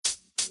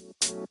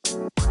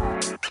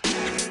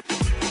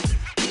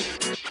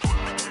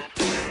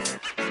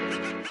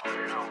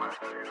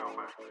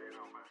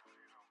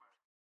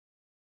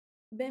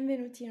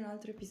Benvenuti in un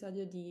altro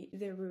episodio di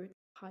The Root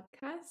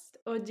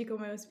Podcast. Oggi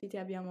come ospite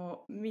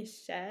abbiamo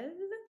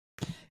Michelle.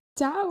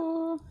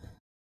 Ciao!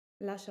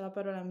 Lascio la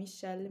parola a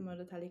Michelle in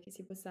modo tale che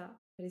si possa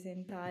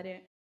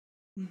presentare.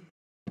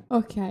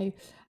 Ok,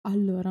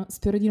 allora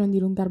spero di non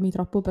dilungarmi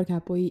troppo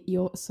perché poi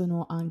io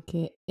sono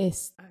anche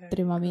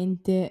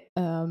estremamente...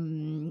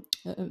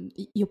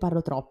 io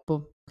parlo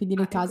troppo, quindi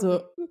nel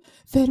caso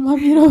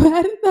fermami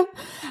Roberta.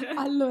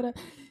 Allora,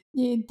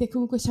 niente,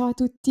 comunque ciao a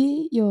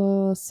tutti,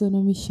 io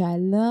sono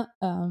Michelle,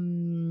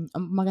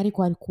 magari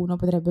qualcuno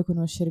potrebbe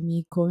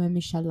conoscermi come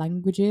Michelle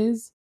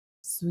Languages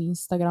su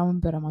Instagram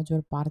per la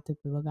maggior parte,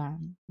 poi vabbè,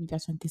 mi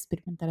piace anche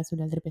sperimentare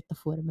sulle altre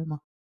piattaforme, ma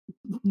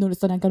non lo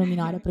sto neanche a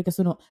nominare perché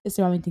sono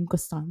estremamente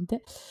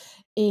incostante.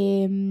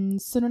 E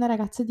sono una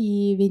ragazza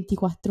di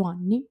 24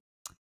 anni,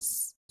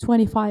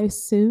 25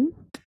 soon.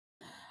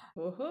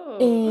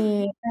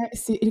 E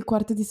sì, il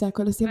quarto di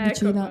secolo si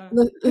avvicina.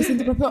 Lo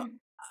sento proprio.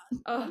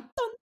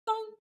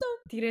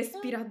 Ti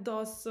respira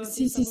addosso.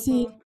 Sì,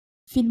 sì,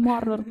 film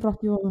horror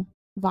proprio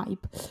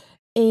vibe.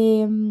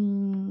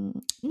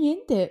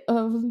 Niente,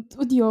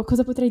 oddio,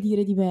 cosa potrei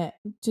dire di me?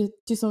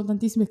 Ci sono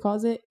tantissime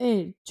cose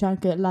e c'è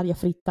anche l'aria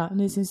fritta,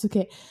 nel senso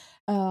che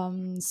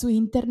su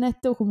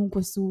internet o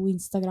comunque su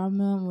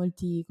Instagram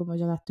molti, come ho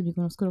già detto, mi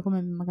conoscono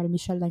come magari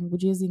Michelle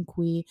Languages, in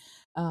cui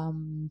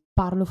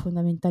parlo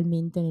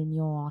fondamentalmente nel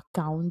mio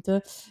account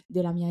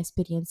della mia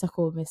esperienza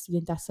come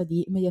studentessa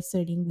di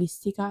mediazione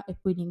linguistica e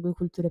poi lingue e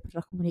culture per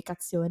la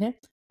comunicazione,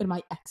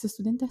 ormai ex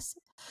studentessa,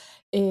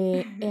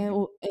 della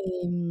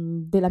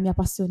mia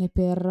passione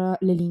per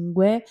le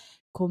lingue,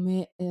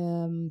 come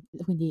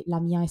quindi la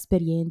mia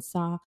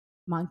esperienza,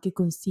 ma anche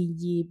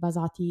consigli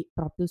basati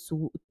proprio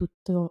su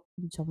tutto,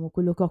 diciamo,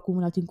 quello che ho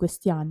accumulato in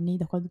questi anni,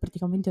 da quando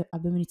praticamente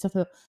abbiamo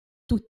iniziato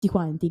tutti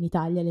quanti in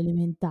Italia le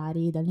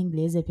elementari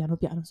dall'inglese, piano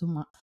piano,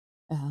 insomma,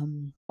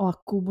 ho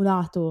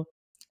accumulato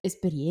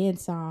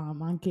esperienza,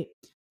 ma anche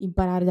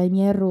imparare dai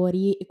miei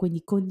errori, e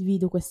quindi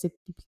condivido queste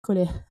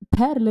piccole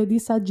perle di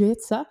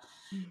saggezza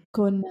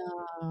con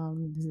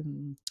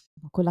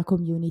la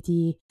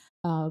community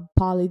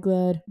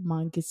polyglot, ma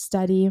anche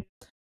study.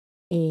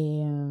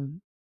 E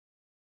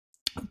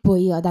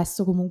poi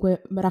adesso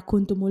comunque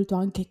racconto molto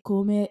anche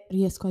come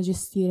riesco a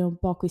gestire un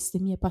po' queste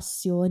mie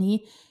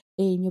passioni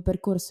e il mio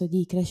percorso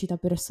di crescita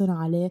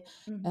personale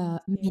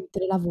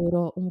mentre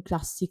lavoro un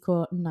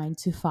classico 9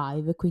 to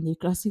 5, quindi il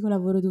classico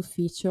lavoro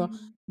d'ufficio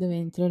dove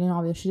entri alle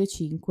 9 e esci alle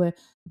 5,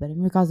 nel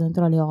mio caso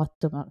entro alle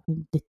 8, ma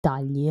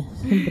dettagli.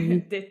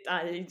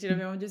 Dettagli, ci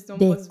dobbiamo giusto un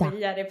po'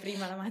 svegliare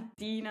prima la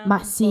mattina.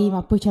 Ma sì,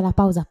 ma poi c'è la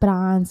pausa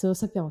pranzo,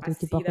 sappiamo Ma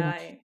tutti un sì, po' come...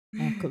 dai.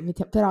 Ecco,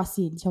 però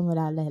sì, diciamo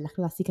la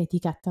classica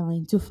etichetta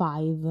 9 to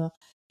 5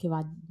 che va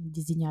a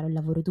disegnare il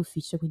lavoro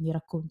d'ufficio, quindi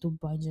racconto un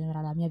po' in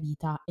generale la mia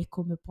vita e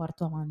come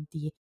porto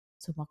avanti,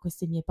 insomma,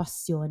 queste mie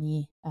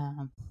passioni,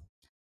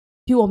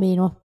 più o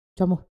meno,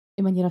 diciamo,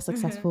 in maniera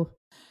successful.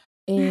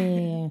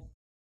 E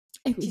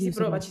quindi Ci si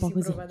insomma prova, un po'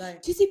 così.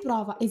 dai. Ci si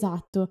prova,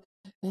 esatto.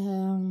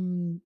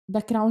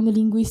 Background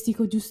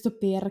linguistico giusto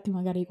per che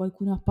magari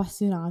qualcuno è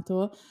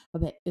appassionato,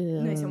 vabbè.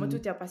 Noi siamo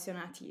tutti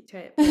appassionati,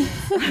 cioè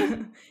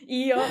premessa.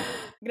 Io,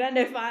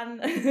 grande fan.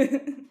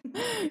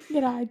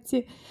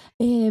 Grazie.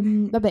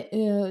 Vabbè,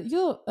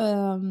 io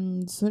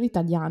sono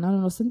italiana,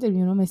 nonostante il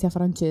mio nome sia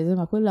francese,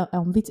 ma quello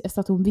è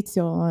stato un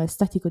vizio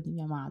estetico di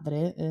mia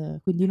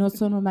madre, quindi non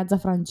sono mezza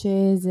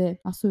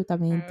francese,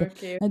 assolutamente.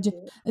 Ok.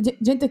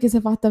 Gente che si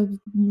è fatta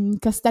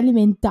castelli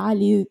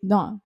mentali,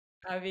 no,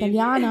 Vedi?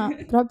 italiana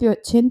proprio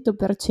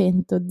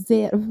 100%,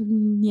 zero,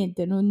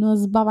 niente, non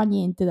sbava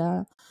niente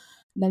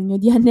dal mio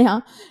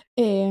DNA.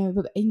 E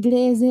vabbè,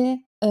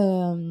 inglese,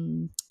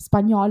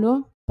 spagnolo,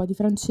 un po' di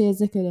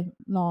francese che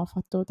no, ho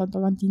fatto tanto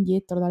avanti e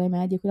indietro dalle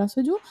medie qui là su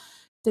e giù.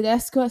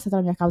 Tedesco è stata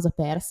la mia causa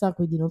persa,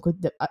 quindi non Quella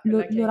che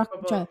hai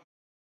proprio cioè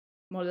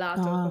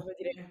mollato, proprio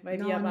dire vai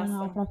via,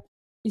 basta. no,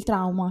 il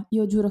trauma.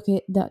 Io giuro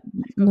che Ecco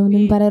non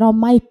qui, imparerò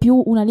mai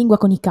più una lingua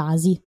con i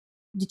casi,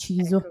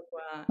 deciso, ecco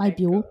qua, mai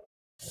più. ecco.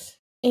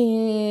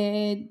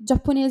 E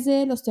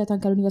giapponese l'ho studiato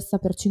anche all'università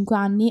per 5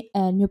 anni,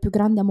 è il mio più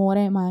grande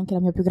amore, ma è anche la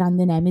mia più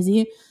grande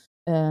nemesi.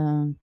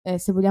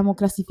 Se vogliamo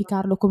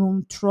classificarlo come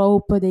un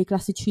trope dei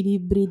classici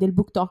libri del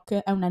book talk,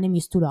 è un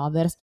enemies to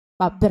lovers.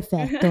 Va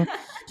perfetto.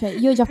 Cioè,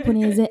 io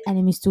giapponese,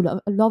 enemies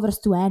to lovers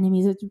to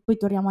enemies, poi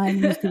torniamo a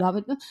enemies to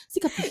lovers. Si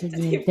capisce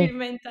Tutti i niente. film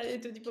mentali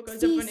tu tipo col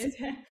Sì, giapponese.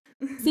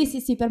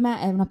 sì, per me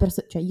è una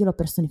persona, cioè io l'ho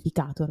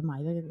personificato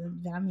ormai,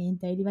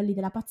 veramente ai livelli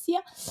della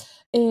pazzia.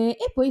 E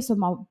poi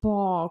insomma un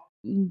po'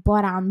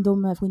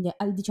 random, quindi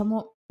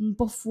diciamo un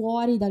po'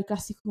 fuori dal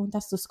classico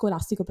contesto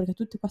scolastico, perché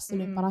tutte queste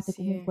le ho imparate Sì.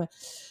 comunque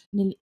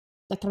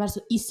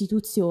attraverso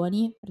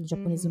istituzioni, per il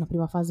giapponese una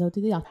prima fase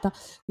autodidatta,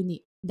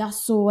 quindi da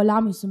sola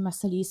mi sono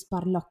messa lì,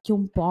 sparlocchio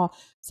un po'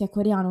 sia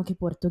coreano che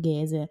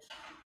portoghese,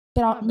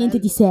 però niente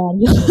di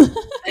serio.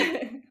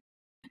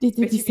 Di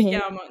serio.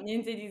 Specifichiamo,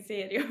 niente di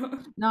serio.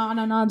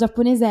 No,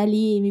 giapponese è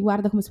lì, mi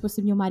guarda come se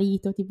fosse mio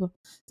marito, tipo: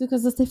 "Tu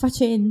cosa stai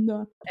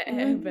facendo?"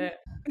 Beh.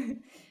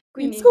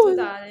 Quindi in "Scusa."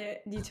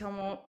 totale,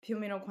 diciamo, più o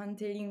meno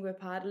quante lingue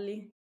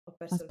parli? Ho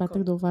perso il Aspetta che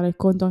conto. devo fare il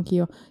conto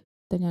anch'io.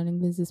 Italiano,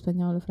 inglese,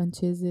 spagnolo,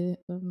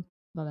 francese,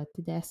 vabbè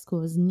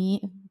tedesco, sni,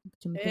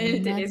 ci mettiamo Il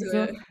un tedesco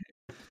mezzo.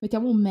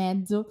 Mettiamo un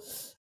mezzo.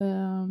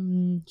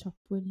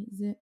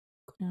 Giapponese,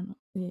 coreano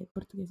e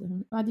portoghese.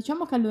 Ma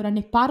diciamo che allora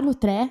ne parlo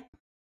 3,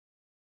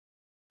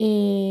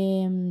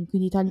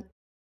 quindi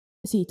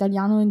sì,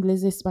 italiano,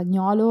 inglese e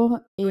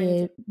spagnolo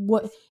fluente in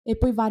inglese. e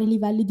poi vari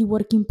livelli di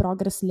work in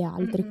progress le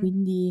altre, Mh-mh.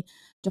 quindi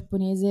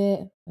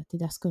giapponese,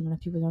 tedesco non è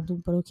più tanto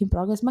un po' work in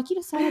progress, ma chi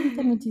lo sa la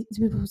vita non cioè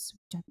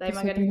Dai,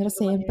 posso magari apprendere un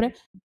domani sempre.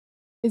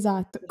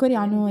 Esatto, lo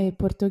coreano e apprendi.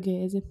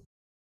 portoghese.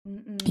 E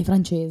Mh-mh.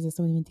 francese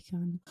stavo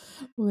dimenticando,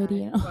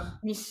 poverina. Ecco,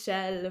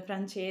 Michelle,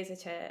 francese,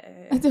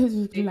 cioè,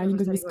 devi La per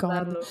lingua forza di scordi.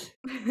 ricordarlo.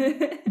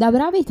 Da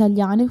brava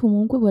italiane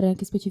comunque vorrei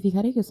anche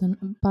specificare che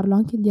io parlo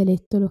anche il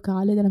dialetto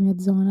locale della mia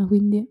zona,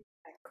 quindi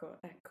Ecco,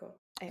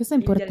 questo è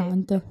il dialetto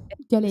importante. è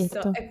giusto,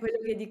 Dialetto. è quello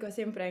che dico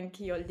sempre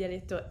anch'io, il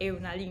dialetto è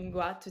una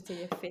lingua a tutti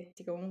gli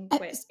effetti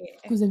comunque e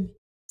Scusami,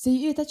 se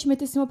io e te ci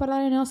mettessimo a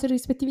parlare nei nostri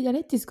rispettivi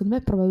dialetti, secondo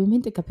me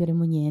probabilmente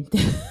capiremmo niente.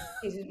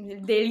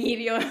 il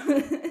delirio.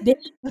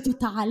 Delirio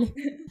totale.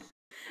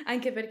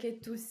 Anche perché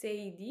tu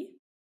sei di?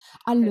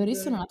 Allora, io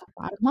sono Perdonami. nata a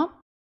Parma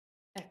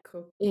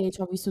Ecco. e ci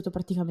ho vissuto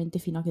praticamente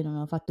fino a che non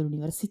ho fatto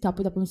l'università,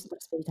 poi Mh-mh. dopo mi son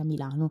trasferita a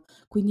Milano.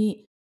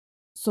 Quindi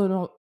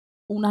sono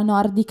una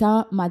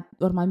nordica, ma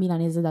ormai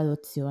milanese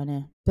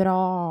d'adozione.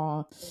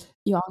 Però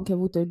io ho anche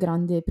avuto il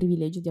grande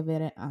privilegio di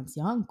avere anzi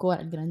ho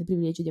ancora il grande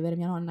privilegio di avere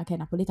mia nonna che è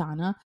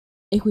napoletana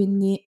e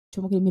quindi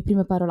diciamo che le mie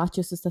prime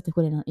parolacce son state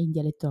quelle in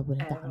dialetto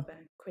napoletano.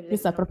 Vabbè, quelle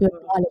Questa è sono proprio il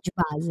proprio knowledge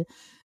base.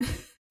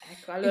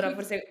 ecco, E allora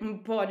quindi forse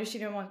un po'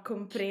 riusciremo a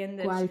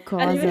comprenderci. A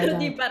qualcosa livello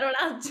di dai.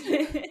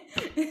 parolacce.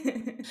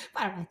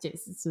 Cioè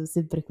son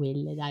sempre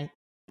quelle dai.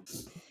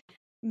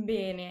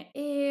 Bene,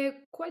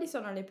 e quali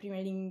sono le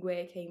prime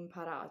lingue che hai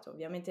imparato?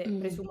 Ovviamente Mh,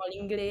 presumo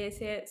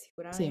l'inglese sì.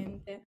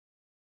 sicuramente,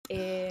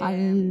 Al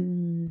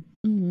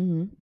mh-mh.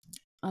 in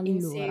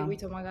Allora,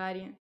 seguito magari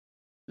qual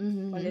è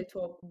mh-mh. il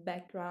tuo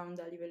background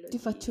a livello Ti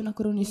faccio di una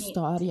inizi?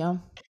 cronistoria.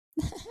 Io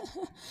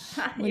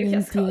che Volentieri.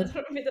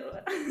 ascolto, non vedo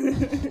l'ora.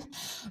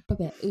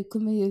 Vabbè,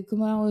 come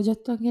avevo già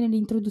detto anche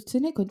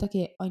nell'introduzione, conta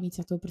che ho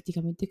iniziato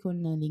praticamente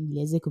con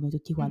l'inglese come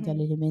tutti quanti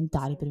alle Mh-mh.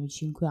 elementari, Sì. i primi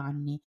 5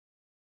 anni.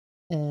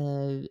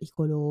 I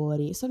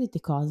colori,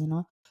 solite cose,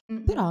 no,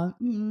 Mh-mh. però,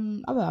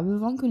 vabbè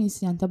avevo anche un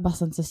insegnante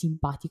abbastanza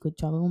simpatico,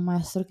 cioè avevo un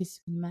maestro che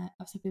secondo me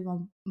sapeva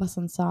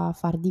abbastanza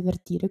far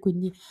divertire,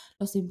 quindi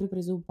l'ho sempre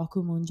preso un po'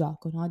 come un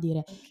gioco, no, a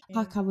dire: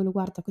 "Ah Okay. cavolo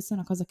guarda questa è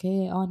una cosa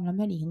che ho nella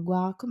mia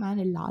lingua, com'è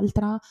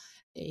nell'altra?"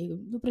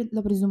 E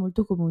l'ho preso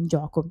molto come un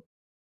gioco.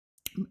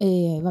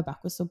 E vabbè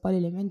questo un po' alle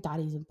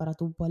elementari, ho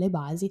imparato un po' le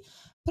basi,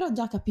 però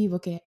già capivo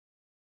che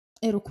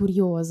ero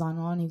curiosa,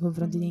 no, nei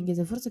confronti Mh-mh.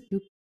 dell'inglese, forse più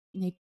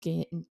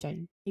cioè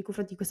nei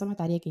confronti di questa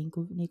materia che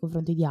nei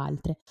confronti di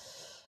altre.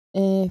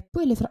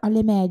 Poi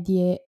alle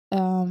medie,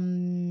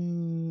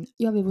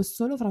 io avevo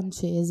solo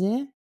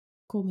francese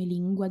come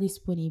lingua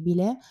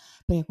disponibile,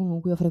 perché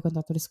comunque ho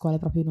frequentato le scuole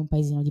proprio in un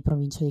paesino di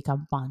provincia di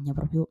campagna,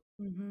 proprio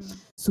Mh-mh.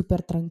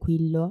 super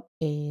tranquillo,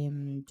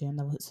 cioè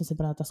son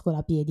sempre andata a scuola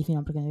a piedi fino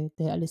a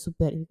praticamente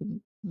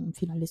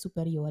fino alle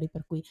superiori,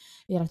 per cui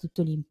era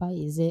tutto lì in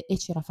paese e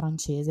c'era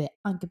francese,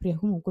 anche perché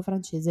comunque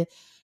francese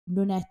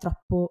non è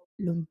troppo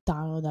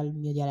lontano dal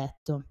mio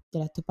dialetto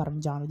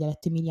parmigiano,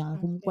 dialetto emiliano,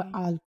 comunque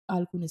Okay. ha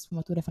alcune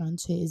sfumature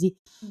francesi,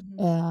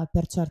 Mh-mh.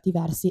 per certi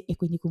versi e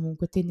quindi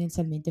comunque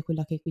tendenzialmente è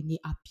quella che quindi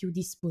ha più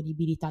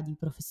disponibilità di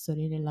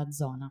professori nella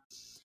zona.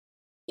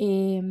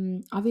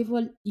 Avevo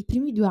i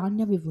primi 2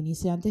 anni avevo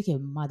un'insegnante che,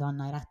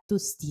 madonna, era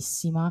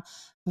tostissima,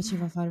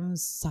 faceva fare un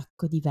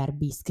sacco di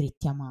verbi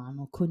scritti a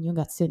mano,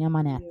 coniugazioni a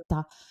Oddio.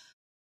 manetta,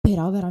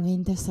 però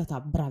veramente è stata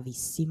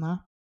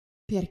bravissima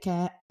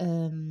perché,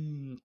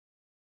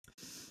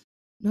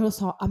 non lo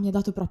so, mi ha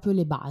dato proprio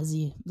le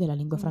basi della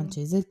lingua Mh-mh.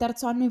 francese. Il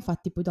terzo anno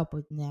infatti poi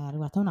dopo ne è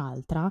arrivata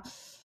un'altra,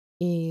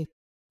 ehm,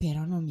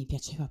 però non mi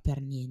piaceva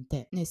per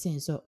niente. Nel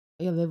senso,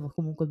 io avevo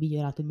comunque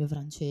migliorato il mio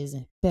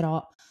francese,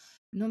 però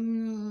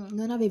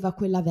non aveva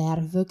quella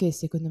verve che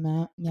secondo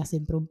me mi ha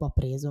sempre un po'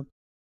 preso.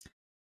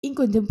 In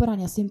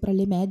contemporanea, sempre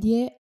alle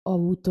medie, ho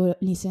avuto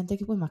l'insegnante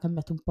che poi m'ha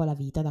cambiato un po' la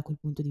vita da quel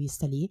punto di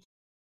vista lì,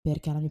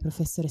 perché la mia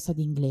professoressa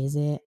di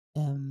inglese,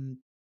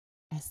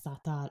 è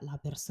stata la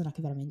persona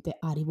che veramente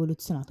ha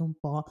rivoluzionato un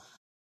po'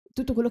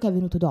 tutto quello che è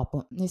venuto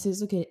dopo. Nel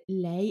senso che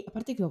lei a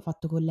parte che ho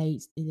fatto con lei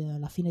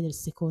la fine del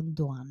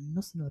secondo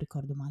anno, se non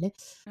ricordo male,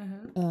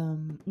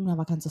 Ah-ah. una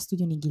vacanza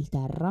studio in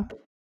Inghilterra per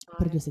 2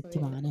 Ecco vedi.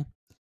 settimane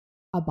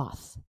a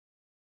Bath.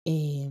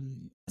 È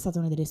stata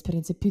una delle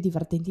esperienze più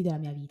divertenti della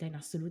mia vita in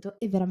assoluto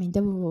e veramente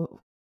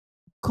avevo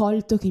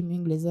colto che il mio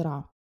inglese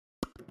era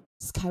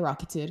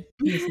skyrocketed,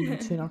 come si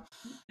dice, no,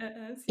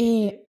 Sì, sì.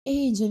 e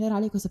in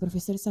generale questa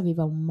professoressa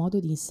aveva un modo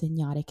di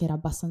insegnare che era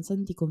abbastanza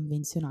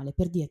anticonvenzionale.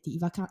 Per dirti,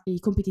 i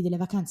compiti delle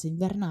vacanze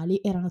invernali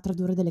erano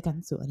tradurre delle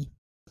canzoni.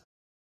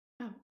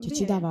 Ah, Cioè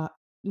ci Bene. dava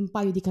un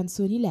paio di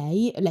canzoni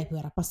lei poi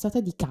era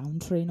passata di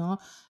country, no,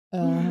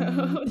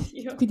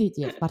 Oddio. quindi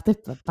a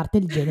parte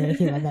il genere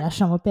che vabbè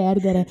lasciamo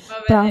perdere,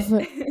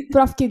 Vabbè.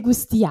 prof che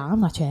gusti ha,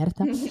 una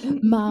certa,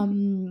 ma,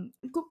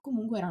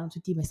 comunque erano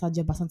tutti messaggi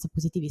abbastanza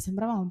positivi,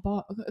 sembrava un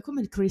po'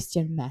 come il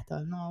Christian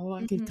metal, no, o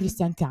anche il Mh-mh.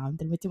 Christian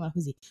country, mettiamola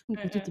così.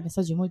 Comunque tutti Eh.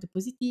 messaggi molto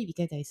positivi,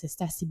 credere in se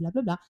stessi, bla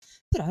bla bla,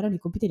 però erano i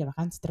compiti delle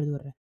vacanze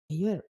tradurre e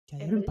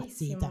È ero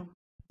impazzita. bellissimo.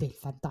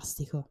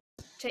 Fantastico.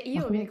 Cioè Ma io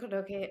mi comu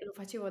ricordo che lo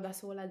facevo da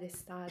sola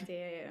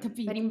d'estate per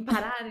capito?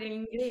 imparare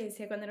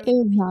l'inglese quando ero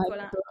più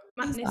piccola, Esatto,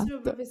 ma nessuna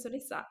esatto.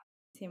 professoressa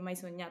si è mai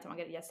sognato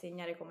magari di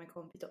assegnare come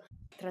compito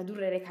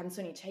tradurre le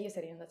canzoni, cioè io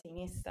sarei andata in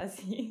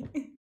estasi.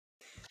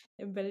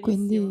 È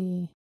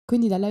bellissimo.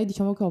 Quindi da lei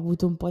diciamo che ho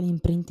avuto un po' di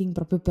imprinting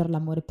proprio per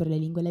l'amore per le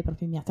lingue, lei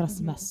proprio mi ha Mh-mh.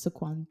 trasmesso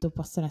quanto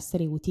possono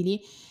essere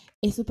utili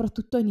e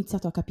soprattutto ho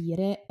iniziato a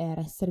capire e a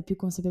essere più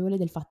consapevole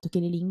del fatto che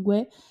le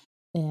lingue,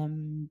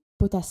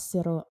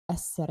 potessero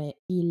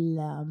essere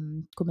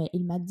come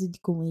il mezzo di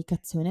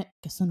comunicazione,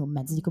 che sono un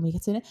mezzo di Mh.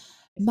 comunicazione,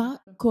 ma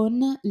Esatto.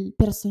 con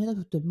persone da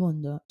tutto il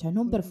mondo, cioè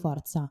non per Mh-mh.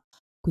 forza.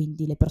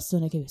 Quindi le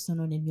persone che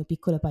sono nel mio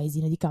piccolo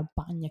paesino di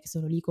campagna, che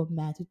sono lì con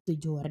me tutti i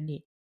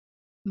giorni,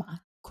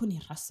 ma con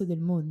il resto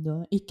del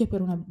mondo, il che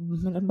per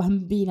Mh-mh. una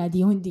bambina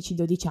di 11,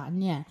 12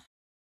 anni è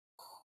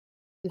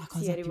la Sì, è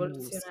cosa più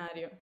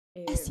rivoluzionario.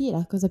 sì, è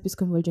la cosa più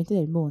sconvolgente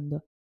del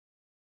mondo.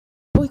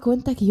 Poi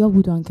conta che io ho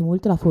avuto anche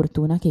molto la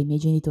fortuna che i miei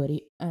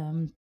genitori,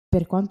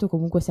 per quanto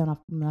comunque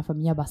sia una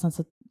famiglia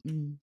abbastanza,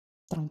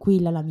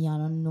 tranquilla la mia,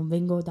 non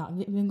vengo da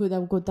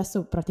un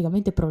contesto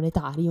praticamente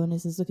proletario, nel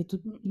senso che i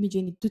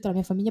miei tutta la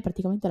mia famiglia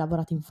praticamente ha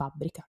lavorato in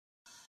fabbrica.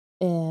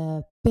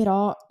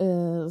 Però,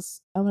 è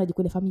una di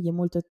quelle famiglie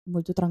molto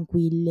molto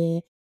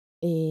tranquille,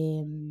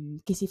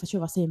 che si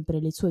faceva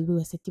sempre le sue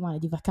 2 settimane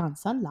di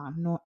vacanza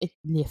all'anno e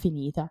lì è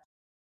finita.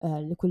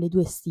 Quelle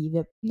 2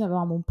 estive. Noi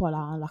avevamo un po'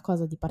 la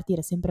cosa di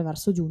partire sempre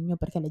verso giugno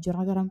perché le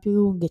giornate eran più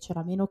lunghe,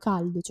 c'era meno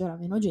caldo, c'era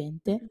meno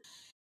gente Mh-mh.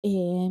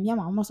 e mia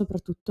mamma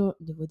soprattutto,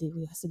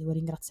 adesso devo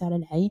ringraziare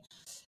lei,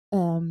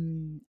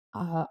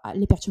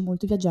 le piace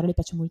molto viaggiare, le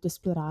piace molto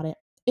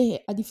esplorare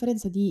e a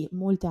differenza di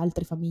molte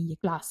altre famiglie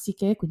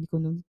classiche, quindi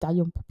con un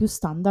taglio un po' più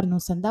standard, non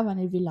si andava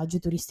nel villaggio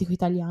turistico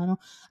italiano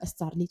a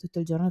star lì tutto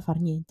il giorno a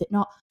far niente.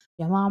 No,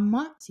 mia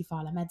mamma si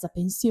fa la mezza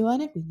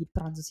pensione, quindi il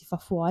pranzo si fa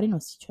fuori, non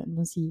si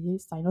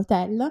sta in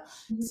hotel,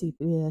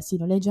 Mh-mh. si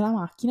noleggia la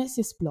macchina e si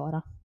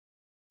esplora.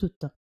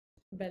 Tutto.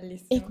 E qui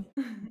Bellissimo.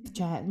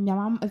 cioè mia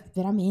mamma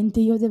veramente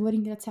io devo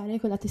ringraziare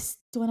quella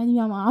testona di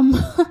mia mamma,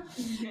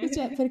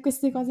 cioè per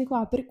queste cose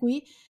qua, per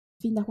cui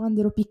fin da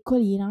quando ero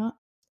piccolina,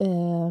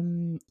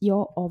 io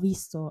ho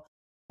visto,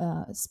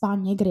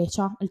 Spagna e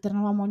Grecia,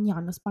 alternavamo ogni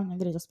anno Spagna,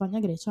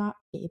 Grecia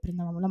e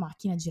prendevamo la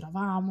macchina,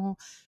 giravamo,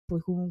 poi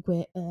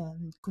comunque,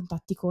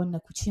 contatti con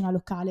cucina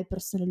locale,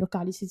 persone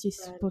locali, se ci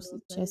si pos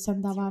Bello, cioè si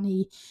andava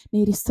bellissimo.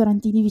 nei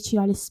ristorantini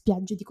vicino alle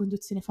spiagge di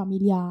conduzione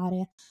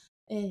familiare,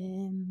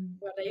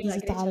 Guarda, io la Grecia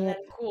visitare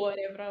nel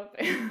cuore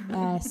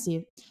proprio. sì.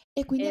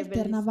 E quindi È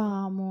bellissimo.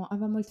 alternavamo,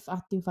 avevamo il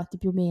fatto infatti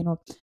più o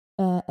meno,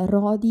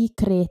 Rodi,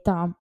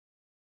 Creta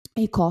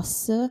e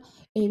Kos, e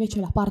invece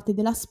Mh-mh. la parte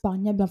della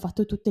Spagna abbiam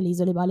fatto tutte le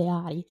isole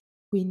Baleari,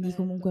 quindi Bello.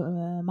 comunque,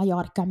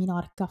 Maiorca,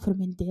 Minorca,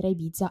 Formentera,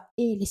 Ibiza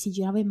e le si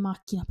girava in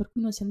macchina, per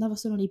cui non si andava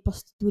solo nei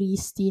posti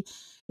turistici,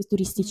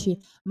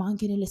 Mh-mh. ma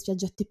anche nelle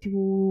spiaggette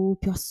più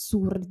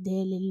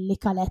assurde, le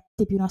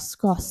calette più Sì,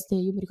 nascoste.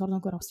 Io mi ricordo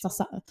ancora sta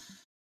diciamo sa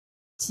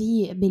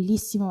sì, è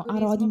bellissimo. A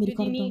Rodi turismo mi più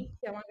di ricordo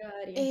nicchia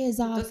magari, piuttosto che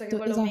esatto,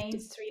 quello esatto,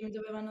 mainstream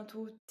dove vanno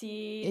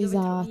tutti, dove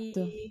trovi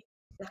esatto.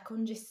 la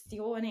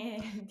congestione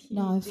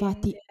No, di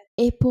infatti. gente.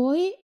 E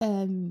poi,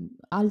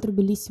 altro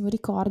bellissimo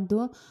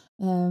ricordo,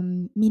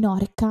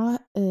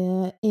 Minorca,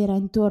 era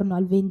intorno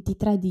al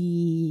 23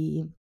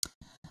 di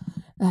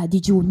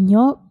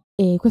giugno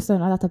e questa è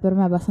una data per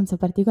me abbastanza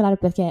particolare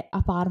perché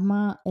a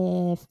Parma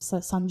è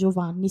San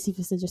Giovanni, si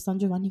festeggia San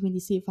Giovanni, quindi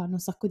si fanno un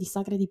sacco di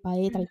sagre di tra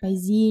i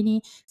paesini,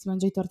 si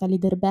mangia i tortelli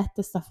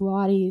d'erbette, sta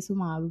fuori,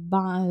 insomma,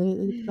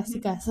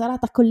 classica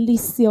serata con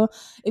l'issio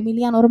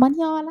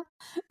emiliano-romagnola.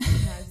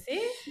 Ah sì?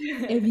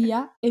 E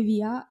via, e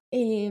via.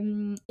 E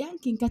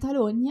anche in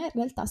Catalogna in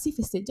realtà si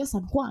festeggia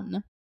San Juan.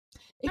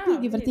 E Ah,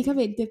 quindi vedi?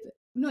 praticamente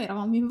noi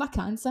eravamo in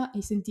vacanza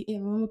e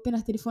avevamo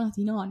appena telefonato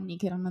i nonni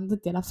che erano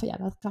andati alla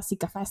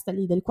classica festa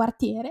lì del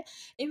quartiere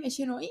e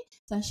invece noi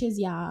siam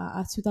scesi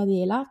a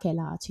Ciutadela, che è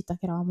la città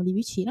che eravamo lì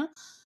vicino,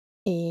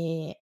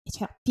 e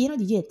c'era pieno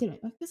di gente. Noi: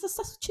 "Ma cosa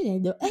sta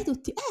succedendo?" E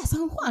tutti: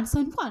 San Juan,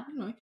 San Juan." E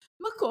noi: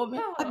 "Ma come?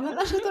 Abbiamo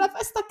lasciato Oh! la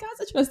festa a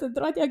casa, ce la siam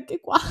trovati anche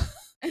qua."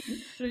 E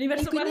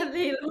L'universo quindi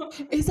parallelo.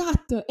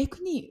 esatto, e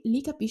quindi lì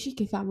capisci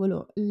che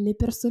cavolo, le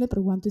persone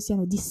per quanto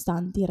siano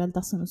distanti in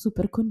realtà sono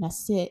super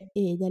connesse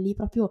e da lì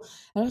proprio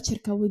allora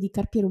cercavo di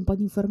carpire un po'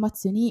 di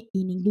informazioni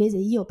in inglese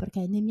io,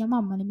 perché né mia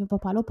mamma né mio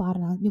papà lo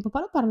parla. Mio papà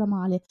lo parla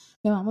male,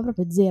 mia mamma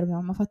proprio 0, mia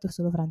mamma ha fatto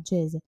solo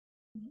francese.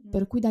 Mh-mh.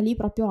 Per cui da lì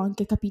proprio ho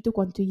anche capito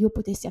quanto io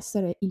potessi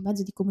essere il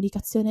mezzo di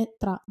comunicazione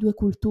tra 2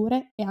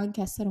 culture e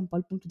anche essere un po'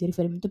 il punto di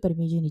riferimento per i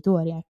miei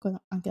genitori, ecco,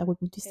 anche da quel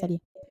punto di Sì, vista lì.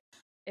 sì.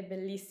 È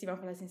bellissima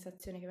quella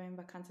sensazione che vai in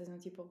vacanza e sono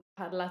tipo: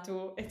 "Parla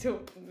tu" e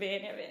tu: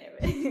 "Bene, bene,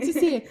 bene". Sì,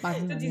 sì, ma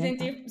Tu in ti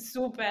realtà senti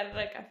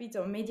super,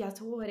 capito,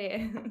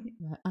 mediatore.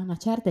 a una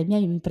certa i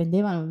miei mi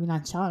prendevano, mi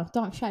lanciavano: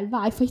 "Toh, Michelle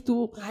vai, fai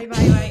tu. Vai,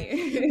 vai, vai.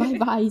 Vai,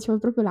 vai, cioè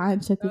proprio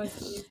lanciati." No,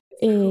 sì,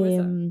 stessa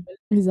cosa.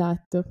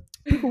 Esatto.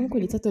 Poi comunque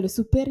ho iniziato le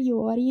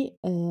superiori,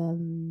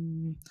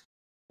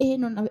 e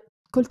non ave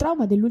col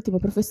trauma dell'ultima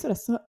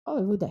professoressa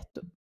avevo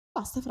detto: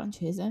 "Basta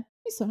francese,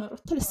 mi sono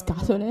rotte le Oh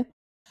no. scatole."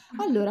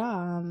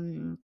 Allora,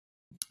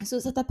 sono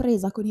stata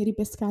presa con i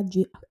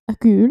ripescaggi a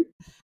Cool,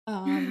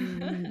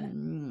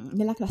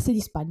 nella classe di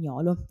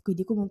spagnolo.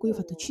 Quindi comunque io ho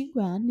fatto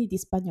 5 anni di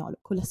spagnolo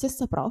con la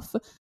stessa prof.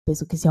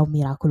 Penso che sia un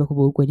miracolo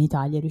comunque in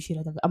Italia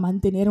riuscire a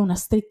mantenere una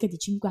strecca di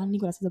 5 anni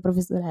con la stessa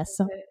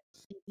professoressa.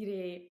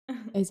 Direi.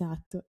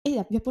 Esatto.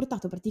 E mi ha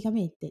portato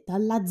praticamente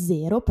dalla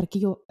 0, perché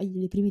io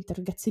le prime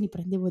interrogazioni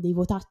prendevo dei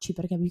votacci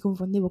perché mi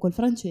confondevo col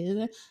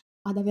francese,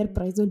 ad aver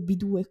preso il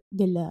B2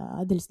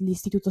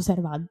 dell'Istituto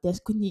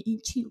Cervantes. Quindi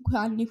in 5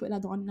 anni quella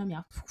donna mi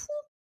ha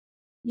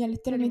Ti ha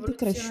letteralmente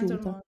rivoluzionato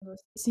il cresciuta. mondo,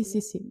 Sì, sì. sì,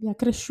 sì, mi ha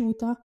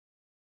cresciuta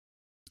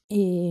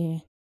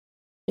e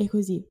e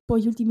così.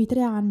 Poi gli ultimi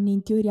 3 anni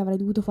in teoria avrei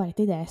dovuto fare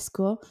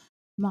tedesco,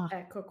 ma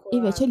Ecco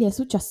invece qua. lì è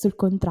successo il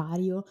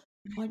contrario.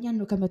 Ogni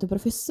anno ho cambiato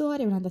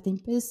professore, una è andata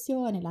in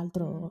pensione,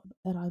 Mh. l'altro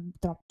era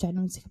cioè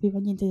non si capiva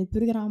niente del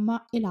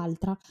programma e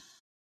l'altra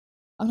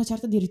a una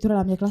certa addirittura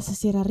la mia classe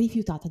si era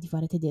rifiutata di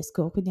fare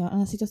tedesco, quindi è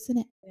una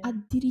situazione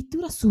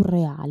addirittura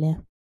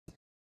surreale.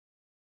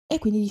 E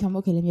quindi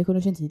diciamo che le mie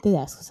conoscenze di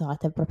tedesco sono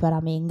andate proprio a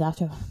ramenga,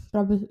 cioè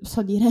proprio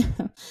so dire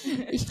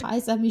Ich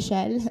heiße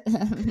Michelle,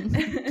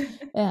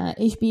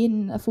 ich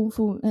bin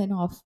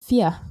no,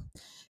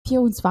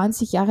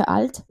 24 Jahre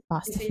alt,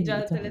 Ti basta, è sei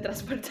già finito.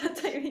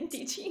 teletrasportata ai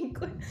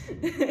 25.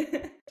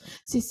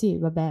 Sì, sì,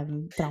 vabbè,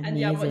 tra un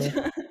Andiamo mese.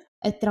 già.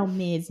 È tra un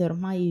mese,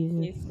 ormai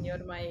Sì, sì,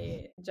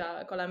 ormai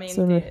già con la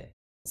sono mente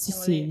sì,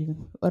 siamo lì. sì,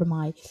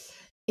 ormai.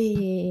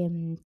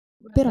 Ehm,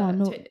 però Guarda,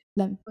 no cioè,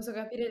 la posso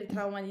capire il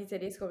trauma di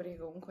tedesco perché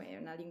comunque è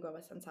una lingua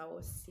abbastanza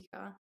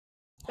ostica,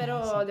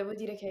 sì. però devo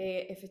dire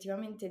che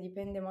effettivamente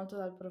dipende molto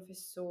dal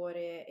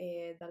professore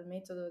e dal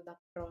metodo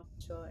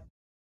d'approccio.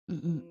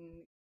 Mh-mh.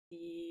 Mhmm,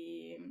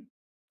 di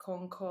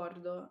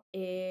concordo.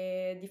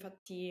 E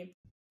difatti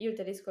io il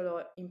tedesco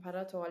l'ho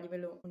imparato a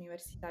livello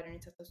universitario, ho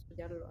iniziato a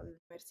studiarlo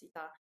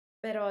all'università,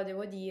 però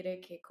devo dire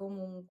che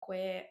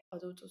comunque ho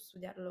dovuto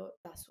studiarlo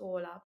da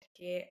sola,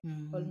 perché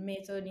col Mh-mh.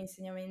 metodo di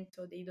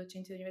insegnamento dei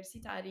docenti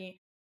universitari,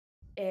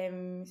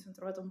 mi son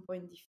trovata un po'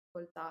 in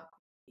difficoltà,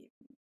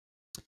 quindi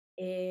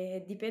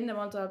dipende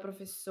molto dal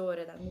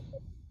professore, dal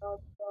metodo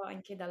d'approccio,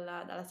 anche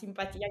dalla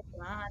simpatia che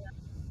emana.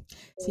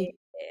 Sì,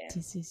 E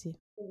sì, sì, sì.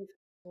 quindi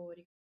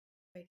fattori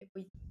che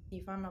poi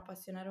ti fanno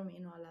appassionare o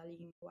meno alla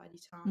lingua,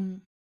 diciamo. Mh.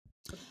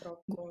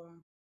 Gu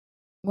Purtroppo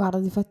Guarda,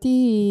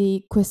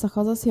 difatti questa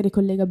cosa si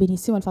ricollega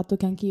benissimo al fatto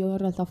che anch'io in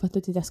realtà ho fatto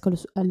tedesco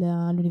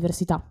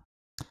all'università.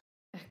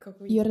 ecco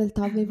Io in qui.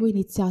 realtà avevo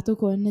iniziato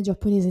con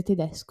giapponese e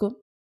tedesco,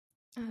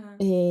 Ah,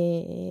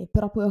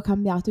 però poi ho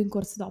cambiato in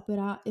corso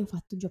d'opera e ho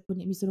fatto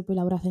mi sono poi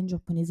laureata in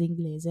giapponese e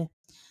inglese.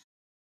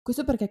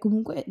 Questo perché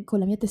comunque con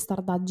la mia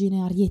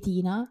testardaggine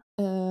arietina,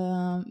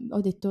 ho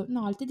detto: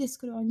 "No, il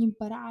tedesco lo voglio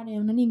imparare, è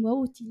una lingua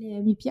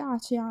utile, mi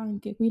piace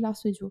anche", qui, là,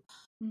 su e giù.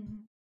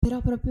 mh-mh,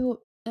 Però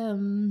proprio,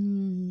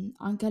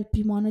 anche al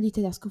primo anno di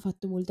tedesco ho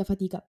fatto molta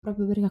fatica,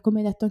 proprio perché come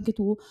hai detto anche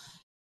tu,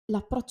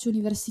 l'approccio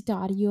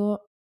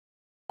universitario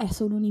è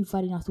solo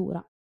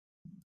un'infarinatura.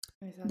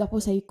 Dopo esatto.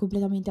 sei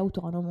completamente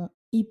autonomo.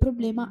 Il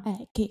problema Mh-mh,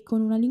 è che con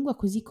una lingua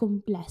così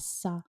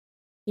complessa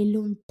e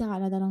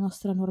lontana dalla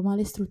nostra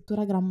normale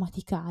struttura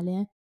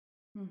grammaticale,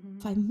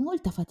 mh-mh. fai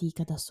molta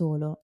fatica da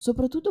solo,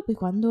 soprattutto poi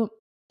quando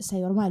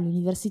sei ormai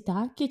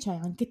all'università che c'hai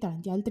anche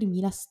tanti altri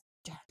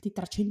cioè altri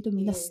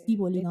 300.000 Sì,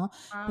 stimoli, no,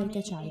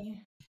 perché c'hai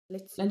esami,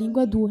 la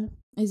lingua lezioni.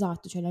 2,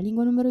 esatto, c'hai la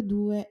lingua numero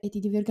 2 e ti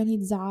devi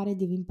organizzare,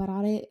 devi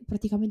imparare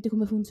praticamente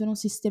come funziona un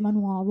sistema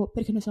nuovo,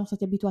 perché noi siamo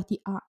stati abituati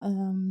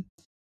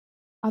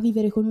a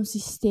vivere con un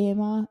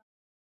sistema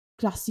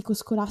classico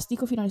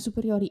scolastico fino alle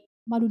superiori,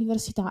 ma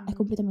l'università è Mh-mh,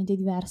 completamente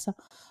diversa.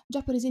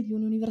 Già per esempio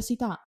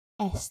un'università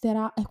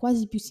estera è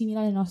quasi più simile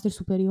alle nostre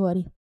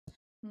superiori,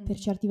 per mh-mh.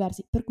 certi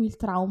versi, per cui il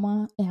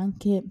trauma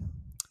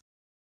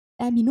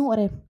è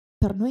minore.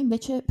 Per noi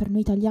invece, per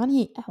noi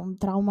italiani è un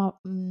trauma,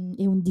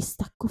 e un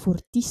distacco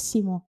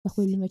fortissimo da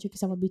quello Sì, invece che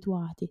siamo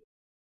abituati.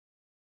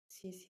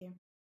 sì, sì.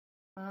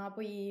 Ma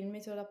poi il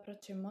metodo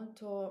d'approccio è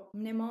molto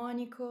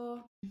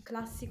mnemonico,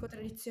 classico,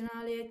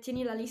 tradizionale.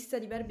 Tieni la lista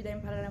di verbi da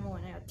imparare a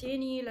memoria,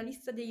 tieni la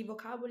lista dei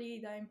vocaboli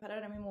da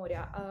imparare a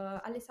memoria.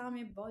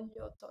 All'esame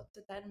voglio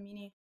tot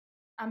termini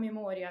a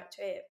memoria.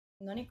 Cioè,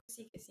 non è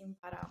così che si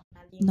impara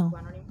una No,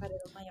 lingua, non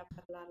imparerò mai a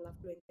parlarla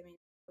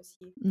fluentemente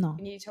così. no,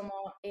 Quindi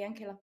diciamo è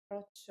anche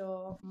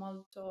l'approccio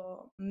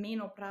molto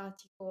meno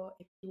pratico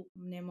e più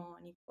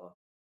mnemonico,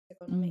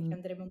 secondo me, che mh.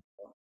 andrebbe un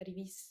po'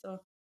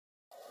 rivisto.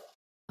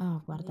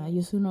 Guarda, Quindi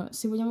io sono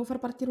se vogliamo far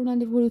partire una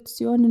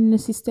rivoluzione nel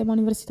sistema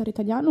universitario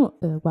italiano,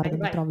 guarda, vai,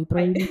 mi vai, trovi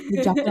vai. probabilmente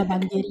già con la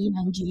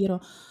bandierina in giro,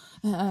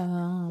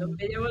 Non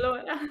vedevo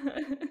l'ora.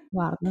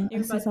 Guarda,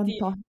 Infatti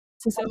stavo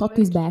 68 per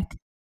is chi back.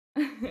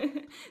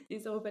 ti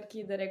stavo per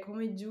chiedere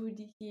come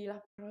giudichi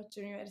l'approccio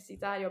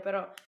universitario,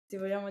 però se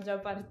vogliamo già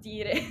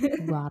partire.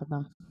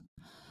 Guarda,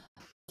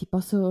 ti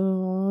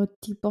posso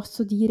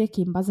dire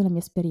che in base alla mia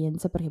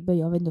esperienza, perché poi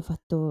io avendo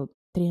fatto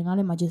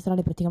triennale e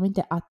magistrale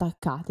praticamente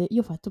attaccate,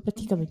 io ho fatto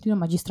praticamente una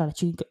magistrale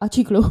a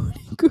ciclo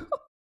unico.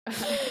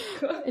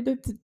 Ecco. E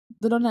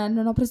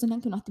non ho preso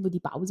neanche un attimo di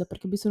pausa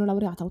perché mi sono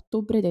laureata a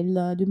ottobre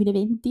del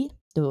 2020,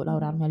 dovevo Mh-mh.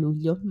 laurearmi a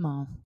luglio,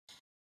 ma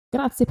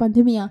grazie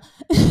pandemia.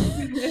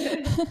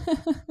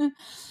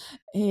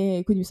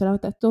 E quindi mi sono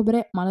laureata a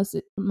ottobre,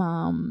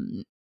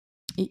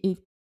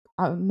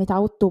 a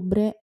metà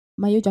ottobre,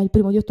 ma io già il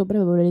 1° di ottobre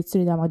avevo le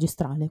lezioni della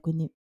magistrale,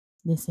 quindi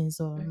nel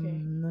senso, Okay.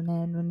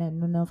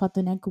 non ho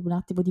fatto neanche un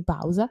attimo di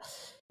pausa.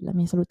 La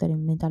mia salute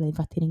mentale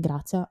infatti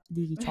ringrazia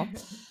di ciò.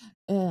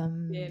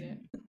 Ehm,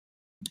 Bene.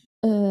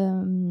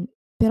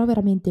 però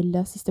veramente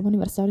il sistema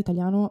universitario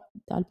italiano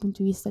dal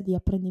punto di vista di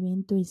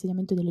apprendimento e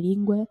insegnamento delle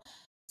lingue,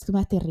 secondo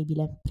me è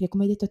terribile, perché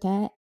come hai detto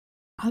te,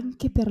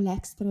 anche Mh-mh. per le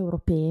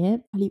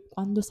extraeuropee,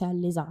 quando sei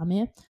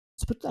all'esame,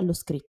 soprattutto allo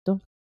scritto,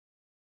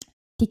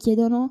 ti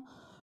chiedono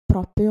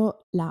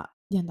proprio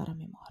di andare a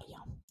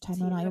memoria, cioè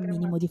non Sì, hai la un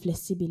minimo di grammatica.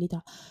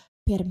 flessibilità.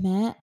 Per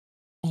me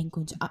è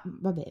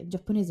vabbè, il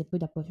giapponese poi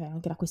dopo c'è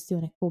anche la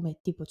questione come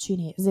tipo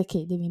cinese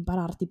che devi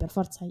impararti per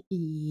forza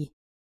i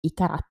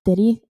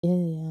caratteri,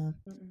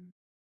 Mh-mh.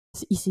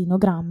 i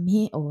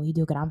sinogrammi o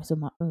ideogrammi,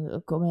 insomma,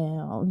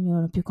 come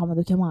ognuno è più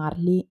comodo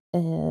chiamarli,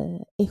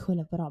 e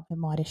quella però a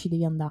memoria ci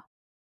devi andà.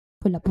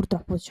 Quella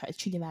purtroppo, cioè,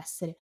 ci deve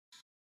essere.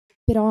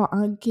 Però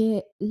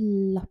anche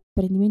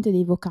l'apprendimento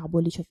dei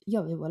vocaboli, cioè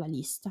io avevo la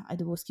lista e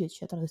dovevo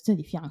scriverci la traduzione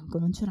di fianco,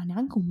 non c'era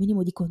neanche un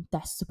minimo di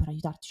contesto per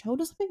aiutarti, cioè o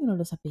lo sapevi o non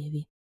lo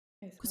sapevi.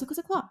 Questa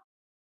cosa qua Esatto.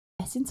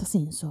 è senza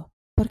senso,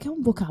 perché un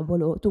Mh-mh.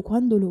 vocabolo tu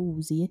quando lo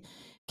usi,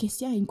 che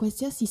sia in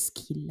qualsiasi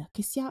skill,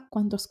 che sia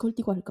quando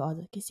ascolti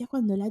qualcosa, che sia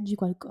quando leggi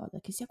qualcosa,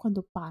 che sia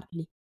quando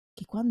parli,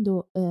 che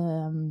quando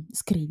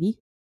scrivi,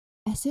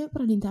 è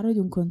sempre all'interno di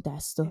un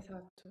contesto.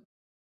 Esatto.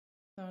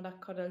 Sono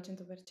d'accordo al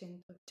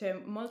 100%. Cioè,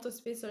 molto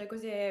spesso le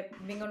cose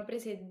vengono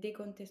prese e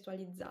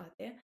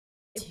decontestualizzate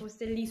e Sì.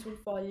 poste lì sul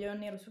foglio,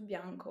 nero su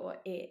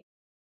bianco, e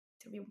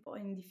ti trovi un po'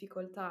 in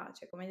difficoltà.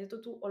 Cioè, come hai detto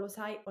tu, o lo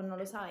sai o non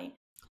lo sai.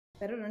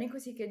 Però non è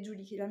così che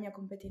giudichi la mia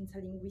competenza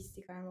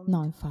linguistica nel No,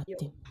 momento in cui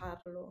infatti. io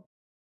parlo.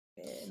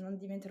 Non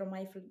diventerò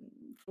mai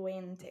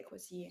fluente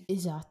così.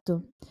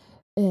 Esatto.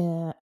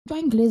 Già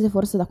inglese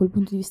forse da quel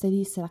punto di vista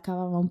lì se la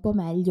cavava un po'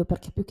 meglio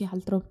perché più che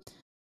altro,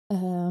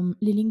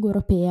 le lingue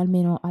europee,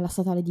 almeno alla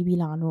statale di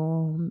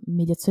Milano,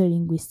 mediazione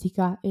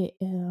linguistica e,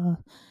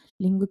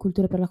 lingue e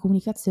culture per la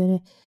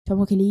comunicazione,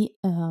 diciamo che lì,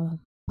 a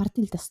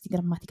parte il test di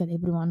grammatica del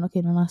primo anno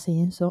che non ha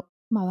senso,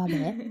 ma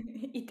vabbè,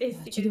 I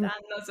testi ci che deve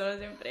danno sono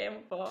sempre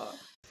un po'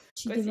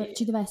 ci deve così.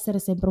 ci deve essere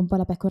sempre un po'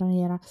 la pecora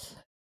nera.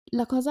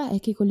 La cosa è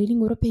che con le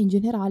lingue europee in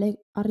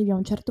generale arrivi a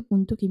un certo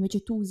punto che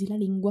invece tu usi la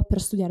lingua per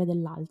studiare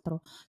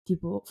dell'altro,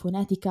 tipo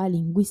fonetica,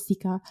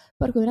 linguistica,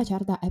 per cui una Mh-mh.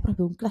 certa è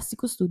proprio un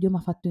classico studio ma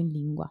fatto in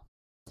lingua,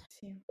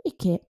 Sì. il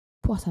che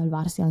può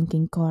salvarsi anche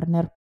in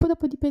corner. Poi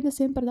dopo dipende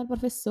sempre dal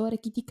professore,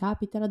 chi ti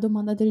capita, la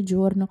domanda del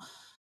giorno,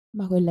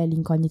 ma quella è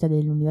l'incognita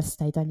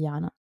dell'università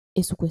italiana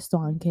e su questo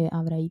Mh-mh. anche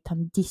avrei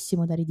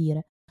tantissimo da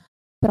ridire.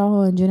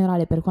 Però in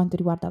generale per quanto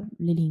riguarda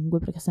le lingue,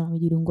 perché se no mi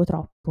dilungo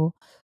troppo,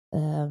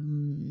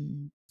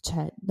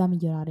 c'è da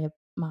migliorare,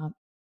 ma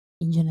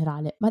in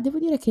generale. Ma devo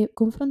dire che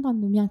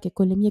confrontandomi anche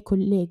con le mie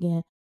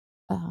colleghe,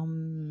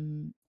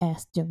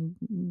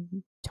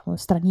 diciamo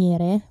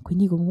straniere,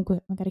 quindi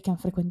comunque magari che han Mh.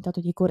 frequentato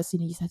dei corsi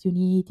negli Stati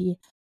Uniti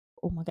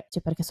o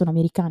cioè perché sono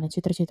americane,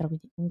 eccetera, eccetera,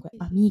 quindi comunque Sì,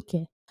 sì.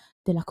 amiche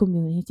della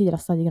community, della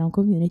study ground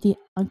community,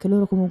 anche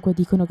loro comunque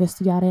dicono che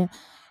studiare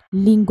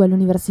lingue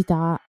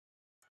all'università,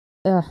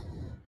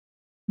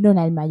 non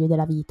è il meglio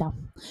della vita.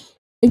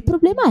 Il Mh-mh.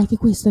 problema è che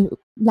queste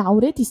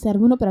lauree ti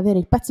servono per avere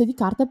il pezzo di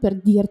carta per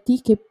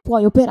dirti che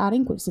puoi operare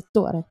in quel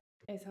settore.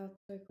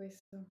 Esatto, è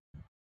questo.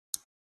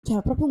 Cioè,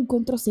 è proprio un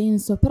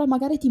controsenso, però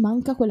magari ti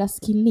manca quella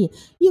skill lì.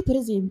 Io, per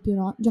esempio,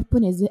 no,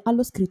 giapponese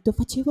allo scritto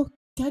facevo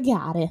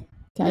cagare,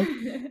 ok?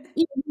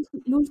 Io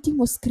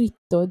l'ultimo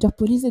scritto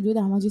giapponese 2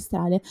 della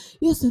magistrale,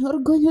 io sono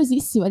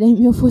orgogliosissima del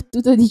mio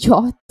fottuto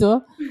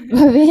 18,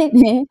 va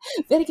bene?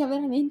 Perché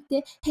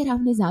veramente era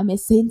un esame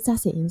senza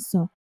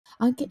senso.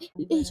 Anche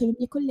invece Vabbè. le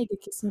mie colleghe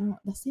che sono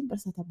da sempre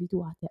state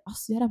abituate a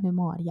studiare a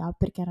memoria,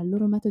 perché era il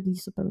loro metodo di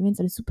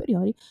sopravvivenza alle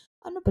superiori,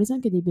 hanno preso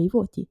anche dei bei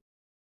voti. Io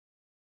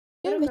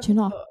Però ho invece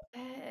no. capito,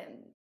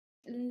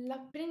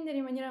 l'apprendere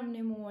in maniera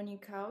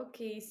mnemonica,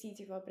 okay, sì,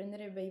 ti fa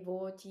prendere bei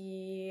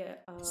voti,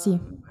 Sì,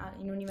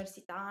 in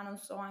università, non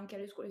so, anche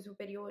alle scuole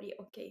superiori,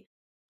 okay.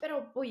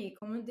 Però poi,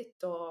 come ho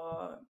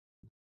detto,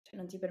 cioè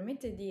non ti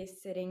permette di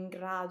essere in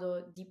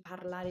grado di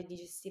parlare e di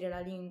gestire la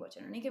lingua.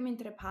 Cioè non è che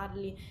mentre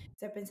parli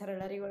stai a pensare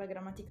alla regola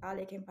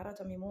grammaticale che hai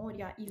imparato a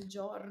memoria il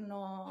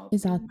giorno prima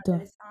esatto.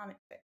 dell'esame.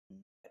 Cioè,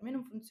 per me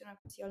non funziona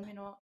così, o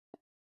almeno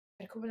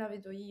per come la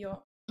vedo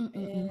io. Ma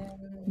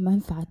Ehm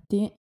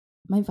infatti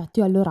Ma infatti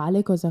io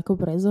all'orale cosa che ho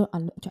preso?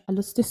 Cioè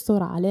allo stesso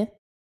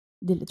orale,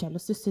 cioè allo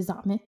stesso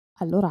esame,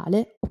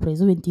 all'orale ho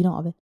preso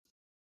 29.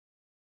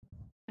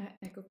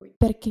 Ecco qui.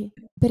 Perché?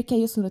 Perché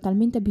io sono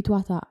talmente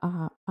abituata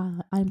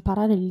a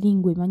imparare le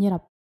lingue in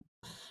maniera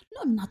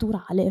non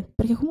naturale,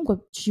 perché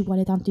comunque ci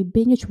vuole tanto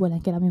impegno e ci vuole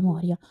anche la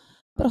memoria,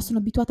 però sono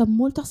abituata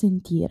molto a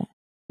sentire.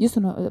 Io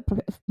sono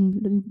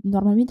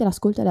normalmente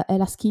l'ascolto è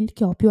la skill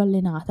che ho più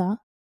allenata.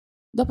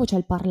 Dopo c'è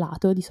il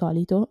parlato di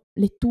solito,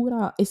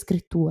 lettura e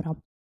scrittura.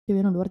 Più o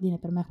meno l'ordine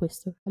per me è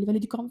questo, a livello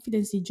di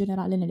confidence in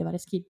generale nelle varie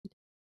skill.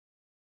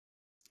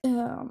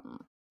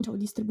 Diciamo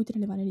distribuite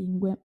nelle varie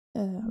lingue.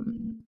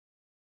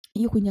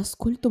 Io quindi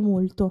ascolto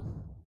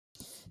molto,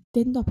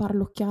 tendo a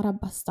parlocchiare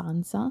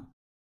abbastanza,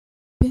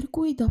 per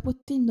cui dopo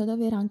tendo ad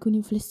avere anche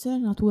un'inflessione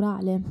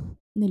naturale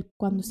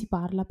quando si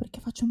parla, perché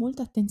faccio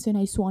molta attenzione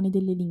ai suoni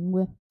delle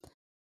lingue.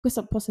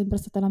 Questa è un po' sempre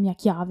stata la mia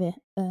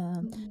chiave,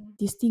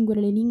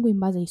 distinguere le lingue in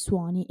base ai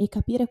suoni e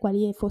capire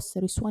quali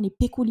fossero i suoni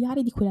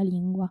peculiari di quella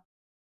lingua,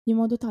 in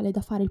modo tale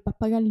da fare il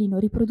pappagallino,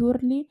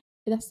 riprodurli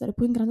ed essere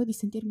poi in grado di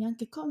sentirmi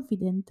anche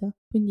confident,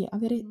 quindi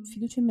avere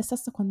fiducia in me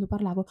stessa quando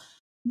parlavo,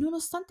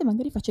 nonostante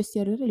magari facessi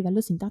errori a livello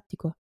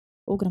sintattico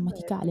o Beh,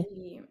 grammaticale.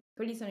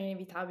 quelli sono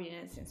inevitabili,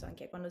 nel senso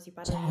anche quando si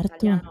parla in Certo.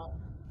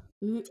 italiano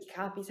ti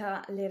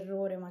capita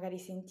l'errore, magari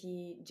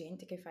senti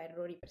gente che fa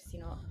errori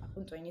persino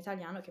appunto in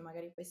italiano che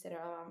magari può essere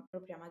la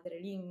propria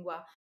madrelingua,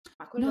 ma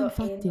No, quello è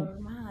infatti.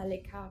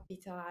 normale,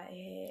 capita,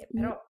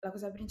 però la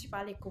cosa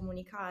principale è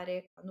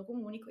comunicare. Quando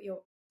comunico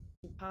io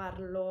ti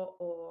parlo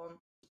o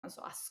non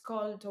so,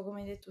 ascolto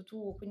come hai detto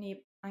tu, quindi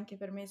anche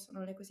per me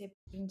sono le cose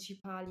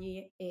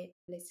principali e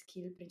le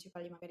skill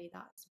principali magari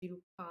da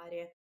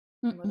sviluppare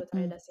in modo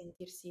tale Mh. da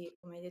sentirsi,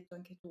 come hai detto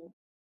anche tu,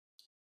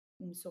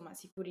 insomma,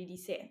 sicuri di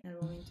sé nel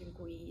momento in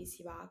cui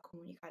si va a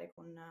comunicare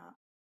con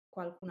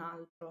qualcun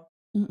altro.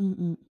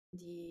 Mh.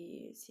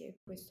 Sì, è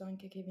questo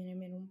anche che viene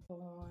meno un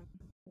po'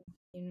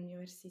 in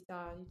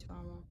università,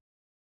 diciamo.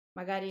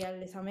 Magari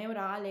all'esame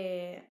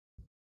orale,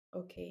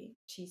 ok,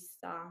 ci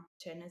sta,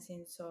 cioè nel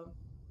senso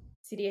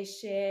si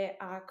riesce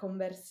a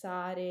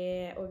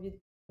conversare,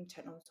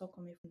 cioè non so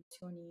come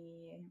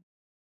funzioni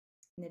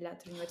nelle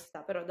altre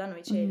università, però da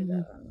noi c'è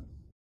Mh.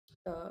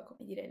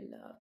 come dire,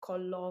 il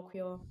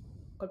colloquio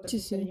col Sì,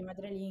 professore sì. di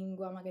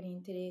madrelingua, magari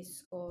in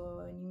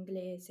tedesco, in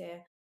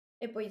inglese,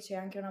 e poi c'è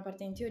anche una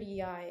parte in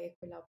teoria e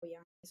quella puoi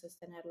anche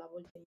sostenerla a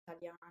volte in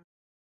italiano.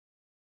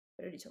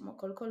 Però diciamo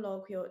col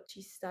colloquio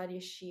ci sta,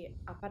 riesci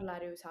a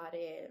parlare e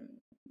usare,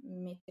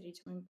 mettere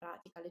diciamo in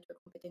pratica le tue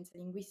competenze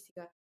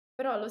linguistiche.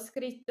 Però lo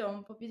scritto è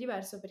un po' più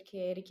diverso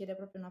perché richiede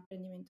proprio un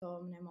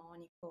apprendimento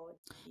mnemonico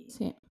di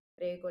Sì.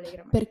 regole Per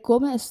grammaticali.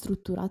 come è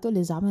strutturato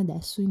l'esame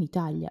adesso in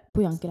Italia.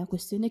 Poi Sì, anche la sì.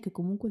 questione che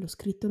comunque lo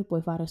scritto lo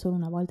puoi fare solo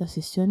una volta a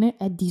sessione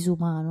è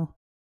disumano.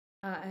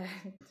 Ah,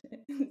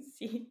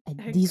 sì, È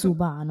ecco.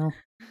 disumano.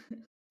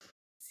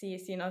 Sì,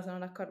 sì, no, sono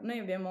d'accordo. Noi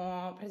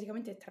abbiamo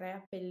praticamente 3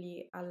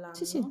 appelli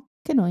Sì, sì, all'anno,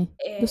 che noi.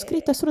 Lo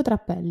scritto è e solo 3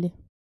 appelli.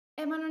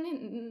 ma non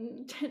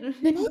è cioè non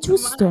Non è è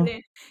giusto!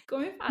 normale.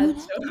 Come Non è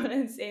faccio?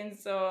 Nel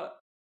senso,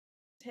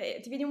 cioè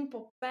ti vedi un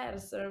po'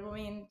 perso nel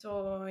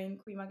momento in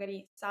cui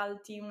magari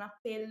salti un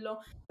appello,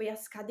 poi a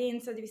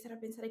scadenza devi stare a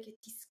pensare che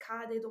ti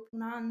scade dopo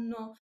 1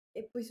 anno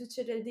e poi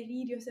succede il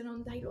delirio se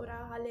non dai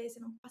l'orale, se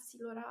non passi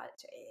l'orale,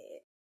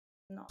 cioè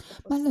no,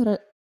 troppo Ma allora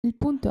il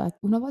punto è,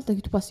 una volta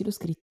che tu passi lo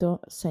scritto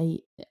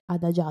sei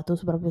adagiato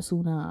proprio su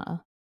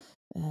una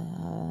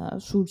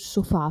sul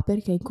sofà,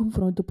 perché in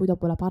confronto poi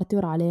dopo la parte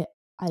orale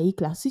hai i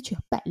classici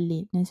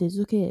appelli, nel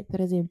senso che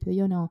per esempio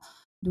io ne ho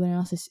 2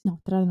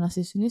 3 nella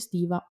sessione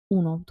estiva,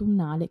 1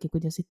 autunnale, che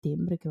quindi a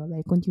settembre, che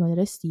vabbè continua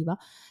dell'estiva,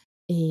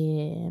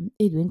 e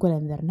 2 in quella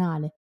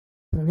invernale.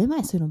 Il problema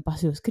è se non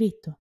passi lo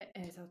scritto,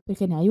 esatto.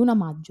 perché ne hai una a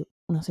maggio,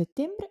 una a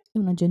settembre e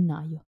una a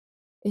gennaio.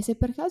 E se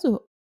per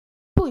caso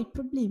poi il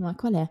problema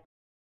qual è?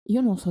 Io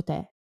non so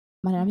te,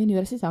 ma nella mia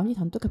università ogni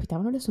tanto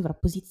capitavano le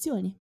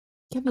sovrapposizioni,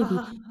 che avevi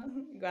Ah,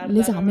 guarda, non me lo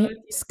l'esame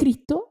dire.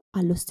 scritto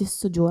allo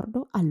stesso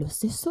giorno, allo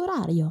stesso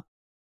orario.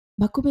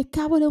 Ma come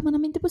cavolo è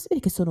umanamente possibile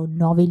che sono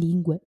 9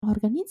 lingue?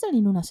 Organizzali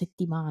in una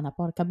settimana,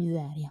 porca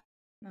miseria.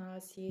 No,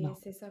 sì, No.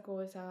 stessa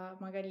cosa.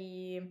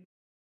 Magari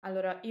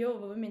allora, io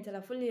avevo in mente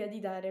la follia di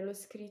dare lo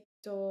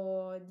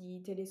scritto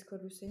di tedesco e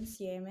russo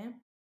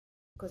insieme,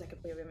 cosa che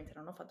poi ovviamente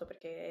non ho fatto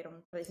perché era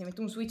palesemente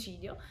un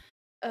suicidio.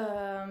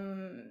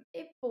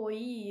 E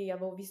poi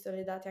avevo visto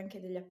le date anche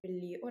degli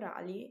appelli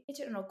orali e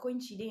c'erano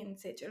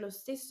coincidenze, cioè lo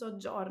stesso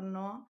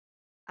giorno,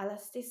 alla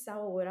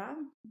stessa ora,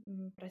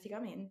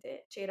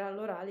 praticamente, c'era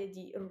l'orale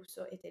di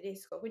russo e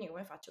tedesco. Quindi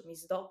come faccio? Mi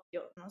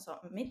sdoppio, non so,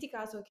 metti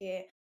caso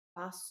che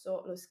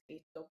passo lo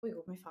scritto, poi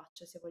come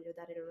faccio se voglio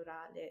dare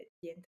l'orale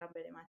di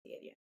entrambe le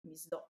materie? Mi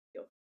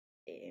sdoppio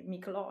e mi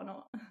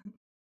clono.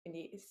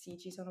 Quindi sì,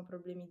 ci sono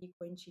problemi di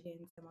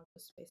coincidenze molto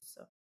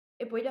spesso.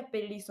 E poi gli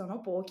appelli sono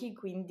pochi,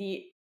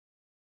 quindi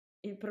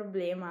il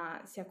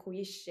problema si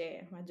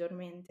acuisce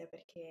maggiormente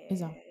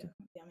Esatto. perché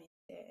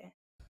ovviamente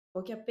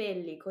pochi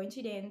appelli,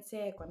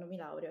 coincidenze, quando mi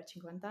laureo a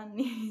 50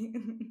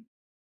 anni,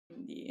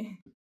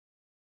 quindi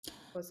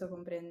posso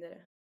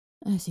comprendere.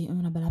 Eh sì, è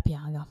una bella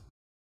piaga.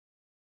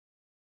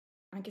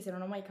 anche se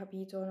non ho mai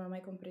capito, non ho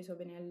mai compreso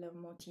bene il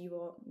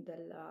motivo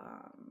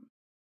della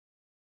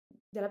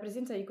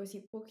presenza di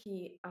così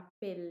pochi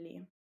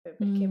appelli,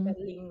 perché Mm. per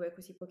lingue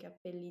così pochi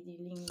appelli di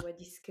lingue,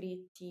 di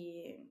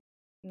scritti,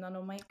 non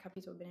ho mai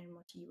capito bene il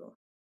motivo.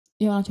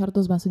 Io a una certa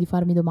ho smesso di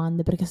farmi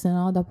domande perché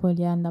sennò dopo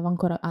lì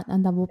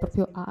andavo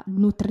proprio Sì. a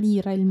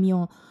nutrire il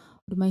mio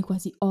ormai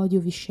quasi odio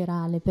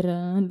viscerale per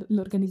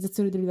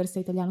l'organizzazione dell'università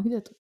italiana. Quindi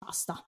ho detto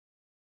basta.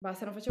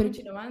 Basta, non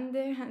facciamoci Per-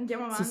 domande,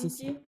 andiamo Sì, sì,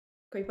 sì. avanti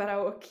coi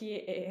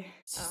paraocchi e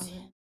Sì,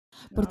 sì.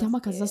 no, Portiamo a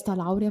sì, casa sta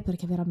laurea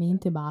perché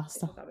veramente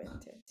basta.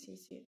 esattamente, sì,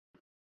 sì.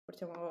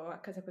 Portiamo a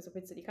casa questo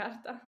pezzo di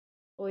carta.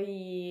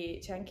 Poi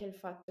c'è anche il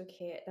fatto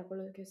che, da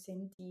quello che ho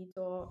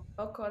sentito,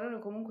 occorrono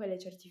comunque le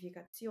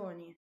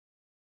certificazioni,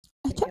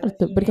 perché alla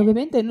Certo, perché fine...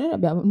 ovviamente noi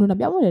non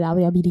abbiamo le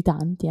lauree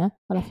abilitanti,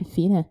 alla Eh,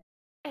 fine,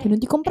 che non eh,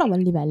 ti comprava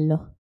il eh,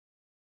 livello.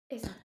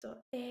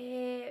 esatto.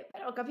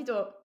 Però ho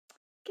capito,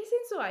 che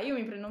senso ha? Io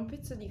mi prendo un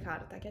pezzo di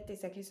carta che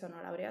attesta che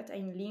sono laureata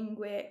in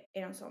lingue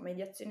e, non so,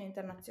 mediazione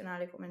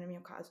internazionale, come nel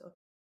mio caso.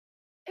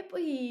 E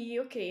poi,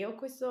 ok, ho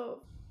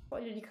questo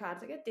foglio di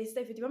carta che attesta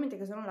effettivamente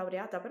che sono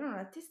laureata, però non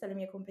attesta le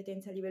mie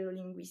competenze a livello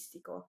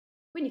linguistico.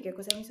 Quindi che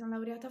cosa mi sono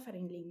laureata a fare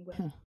in lingue?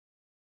 Eh,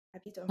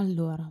 Capito?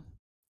 Allora,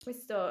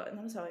 Questo,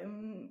 non lo so, è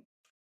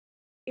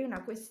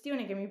una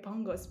questione che mi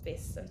pongo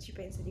spesso. Ci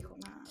penso e dico,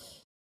 ma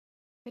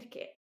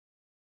perché?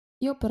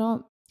 io però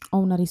ho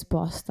una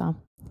risposta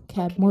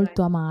che è Ok, vai.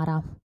 molto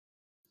amara.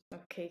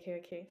 Ok, ok,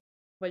 ok.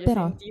 Voglio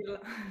Però sentirla.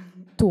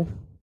 tu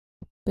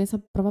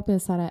prova a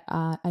pensare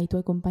ai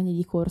tuoi compagni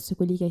di corso,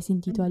 quelli che hai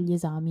sentito Mhm, agli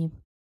esami.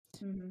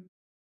 mhm.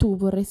 Tu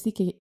vorresti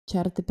che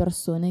certe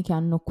persone che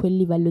hanno quel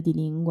livello di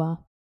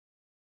lingua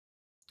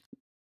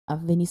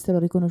venissero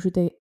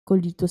riconosciute con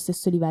il tuo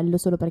stesso livello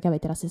solo perché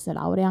avete la stessa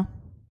laurea?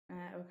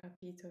 Ho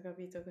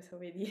capito cosa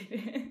vuoi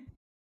dire.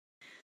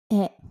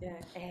 E Eh,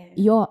 eh,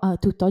 io a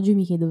tutt'oggi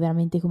mi chiedo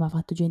veramente come ha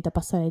fatto gente a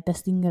passare il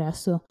test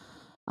ingresso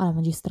alla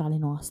magistrale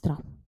nostra.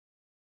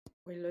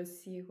 quello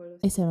sì, quello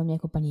E sì. se erano i miei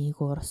compagni di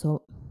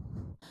corso.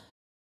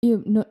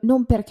 Io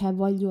non perché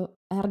voglio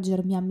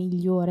ergermi a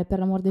migliore, per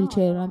l'amor del No,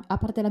 cielo, no, a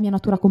parte la mia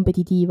natura capito.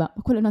 competitiva,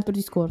 ma quello è un altro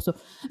discorso.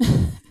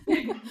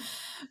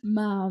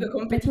 Ma Due proprio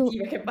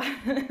competitive che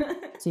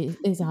sì,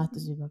 esatto,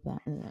 sì, vabbè,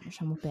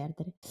 lasciamo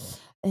perdere.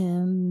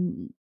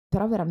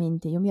 Però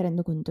veramente io mi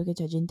rendo conto che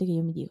c'è gente che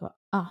io mi dico: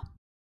 "Ah,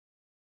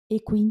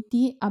 e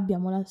quindi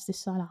abbiamo la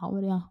stessa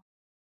laurea.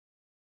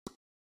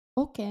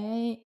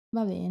 Okay,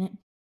 va bene."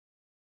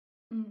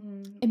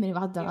 Mh-mh. E me ne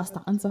vado Sì, ho dalla capito.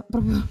 stanza,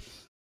 proprio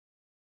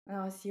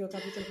No, sì, ho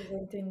capito cosa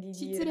intendi dire.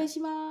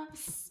 Shinzuneshima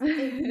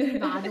e me ne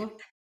vado.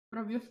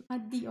 Proprio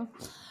addio.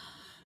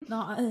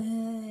 No,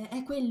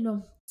 è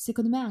quello.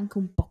 Secondo me è anche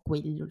un po'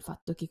 quello il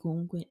fatto che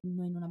comunque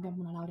noi non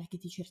abbiamo una laurea che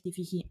ti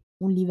certifichi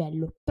un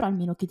livello, però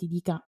almeno che ti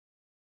dica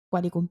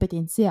quali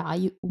competenze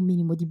hai, un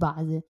minimo di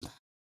base.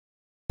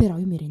 Però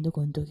io mi rendo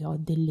conto che ho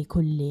delle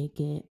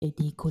colleghe e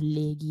dei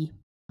colleghi,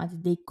 anzi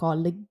dei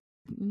colleghi,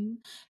 mhmm,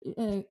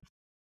 ehm,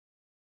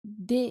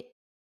 de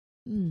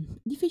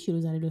difficile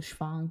usare lo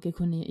schwa anche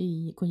con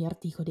gli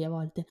articoli a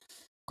volte.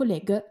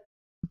 Colleghe,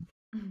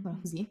 voilà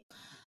così,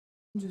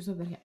 giusto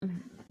perché,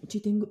 ci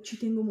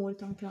tengo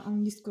molto anche a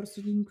un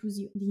discorso di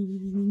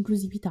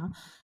inclusività.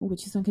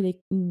 Comunque ci sono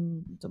anche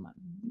insomma,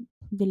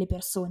 delle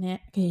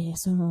persone che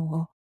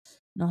sono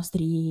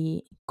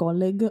nostri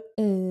colleague,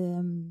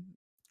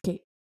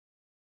 che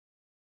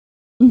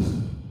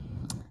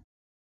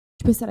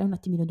ci penserei un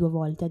attimino 2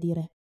 volte a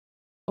dire: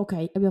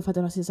 "Okay, abbiamo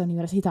fatto la stessa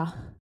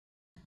università."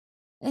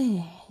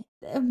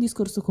 È un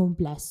discorso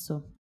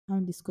complesso, è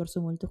un discorso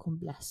molto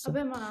complesso.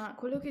 Vabbè, ma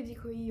quello che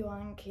dico io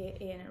anche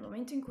è nel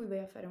momento in cui vai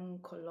a fare un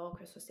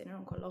colloquio, a sostenere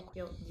un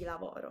colloquio di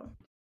lavoro,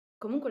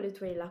 comunque le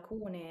tue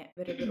lacune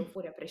verrebbero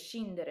fuori a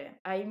prescindere.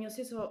 Hai il mio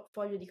stesso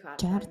foglio di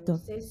carta, hai il Certo. mio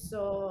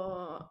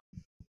stesso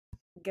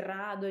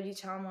grado,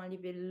 diciamo, a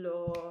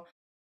livello,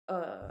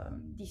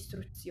 di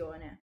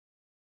istruzione.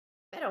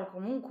 Però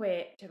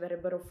comunque, cioè,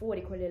 verrebbero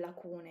fuori quelle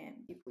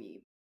lacune di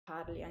cui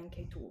parli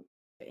anche tu.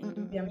 Cioè, Mh.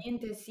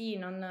 indubbiamente sì,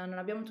 non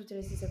abbiamo tutte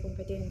le stesse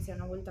competenze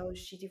una volta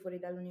usciti fuori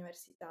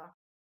dall'università.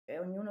 Cioè,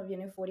 ognuno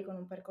viene fuori con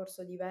un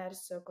percorso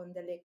diverso, con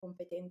delle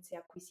competenze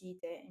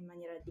acquisite in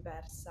maniera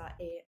diversa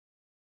e,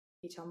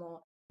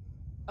 diciamo,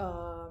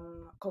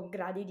 con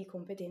gradi di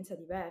competenza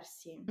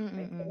diversi.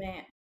 Cioè, Mh.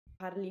 come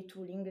parli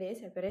tu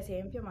l'inglese, per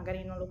esempio,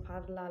 magari non lo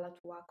parla la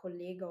tua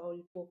collega o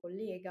il tuo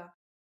collega.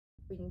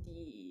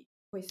 Quindi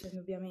questo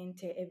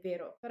indubbiamente è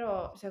vero,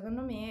 però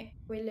secondo me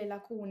quelle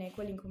lacune,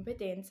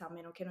 quell'incompetenza, a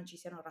meno che non ci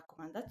siano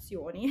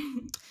raccomandazioni,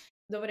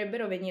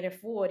 dovrebbero venire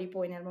fuori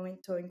poi nel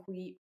momento in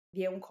cui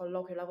vi è un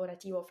colloquio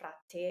lavorativo fra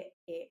te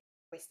e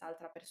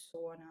quest'altra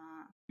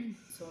persona,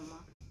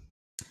 insomma.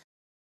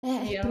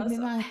 Quindi non lo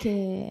so.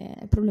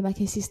 Il problema è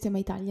che il sistema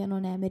Italia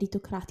non è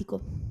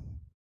meritocratico.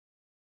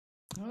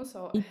 Non lo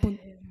so.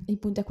 Il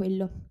punto è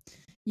quello.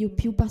 Io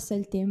più Mhm, passa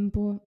il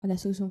tempo,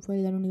 adesso che son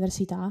fuori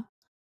dall'università,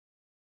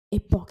 e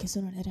poche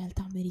sono le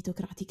realtà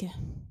meritocratiche.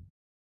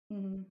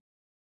 mhm.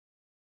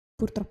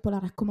 Purtroppo la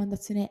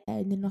raccomandazione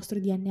è nel nostro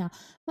DNA,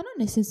 ma non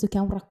nel senso che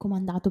è un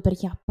raccomandato per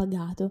chi ha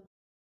pagato,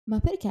 ma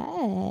perché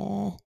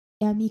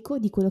è amico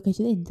di quello che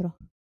c'è dentro.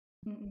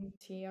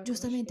 Sì, ha Giustamente,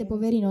 conoscenze.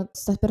 poverino,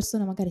 'sta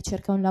persona magari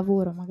cerca un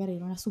lavoro, magari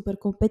non è super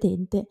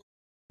competente,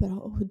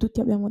 però tutti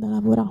abbiamo da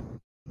lavorà.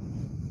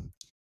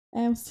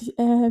 È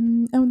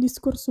un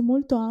discorso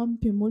molto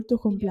ampio e molto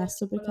Sì, è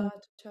complesso, perché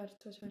articolato,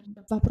 certo,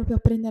 certo. va proprio a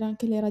prendere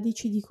anche le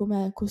radici di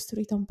com'è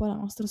costruita un po' la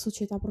nostra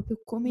società, proprio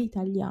come Mh-mh.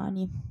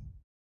 italiani.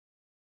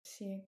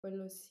 Sì,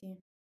 quello sì.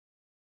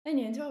 E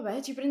niente,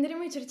 vabbè, ci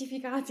prenderemo i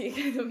certificati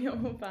che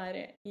dobbiamo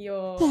fare.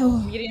 Io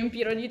Oh, mi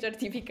riempirò di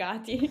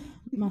certificati.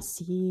 ma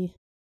sì.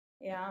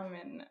 E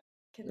amen.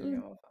 Che Mh,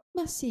 dobbiamo fa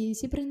ma sì,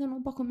 si prendono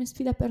un po' come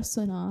sfida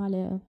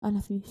personale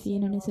alla fin Sì,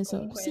 fine, nel no, senso: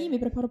 "Sì, mi comunque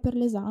preparo per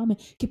l'esame",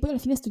 che poi alla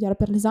fine studiare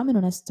per l'esame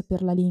non è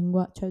saper la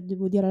lingua, cioè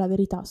devo dire la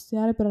verità,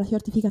 studiare per la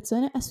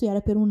certificazione è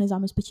studiare per un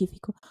esame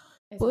specifico.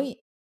 esatto. Poi,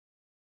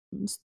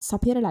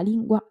 sapere la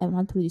lingua è un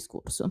altro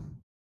discorso.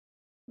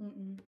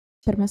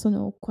 Per Sì, me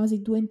sono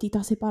quasi 2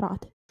 entità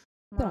separate.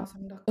 ma Però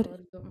son ri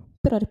d'accordo.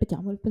 però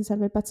ripetiamo,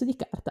 serve il pezzo di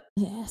carta,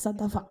 s'ha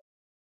da fa'. Esatto.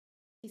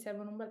 Ti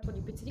servono un bel po'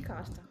 di pezzi di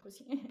carta,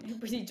 così, e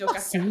poi si Ma gioca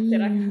a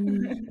chiacchiera.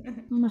 sì,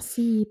 ma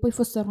sì, poi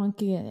fossero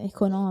anche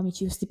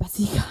economici questi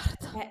pezzi di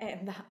carta.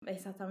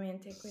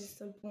 Esattamente,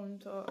 questo è il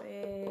punto.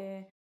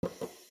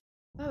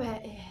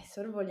 Vabbè,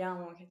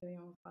 sorvoliamo, che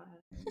dobbiamo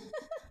fare?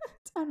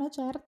 Cioè una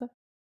certa.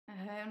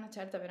 È una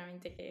certa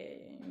veramente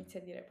che inizia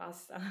a dire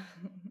basta.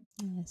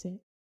 Sì.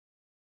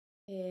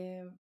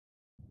 Ehm,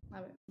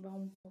 vabbè, va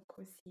un po'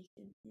 così,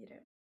 che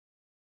dire.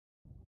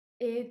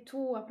 E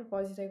tu a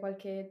proposito hai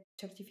qualche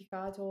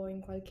certificato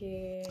in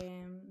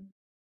qualche,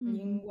 Mh-mh.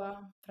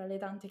 lingua fra le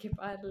tante che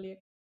parli?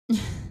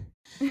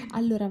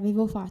 Allora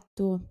avevo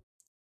fatto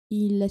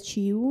il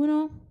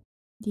C1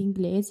 di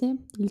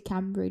inglese, il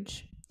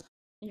Cambridge.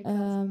 Il Ehm,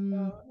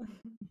 classico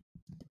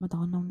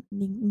Madonna,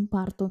 un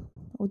parto,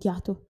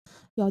 odiato.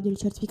 Io odio le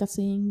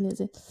certificazioni in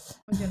inglese.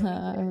 oddio non mi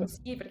dire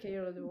così perché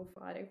io lo devo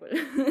fare quel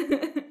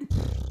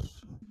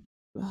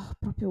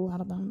Proprio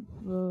guarda,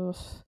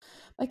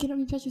 è che non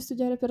mi piace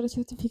studiare per le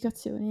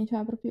certificazioni,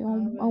 cioè proprio Ah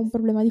ho beh un sì,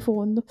 problema di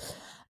fondo.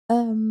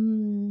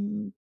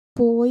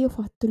 Poi ho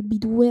fatto il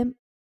B2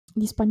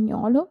 di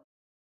spagnolo.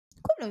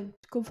 Quello in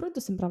confronto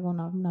sembrava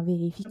una una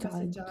verifica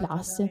di passeggiata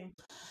classe. dai.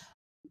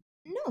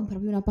 Non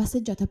proprio una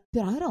passeggiata,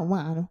 però era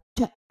umano,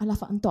 cioè alla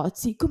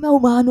Fantozzi, com'è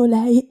umano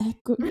lei,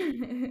 ecco.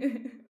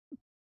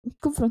 In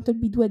confronto il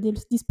B2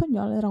 di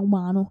spagnolo era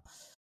umano.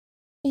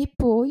 E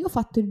poi ho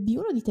fatto il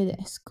B1 di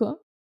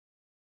tedesco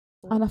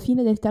alla Oh,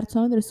 fine del terzo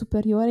anno delle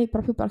superiori,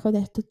 proprio perché ho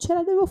detto: "Ce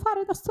la devo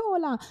fare da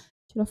sola!"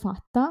 Ce l'ho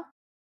fatta,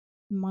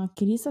 ma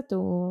anche lì è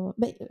stato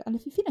beh, alla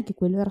fin fine anche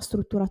quello era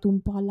strutturato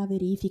un po' alla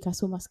verifica,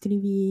 insomma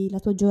scrivi la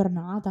tua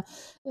giornata,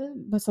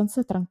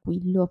 abbastanza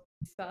tranquillo.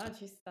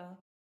 ci sta.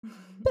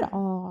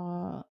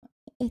 Però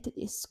è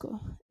tedesco.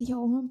 Io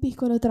ho un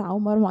piccolo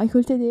trauma ormai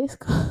col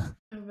tedesco.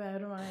 Vabbè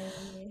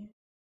ormai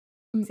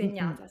Mh.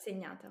 segnata,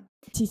 segnata.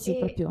 Sì, sì, E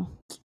proprio.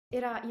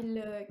 era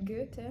il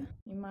Goethe,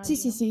 Sì,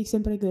 sì, immagino? sì,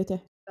 sempre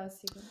Goethe.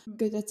 Classico.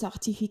 Goethe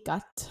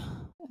Certificat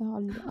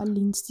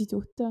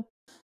all'Institut.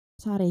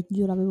 A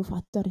Reggio l'avevo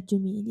fatto, a Reggio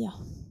Emilia.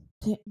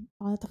 Sì,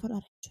 sono andata a farla a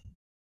Reggio.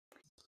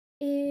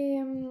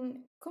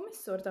 Com'è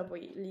sorta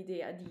poi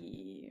l'idea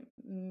di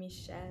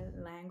Michelle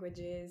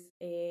Languages,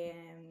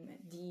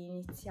 di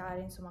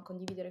iniziare insomma a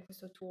condividere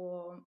questo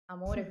tuo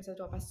amore, questa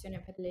tua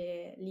passione per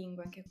le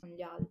lingue anche con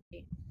gli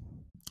altri?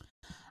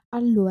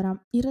 Allora,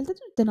 in realtà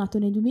tutto è nato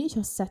nel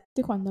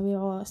 2017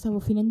 quando stavo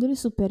finendo le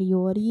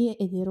superiori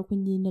ed ero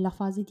quindi nella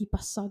fase di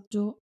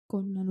passaggio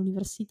con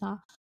l'università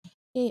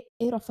e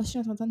ero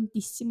affascinata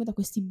tantissimo da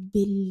questi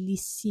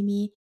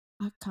bellissimi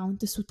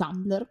account su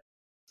Tumblr,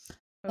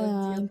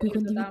 Oddio, in che cui uso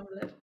condivi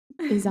Tumblr.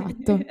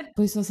 esatto.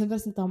 Poi sono sempre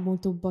stata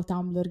molto un po'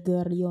 Tumblr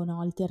girl, io no,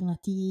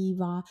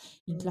 alternativa,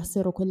 in classe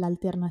ero quella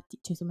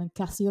cioè insomma in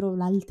classe io ero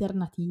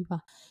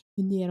l'alternativa,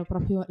 quindi ero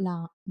proprio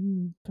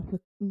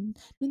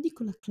non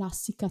dico la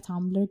classica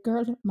Tumblr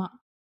girl, ma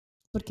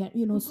perché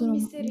io non Un po' sono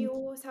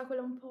misteriosa,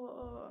 quella un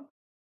po'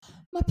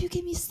 ma più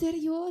che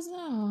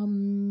misteriosa,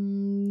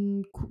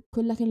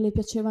 quella che le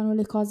piacevano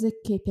le cose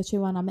che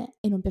piacevano a me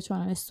e non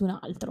piacevano a nessun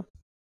altro.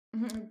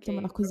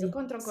 Mettiamola okay, proprio così.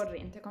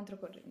 controcorrente,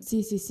 controcorrente.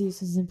 Sì, sì, sì,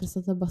 son sempre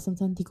stata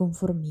abbastanza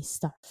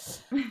anticonformista.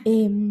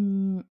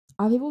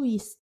 Avevo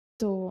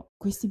visto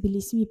questi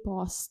bellissimi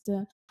post,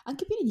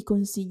 anche pieni di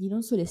consigli,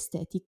 non solo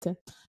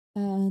aesthetic,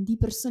 di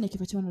persone che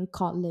facevano il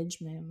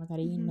college,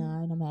 magari Mh-mh.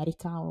 in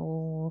America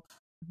o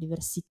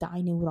università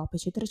in Europa,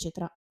 eccetera,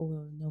 eccetera,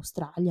 o in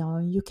Australia o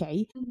in UK,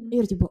 e Mh-mh. io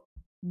ero tipo: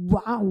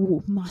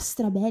 "Wow, ma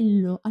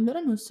strabello! Allora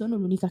non sono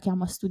l'unica che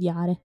ama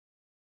studiare."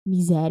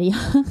 Miseria.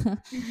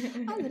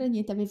 Allora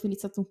niente, avevo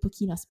iniziato un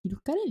pochino a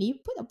spiluccare lì,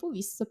 poi dopo ho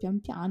visto pian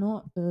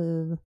piano,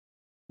 ho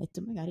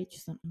detto magari ci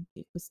sono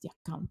anche questi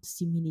account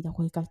simili da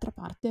qualche altra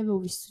parte, avevo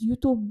visto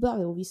YouTube,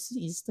 avevo visto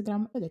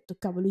Instagram e ho detto: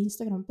 "Cavolo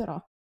Instagram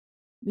però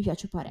mi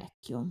piace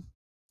parecchio".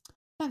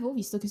 E avevo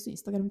visto che su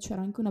Instagram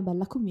c'era anche una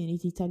bella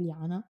community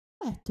italiana.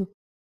 Ho detto: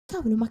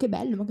 "Cavolo, ma che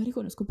bello, magari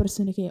conosco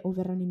persone che o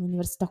verranno in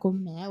università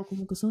con me o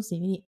comunque sono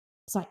simili,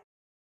 sai,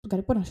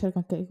 magari può nascere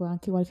anche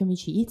qualche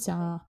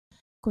amicizia".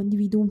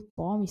 condivido un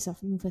po', mi fa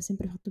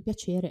sempre fatto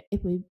piacere, e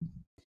poi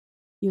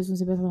io sono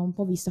sempre stata un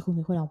po' vista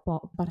come quella un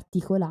po'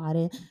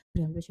 particolare,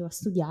 prima mi piaceva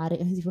studiare,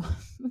 e tipo,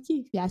 ma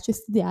chi piace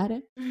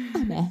studiare?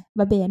 A me,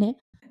 va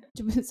bene?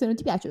 Cioè, se non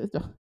ti piace, ho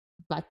detto,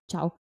 vai,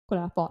 ciao,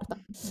 quella è la porta.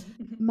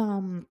 Ma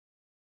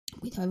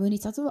quindi avevo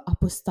iniziato a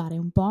postare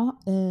un po',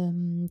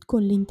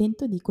 con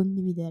l'intento di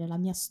condividere la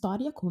mia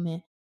storia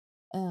come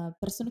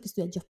persona che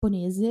studia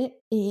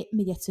giapponese e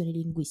mediazione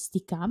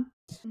linguistica,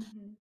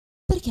 Mh-mh.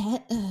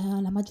 perché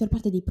la maggior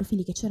parte dei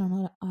profili che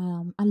c'erano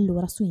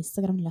allora su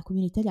Instagram nella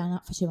community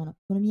italiana facevano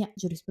economia,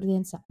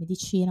 giurisprudenza,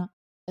 medicina,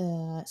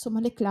 insomma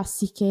le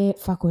classiche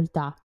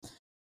facoltà.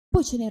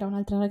 Poi ce n'era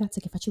un'altra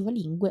ragazza che faceva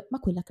lingue, ma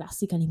quella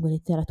classica lingua e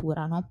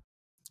letteratura, no?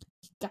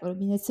 Cavolo,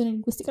 mediazione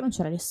linguistica non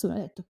c'era nessuno, ho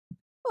detto,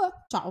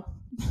 oh, ciao,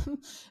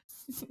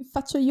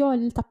 faccio io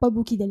il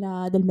tappabuchi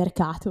del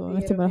mercato, Vero,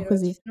 mettiamola vero, ci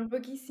così. sono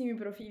pochissimi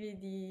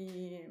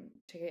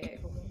profili cioè che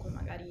comunque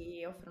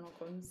magari offrono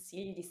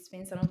consigli,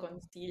 dispensano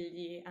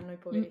consigli a noi Mm,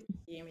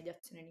 poveretti di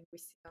mediazione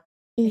linguistica.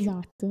 E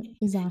esatto,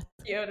 infatti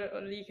esatto. io ero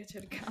lì che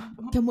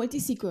cercavo. Che molti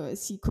si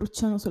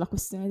crucciano sulla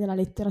questione della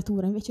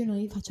letteratura, invece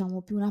noi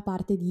facciamo più una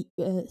parte di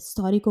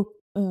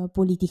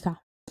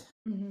storico-politica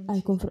Sì,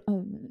 sì.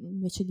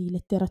 invece di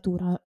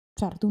letteratura.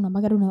 Certo,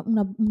 magari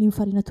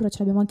un'infarinatura ce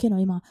l'abbiamo anche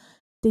noi, ma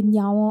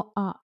tendiamo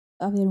a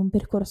avere un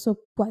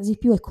percorso quasi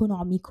più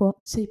economico,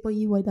 se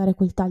poi vuoi dare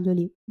quel taglio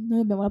lì. Noi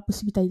abbiamo la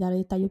possibilità di dare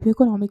il taglio più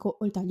economico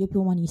o il taglio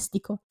più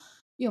umanistico.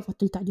 Io ho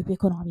fatto il taglio più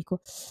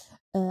economico,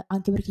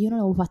 anche perché io non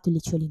avevo fatto il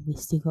liceo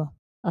linguistico.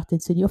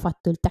 Attenzione, io ho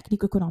fatto il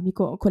tecnico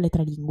economico con le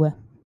 3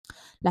 lingue,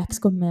 la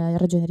Excom e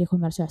ragioneria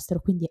commercio estero,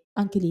 quindi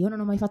anche lì io non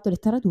ho mai fatto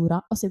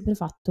letteratura, ho sempre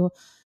fatto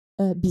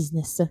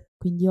business,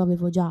 quindi io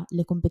avevo già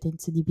le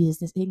competenze di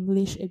business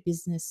English e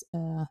business,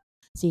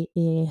 sì,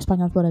 e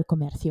spagnolo por el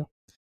comercio,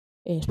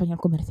 e spagnolo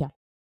comerciale.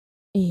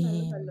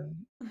 Bello, bello.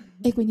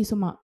 E quindi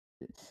insomma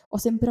ho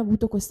sempre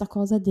avuto questa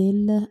cosa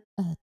del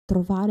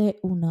trovare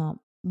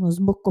uno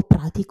sbocco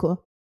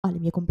pratico alle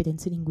mie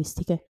competenze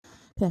linguistiche.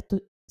 Ho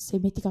detto, se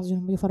metti caso io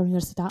non voglio fare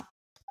l'università,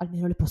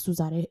 almeno le posso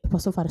usare e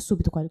posso fare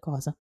subito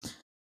qualcosa.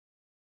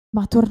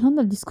 Ma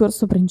tornando al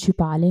discorso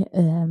principale,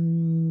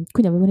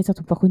 quindi avevo iniziato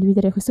un po' a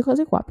condividere queste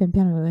cose qua, pian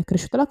piano è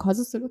cresciuta la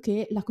cosa, solo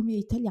che la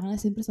community italiana è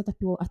sempre stata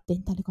più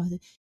attenta alle cose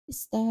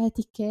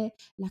estetiche,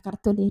 la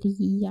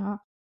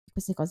cartoleria,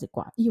 queste cose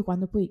qua. Io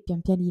quando poi pian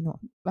pianino,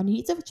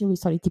 all'inizio facevo i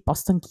soliti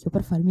post anch'io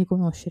per farmi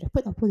conoscere,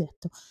 poi dopo ho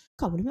detto,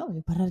 cavolo, ma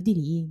voglio parlare di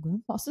lingue,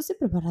 non posso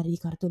sempre parlare di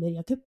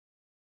cartoleria, che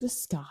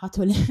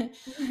scatole.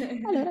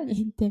 Allora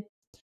niente,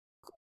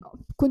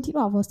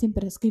 continuavo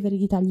sempre a scrivere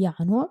in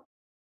italiano,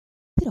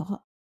 però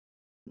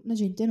la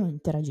gente non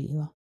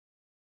interagiva.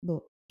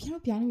 Boh, piano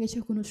piano invece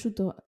ho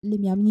conosciuto le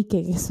mie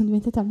amiche, che son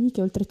diventate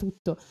amiche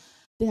oltretutto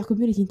della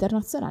community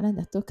internazionale, han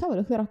detto: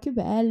 "Cavolo, però che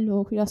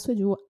bello, qui là su e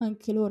giù",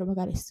 anche loro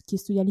magari chi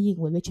studia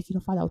lingue invece chi lo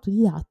fa da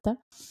autodidatta.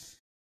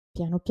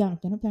 Piano piano,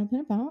 piano piano,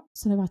 piano piano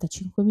sono arrivata a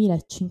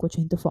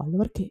 5.500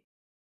 follower, che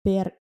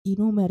per i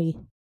numeri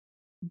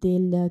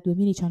del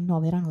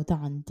 2019 erano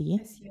tanti,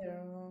 Eh sì,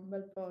 erano un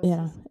bel po', sì,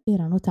 sì.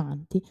 erano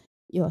tanti.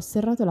 Io ho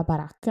serrato la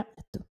baracca, ho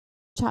detto: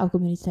 "Ciao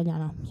community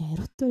italiana, mi hai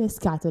rotto le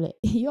scatole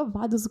e io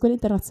vado su quella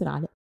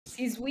internazionale".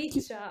 Si Chi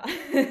switcha.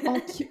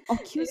 ho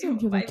chiuso il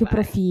mio Vai, vecchio vai.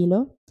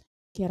 profilo,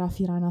 che era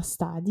Firana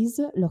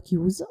Studies, l'ho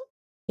chiuso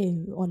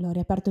e l'ho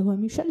riaperto come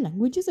Michelle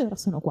Languages e ora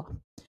sono qua,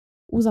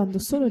 usando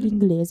solo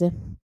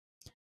l'inglese.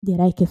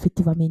 Direi che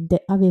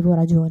effettivamente avevo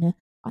ragione.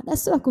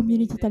 Adesso la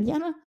community Bene.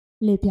 italiana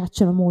le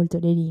piacciono molto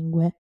le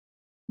lingue,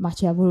 ma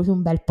ci è voluto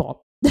un bel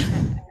po'.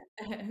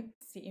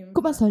 Sì,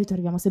 Come al solito infatti.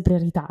 arriviamo sempre in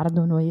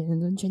ritardo noi,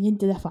 non c'è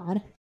niente da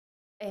fare.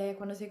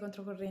 Quando sei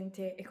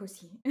controcorrente è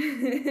così.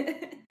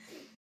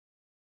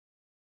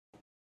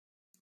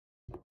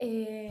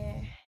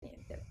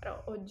 Niente,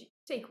 però oggi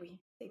sei qui.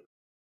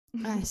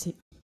 Eh sì,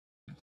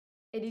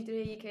 E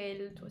direi che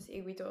il tuo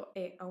seguito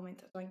è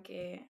aumentato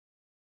anche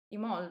di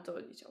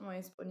molto, diciamo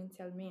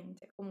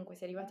esponenzialmente. Comunque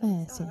sei arrivata,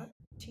 mi sì. sa,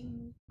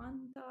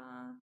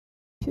 50.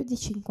 Più di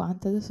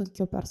 50, adesso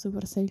anch'io ho perso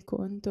per sé il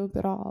conto,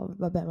 però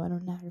vabbè, ma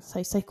non è,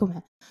 sai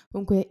com'è.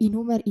 Comunque il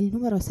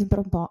numero è sempre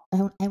un po',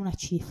 è una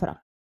cifra,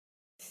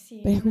 Sì,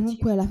 è perché una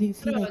comunque alla cifra.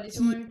 fin Però fine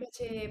diciamo chi... mi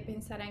piace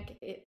pensare anche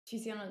che ci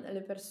siano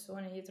delle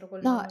persone dietro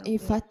quel No, numero,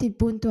 quindi infatti il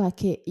punto è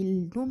che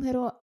il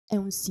numero è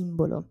un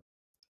simbolo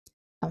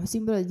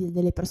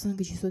delle persone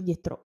che ci sono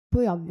dietro.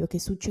 Poi ovvio che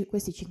su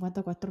questi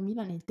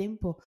 54.000 nel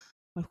tempo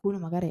qualcuno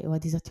magari o ha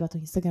disattivato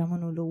Instagram o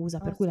non lo usa,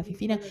 no, per cui sì,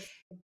 quello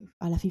sì.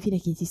 alla fin fine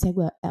chi ti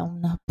segue è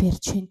una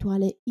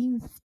percentuale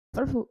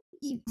proprio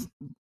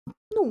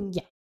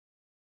un'unghia.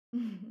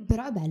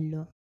 Però è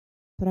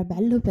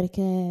bello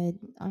perché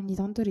ogni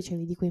tanto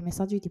ricevi di quei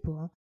messaggi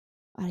tipo,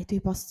 ah, i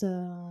tuoi post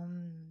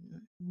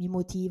mi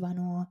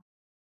motivano,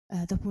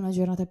 dopo una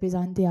giornata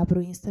pesante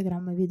apro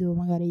Instagram e vedo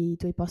magari i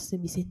tuoi post e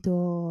mi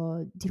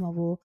sento di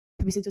nuovo,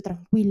 mi sento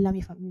tranquilla,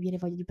 mi viene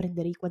voglia di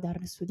prendere il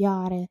quaderno e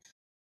studiare,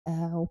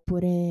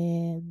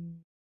 oppure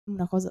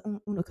uno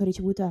che ho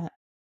ricevuto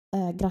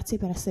è grazie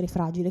per essere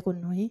fragile con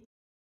noi.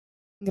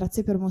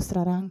 grazie per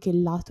mostrare anche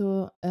il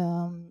lato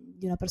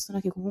di una persona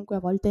che comunque a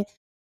volte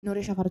non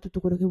riesce a fare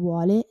tutto quello che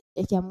vuole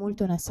e che è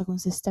molto onesta con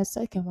se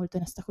stessa e che è molto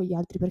onesta con gli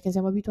altri, perché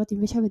siamo abituati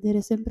invece a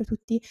vedere sempre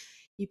tutti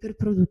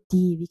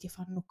iperproduttivi, che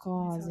fanno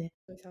cose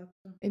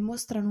Esatto. e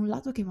mostrano un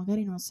lato che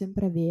magari non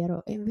sempre è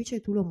vero e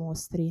invece tu lo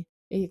mostri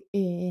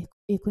e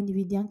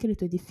condividi anche le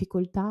tue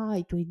difficoltà,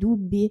 i tuoi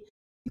dubbi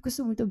e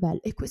questo è molto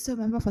bello e questo a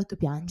me m'ha fatto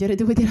piangere,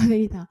 devo dire la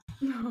verità.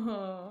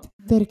 No.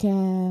 Perché,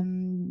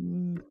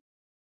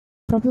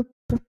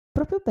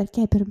 proprio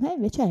perché per me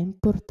invece è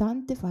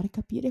importante far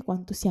capire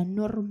quanto sia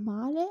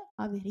normale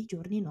avere i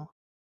giorni no.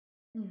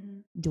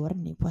 Mh-mh.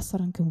 Giorni, può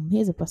essere anche un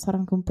mese, può essere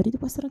anche un periodo,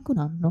 può essere anche un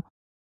anno.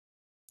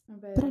 Però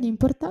Vabbè.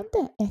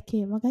 l'importante è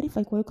che magari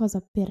fai qualcosa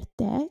per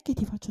te che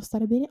ti faccia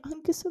stare bene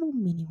anche solo un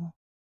minimo.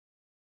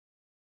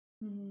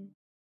 Mh-mh.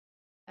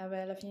 Vabbè,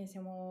 alla fine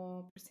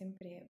siamo pur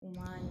sempre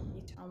umani,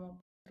 diciamo.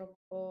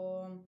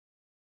 Purtroppo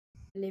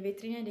le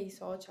vetrine dei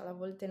social a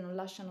volte non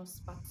lasciano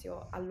spazio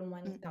Mh-mh.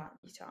 all'umanità,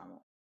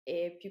 diciamo,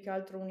 e più che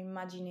altro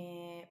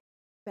un'immagine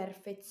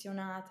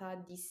perfezionata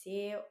di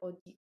sé o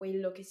di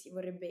quello che si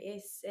vorrebbe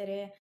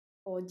essere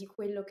o di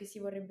quello che si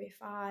vorrebbe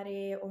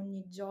fare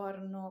ogni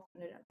giorno,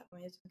 quando in realtà,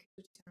 come hai detto anche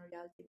tu, ci sono gli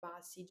alti e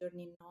bassi, i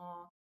giorni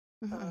no.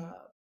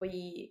 Mh-mh.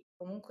 Poi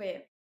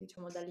comunque,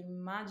 diciamo,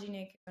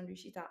 dall'immagine che sono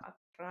riuscita a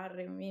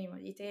trarre un minimo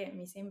di te,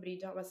 mi sembri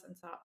già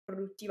abbastanza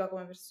produttiva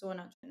come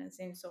persona, cioè nel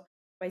senso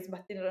vai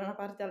sbattendo da una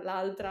parte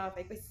all'altra,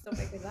 fai questo,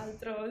 fai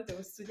quell'altro,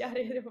 devo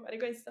studiare, devo fare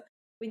questo.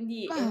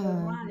 Quindi è Ma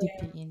normale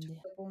a un dipende.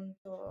 certo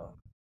punto,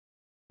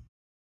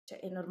 cioè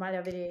è normale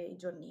avere i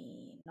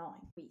giorni no,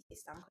 in cui sei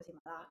stanco, sei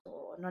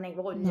malato, non hai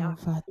No, voglia,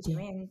 infatti.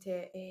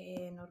 semplicemente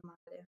è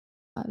normale.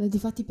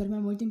 Difatti per me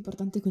è molto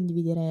importante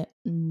condividere,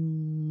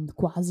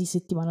 quasi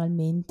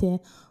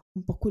settimanalmente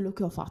un po' quello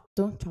che ho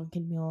fatto, c'ho anche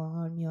il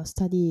mio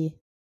study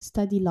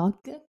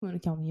log, come lo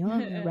chiamo io,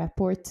 il mio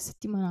report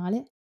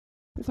settimanale,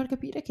 per far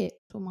capire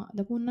che, insomma,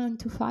 dopo un 9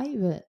 to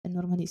 5 è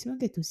normalissimo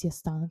che tu sia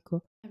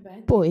stanco. Eh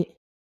beh, Poi,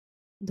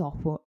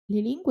 dopo, le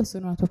lingue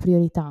sono la tua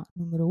priorità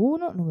numero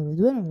 1, numero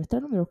 2, numero 3,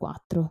 numero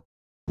 4.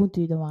 Punto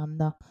di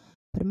domanda.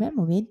 Per me al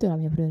momento la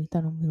mia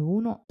priorità numero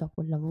 1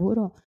 dopo il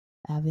lavoro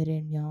è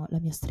avere la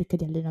mia strecca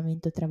di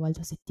allenamento 3 volte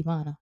a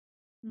settimana.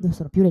 Non mh-mh,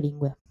 sono più le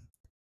lingue.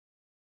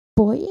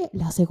 Poi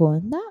la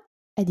seconda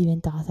è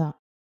diventata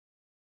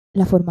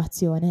la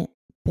formazione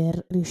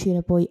per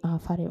riuscire poi a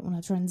fare una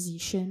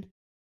transition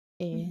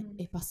mh-mh.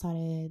 e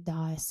passare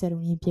da essere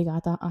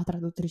un'impiegata a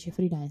traduttrice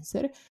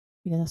freelancer.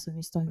 Quindi adesso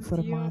mi sto Oddio,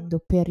 informando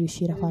per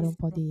riuscire a fare un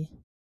po'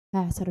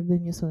 bellissimo. di sarebbe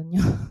il mio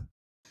sogno.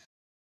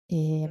 È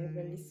Ehm,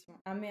 bellissimo.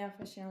 A me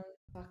affascina un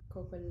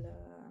sacco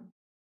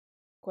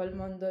quel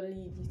mondo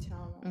lì,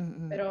 diciamo,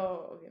 mh-mh.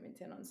 però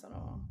ovviamente non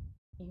sono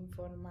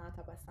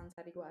informata abbastanza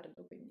a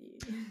riguardo, quindi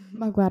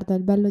Ma guarda,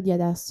 il bello di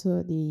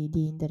adesso di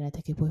internet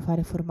è che puoi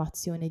fare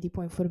formazione, ti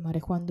puoi informare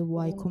quando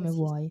vuoi, ovunque come sì,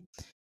 vuoi.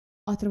 sì.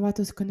 Ho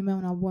trovato secondo me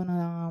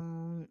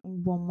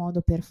un buon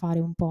modo per fare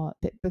un po'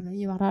 per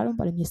migliorare un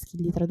po' le mie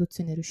skill di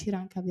traduzione, riuscire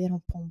anche a avere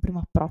un po' un primo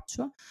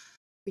approccio,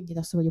 quindi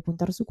adesso voglio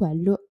puntare su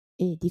quello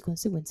e di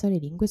conseguenza le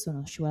lingue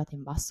sono scivolate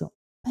in basso.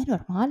 Ma è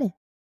normale,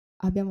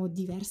 abbiamo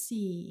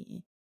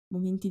diversi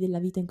momenti della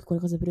vita in cui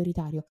qualcosa è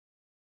prioritario.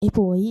 E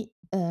poi,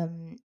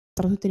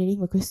 tra tutte le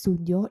lingue che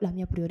studio, la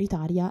mia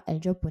prioritaria è il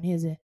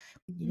giapponese,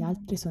 quindi le Mh-mh.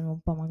 altre sono un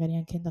po' magari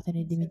anche andate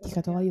nel In secondo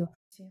piano, dimenticatoio,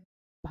 sì.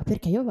 ma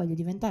perché io voglio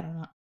diventare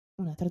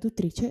una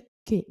traduttrice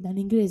che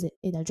dall'inglese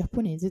e dal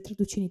giapponese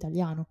traduce in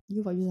italiano.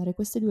 Io voglio usare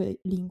queste 2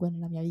 lingue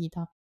nella mia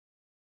vita,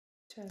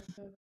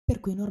 Certo. per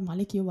cui è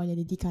normale che io voglia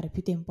dedicare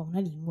più tempo a una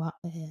lingua,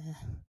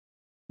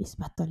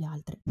 rispetto alle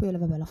altre. Poi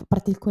vabbè, a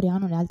parte il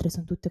coreano, le altre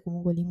son tutte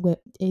comunque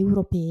lingue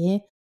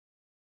europee,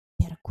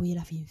 per cui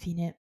alla fin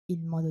fine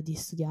il modo di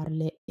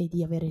studiarle e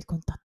di avere il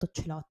contatto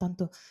ce l'ho,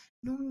 tanto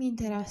non mi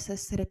interessa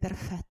essere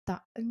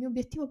perfetta. Il mio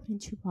obiettivo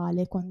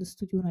principale quando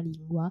studio una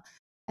lingua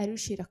è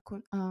riuscire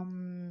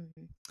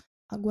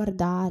a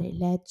guardare,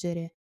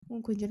 leggere,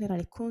 comunque in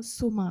generale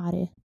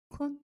consumare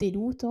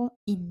contenuto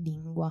in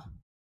lingua.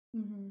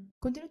 Mh-mh.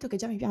 Contenuto che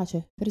già mi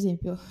piace, per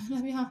esempio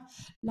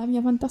la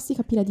mia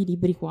fantastica pila di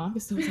libri qua, che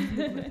sto usando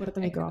come Eccola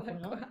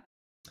portamicrofono, qua.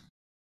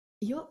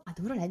 io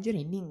adoro leggere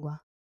in lingua.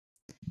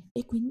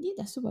 E quindi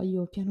adesso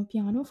voglio piano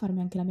piano farmi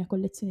anche la mia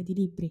collezione di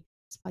libri in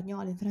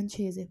spagnolo, in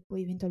francese,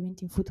 poi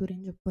eventualmente in futuro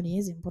in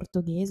giapponese, in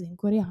portoghese, in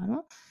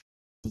coreano,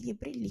 di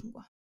libri in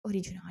lingua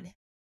originale.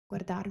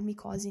 Guardarmi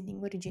cose in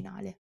lingua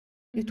originale.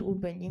 Mh-mh.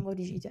 YouTube in lingua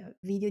originale,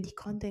 video di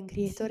content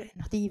creator Sì.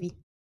 nativi.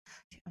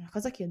 Cioè, è una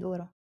cosa che io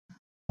adoro.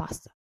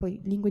 Basta.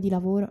 Poi lingue di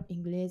lavoro,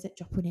 inglese,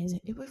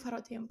 giapponese e poi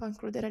farò tempo a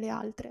includere le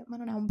altre, ma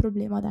non è un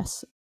problema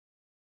adesso.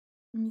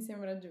 Mi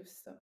sembra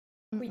giusto.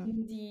 Mm-mm.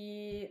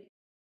 Quindi,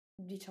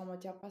 diciamo,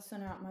 ti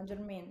appassiona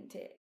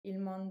maggiormente il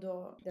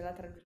mondo della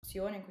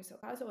traduzione in questo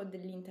caso o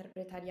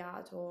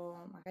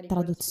dell'interpretariato, magari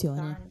quello Traduzione.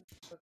 simultaneo?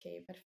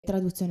 Okay, perfetto.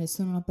 Traduzione,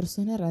 sono una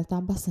persona in realtà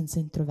abbastanza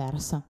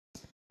introversa.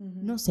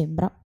 Mh-mh. Non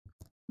sembra,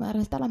 ma in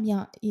realtà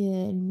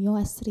il mio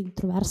essere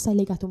introversa è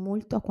legato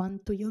molto a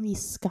quanto io mi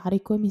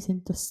scarico e mi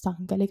sento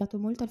stanca, è legato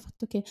molto al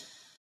fatto che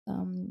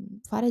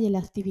fare delle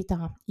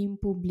attività in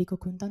pubblico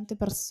con tante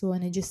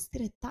persone,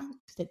 gestire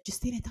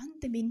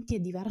tante menti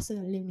diverse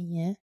dalle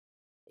mie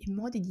e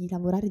modi di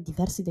lavorare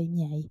diversi dai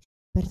miei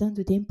per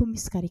tanto tempo mi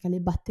scarica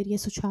le batterie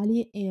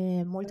sociali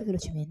molto Certo.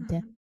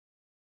 velocemente.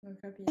 Ho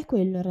È capito.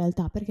 quello in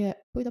realtà,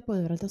 perché poi dopo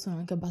in realtà sono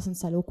anche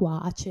abbastanza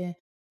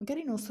loquace,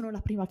 magari non sono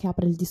la prima che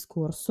apre il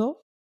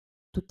discorso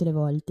tutte le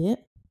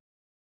volte,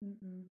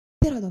 Mh-mh.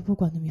 però dopo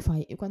quando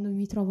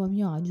mi trovo a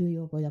mio agio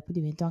io poi dopo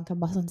divento anche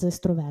abbastanza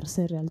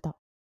estroversa in realtà.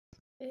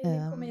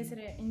 È come Ehm,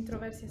 essere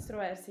introversi e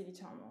estroversi,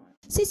 diciamo.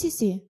 sì, sì,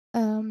 sì,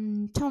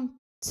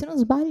 se non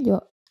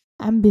sbaglio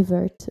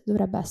ambivert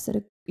dovrebbe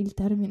essere il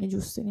termine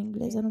giusto in Sì.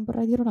 inglese, non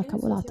vorrei dire una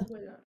Penso sia cavolata,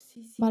 quello.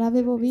 Sì, ma sì,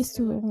 l'avevo dovrebbe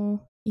essere quello.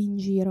 visto in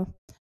giro.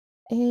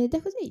 Ed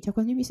è così, cioè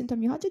quando io mi sento a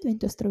mio agio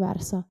divento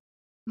estroversa,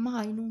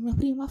 ma in una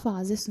prima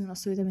fase sono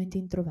assolutamente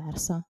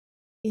introversa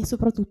e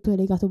soprattutto è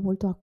legato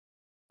molto a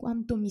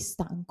quanto mi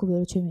stanco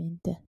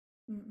velocemente,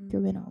 più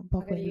o Mh-mh. meno un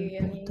po' quello il Magari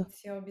punto.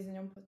 all'inizio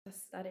bisogna un po'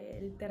 tastare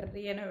il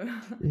terreno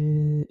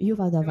Io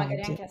vado a e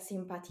magari valle. anche a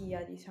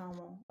simpatia,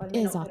 diciamo, o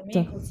almeno per me Esatto.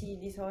 è così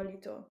di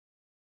solito.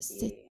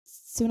 Se, E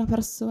se una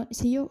persona,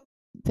 se io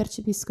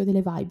percepisco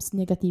delle vibes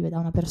negative da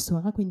una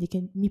persona, quindi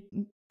che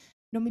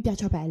non mi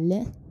piace a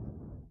pelle,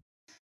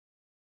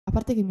 a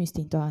parte che il mio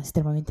istinto ha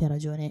estremamente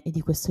ragione e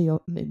di questo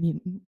io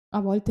a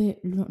volte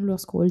lo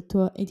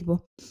ascolto e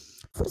tipo,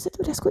 forse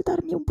dovrei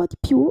ascoltarmi un po' di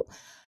più,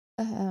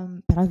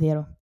 però è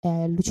vero, è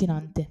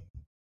mh-mh. allucinante.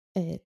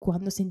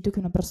 Quando sento che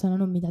una persona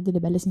non mi dà delle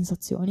belle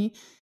sensazioni,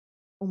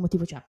 un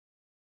motivo c'è.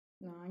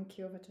 No,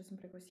 anch'io faccio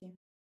sempre così.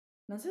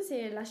 Non so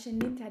se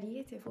l'ascendente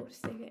Ariete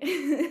forse che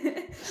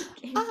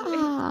che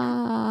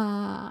influenza.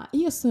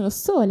 Io sono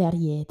sole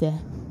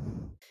Ariete.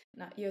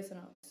 No, io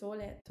sono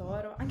Sole,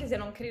 Toro, anche se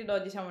non credo,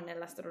 diciamo,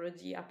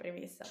 nell'astrologia,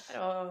 premessa,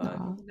 però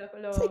No, da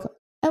sai quello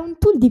è un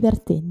tool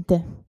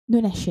divertente,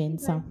 non è sì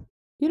dai, scienza.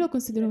 Io lo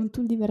considero un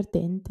tool interessante.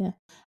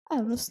 divertente. È Sì,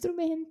 uno sì.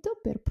 strumento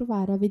per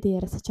provare a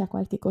vedere se c'è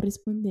qualche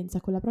corrispondenza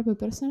con la propria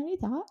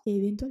personalità e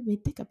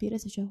eventualmente capire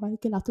se c'è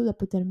qualche lato da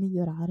poter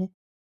migliorare,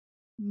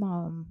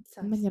 ma in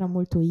Ci maniera sta.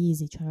 molto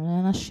easy, cioè non è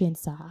una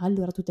scienza,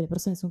 allora tutte le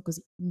persone sono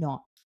così.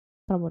 No,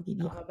 per amor di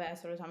No, Dio. vabbè,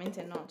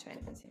 assolutamente no, cioè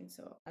nel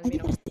senso, È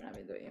almeno come la divertente.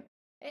 vedo io.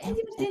 È, È è-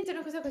 divertente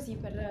una cosa così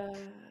per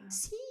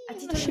sì, a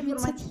è una titolo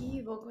scemenza.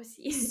 informativo,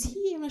 così.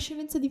 Sì, è una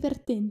scemenza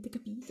divertente,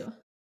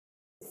 capito?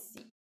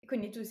 Sì.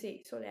 Quindi tu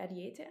sei Sole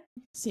Ariete,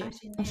 Sì,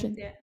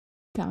 ascendente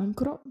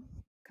cancro.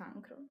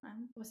 Cancro,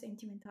 un po'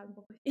 sentimentale, un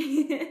po'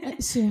 così.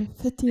 Sì,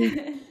 infatti,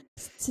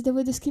 se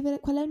devo descrivere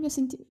qual è il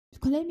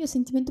mio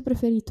sentimento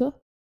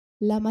preferito?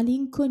 La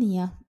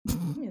malinconia.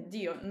 Oh mio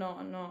Dio,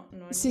 no, no,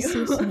 non Sì, io.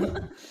 sì, sì.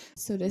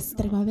 Sono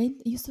No.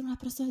 estremamente. Io sono una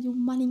persona di un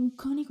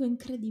malinconico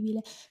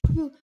incredibile.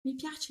 Proprio mi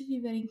piace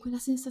vivere in quella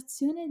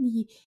sensazione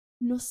di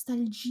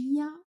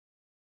nostalgia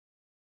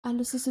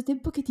allo stesso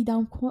tempo che ti dà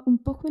un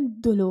po' quel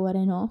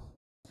dolore, no?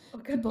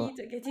 Ho Tipo,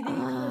 capito che ti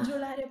devi ah,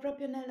 crogiolare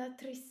proprio nella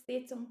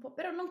tristezza un po',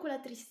 però non quella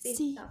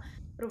sì, tristezza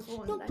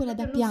non profonda, è quella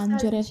da proprio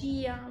piangere.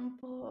 nostalgia, un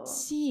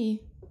po'. Sì,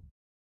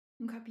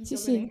 Ho sì, capito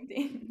cosa sì.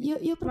 intendi.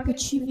 Io proprio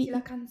Magari ti ci metti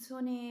la vi.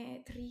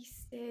 canzone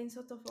triste in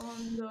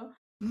sottofondo.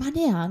 Ma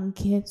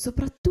neanche,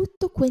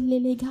 soprattutto quelle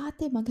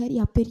legate magari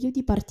a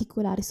periodi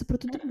particolari,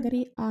 soprattutto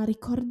magari a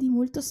ricordi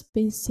molto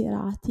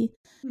spensierati.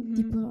 Mh-mh.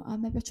 Tipo, a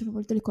me piacciono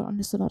molto le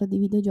colonne sonore dei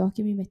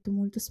videogiochi, mi metto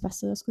molto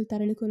spesso ad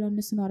ascoltare le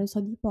colonne sonore, so,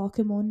 di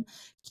Pokémon,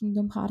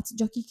 Kingdom Hearts,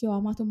 giochi che ho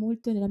amato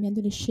molto nella mia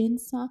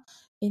adolescenza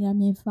e nella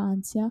mia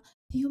infanzia.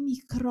 E io mi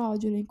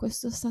crogiolo in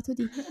questo stato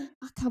di,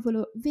 ah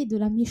cavolo, vedo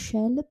la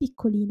Michelle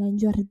piccolina in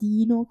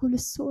giardino, con il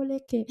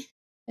sole che,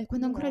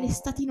 quando ancora le No.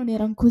 estati non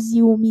erano così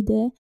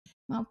umide,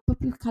 ma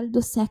proprio il caldo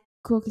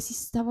secco che si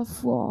stava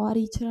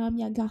fuori, c'era la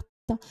mia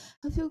gatta,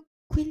 avevo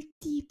quel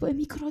tipo e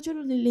mi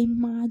crogiolo nelle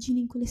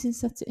immagini, in quelle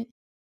sensazioni.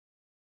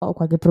 Ho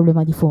qualche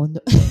problema di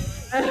fondo.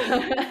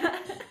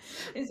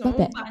 Insomma,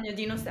 un Vabbè, bagno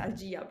di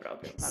nostalgia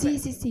proprio, sì, vabbè.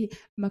 sì, sì,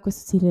 ma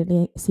questo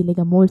si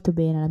lega molto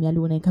bene alla mia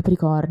luna in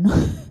Capricorno,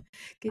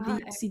 che Ah,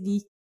 ecco.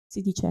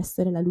 si dice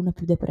essere la luna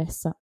più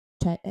depressa,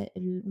 cioè è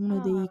uno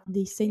Ah,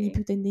 dei segni okay.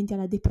 più tendenti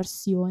alla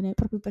depressione,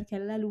 proprio perché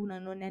la luna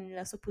non è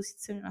nella sua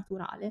posizione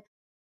naturale,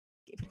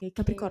 perché il Okay.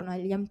 Capricorno è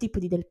gli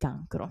antipodi del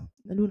cancro,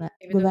 la luna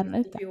E vedo che governa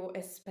il sei cancro. più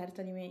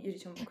esperta di me. Io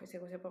diciamo queste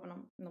cose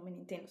proprio non me ne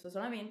intendo, so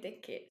solamente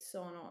che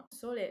sono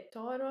Sole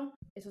Toro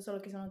e so solo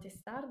che sono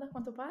testarda a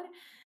quanto pare,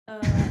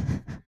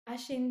 uhm,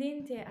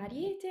 ascendente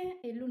Ariete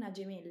e Luna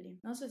Gemelli.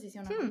 Non so se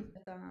sia una Mh.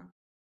 completa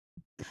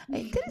È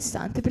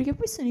interessante perché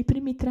poi sono i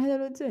primi 3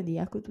 dello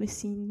zodiaco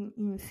messi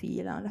in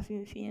fila alla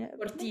fin fine. È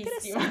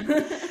fortissima.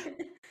 interessante.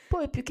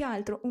 Poi più che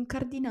altro un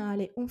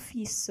cardinale, un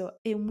fisso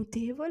e un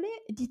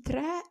mutevole di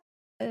 3,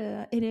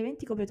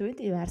 elementi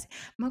completamente diversi.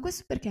 Ma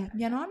questo perché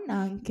mia nonna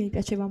anche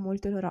piaceva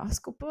molto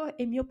l'oroscopo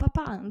e mio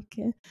papà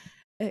anche.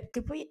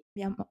 Che poi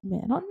mia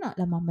nonna,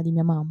 la mamma di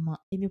mia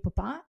mamma, e mio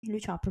papà, lui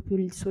c'ha proprio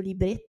il suo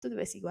libretto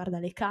dove si guarda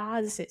le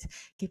case,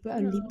 che poi è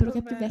un No, libro che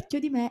è più vabbè, vecchio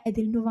di me, è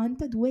del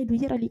 92 e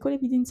lui era lì con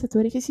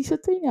l'evidenziatore che si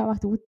sottolineava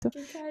tutto.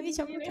 che Quindi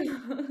diciamo carino. che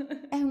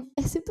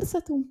è sempre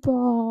stato un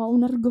po'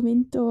 un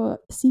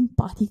argomento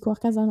simpatico a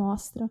casa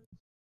nostra.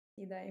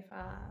 Sì, dai,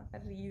 fa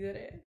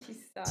ridere, ci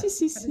sta, Sì,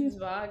 sì, per sì.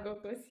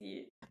 svago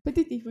così. Poi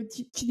tipo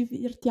ci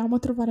divertiamo a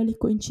trovare le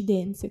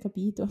coincidenze,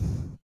 capito?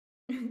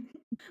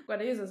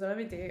 Guarda, io so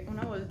solamente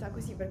una volta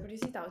così per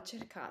curiosità ho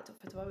cercato, ho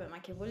fatto vabbè, ma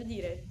che vuol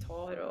dire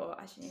toro,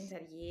 ascendente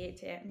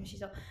Ariete? Mi è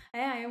uscito,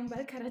 hai un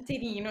bel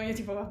caratterino. Io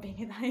tipo, va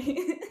bene, dai.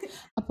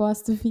 A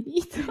posto,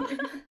 finito.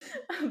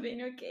 Va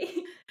bene, ok.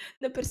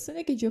 Da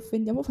persone che ci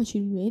offendiamo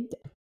facilmente.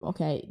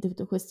 Ok,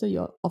 detto questo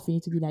io ho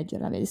finito di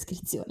leggere la mia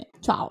descrizione.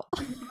 Ciao.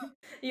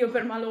 Io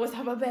per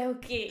malosa, vabbè,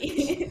 ok.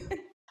 Che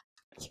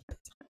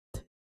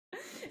pesante.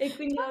 E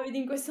quindi la vedi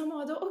in questo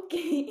modo, ok.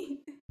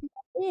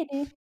 Va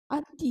bene,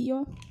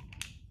 addio.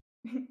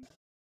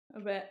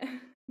 Vabbè.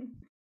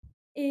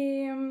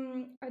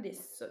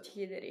 Adesso ti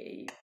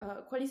chiederei,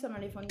 quali sono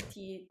le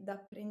fonti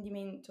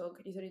d'apprendimento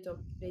che di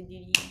solito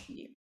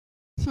prediligi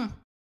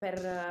Hm,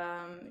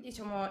 per,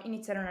 diciamo,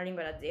 iniziare una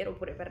lingua da zero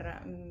oppure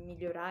per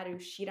migliorare,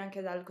 uscire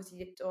anche dal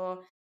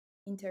cosiddetto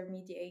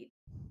intermediate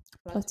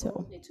plateau,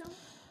 Plateau. diciamo?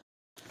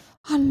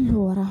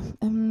 Allora,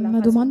 è La una fase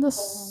un domanda po'.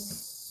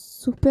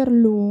 super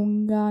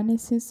lunga, nel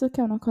senso che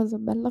è una cosa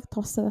bella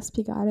tosta da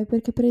spiegare,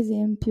 perché per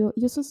esempio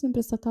io sono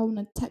sempre stata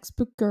una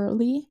textbook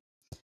girly,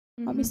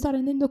 ma mi Mh-mh. sto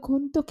rendendo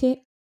conto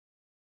che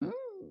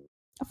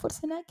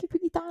forse neanche più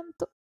di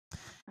tanto,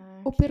 Ah,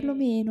 o okay.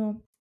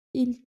 perlomeno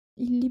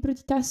il libro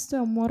di testo è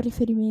un buon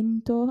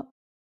riferimento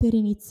per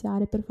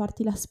iniziare, per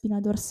farti la spina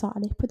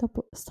dorsale, poi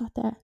dopo sta a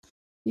te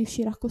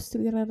riuscire a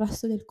costruire il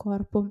resto del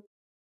corpo.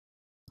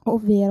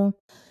 Ovvero,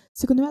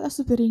 secondo me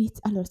adesso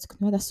allora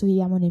secondo me adesso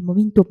viviamo nel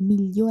momento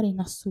migliore in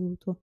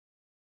assoluto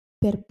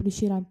per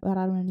riuscire a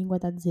imparare una lingua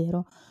da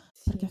zero,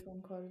 Sì, perché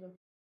concordo.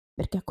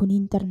 perché con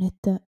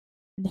internet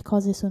le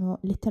cose sono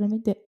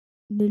letteralmente,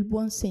 nel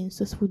buon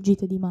senso,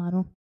 sfuggite di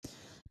mano.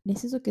 Nel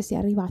senso che si è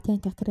arrivati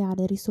anche a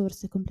creare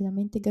risorse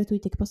completamente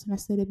gratuite che possono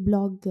essere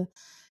blog,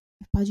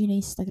 pagine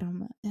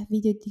Instagram,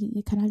 video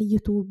di canali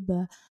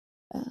YouTube,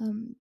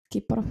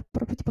 che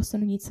proprio ti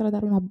possono iniziare a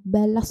dare una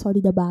bella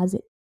solida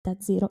base da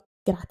zero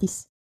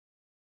gratis.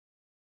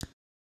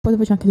 Poi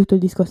dopo c'è anche tutto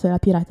il discorso della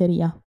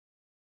pirateria.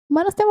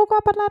 Ma non stiamo qua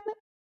a parlarne?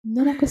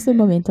 Non è questo il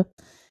momento.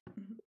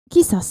 Mh-mh.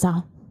 Chissà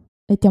sa,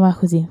 mettiamola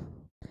così.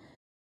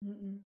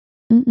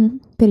 Mh-mh.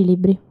 Per i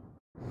libri.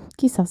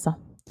 Chissà sa.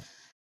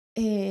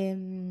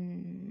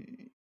 Ehm,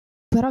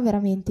 Però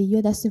veramente io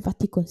adesso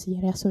infatti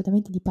consiglierei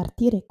assolutamente di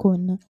partire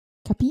con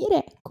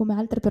capire come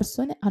altre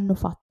persone hanno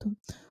fatto,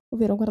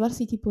 ovvero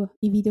guardarsi tipo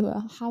i video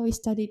How I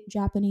Studied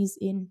Japanese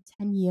in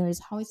 10 years,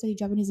 How I Studied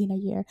Japanese in a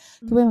year,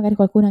 che poi magari Mh-mh.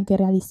 qualcuno è anche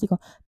realistico,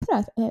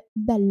 però è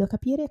bello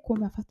capire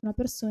come ha fatto una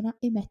persona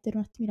e mettere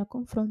un attimino a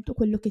confronto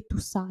quello che tu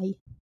sai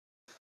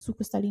su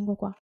questa lingua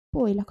qua.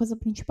 Poi la cosa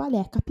principale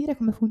è capire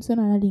come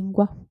funziona la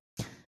lingua,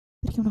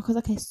 perché è una cosa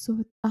che è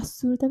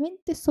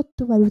assolutamente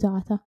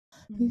sottovalutata.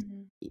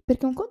 Mh-mh.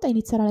 Perché un conto è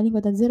iniziare la lingua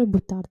da zero e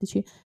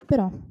buttartici,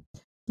 però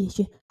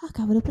dici, ah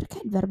cavolo,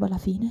 perché il verbo alla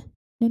fine?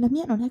 Nella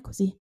mia non è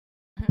così.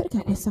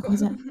 Perché questa Ecco.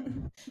 cosa?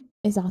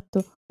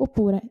 Esatto.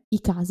 Oppure i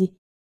casi.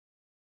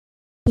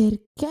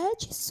 Perché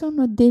ci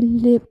sono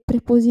delle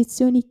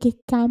preposizioni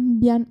che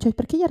cambiano, cioè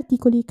perché gli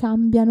articoli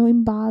cambiano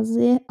in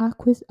base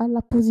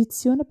alla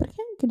posizione,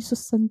 perché anche il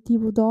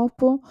sostantivo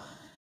dopo.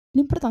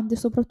 L'importante è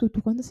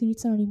soprattutto quando si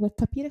inizia una lingua è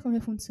capire come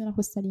funziona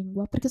questa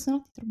lingua, perché sennò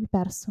ti trovi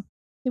perso. Nel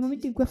Sì,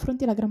 momento in sì. cui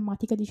affronti la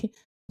grammatica dici,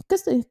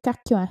 questo che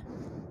cacchio è?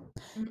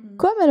 Mh-mh.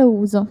 Come lo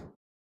uso?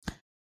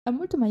 È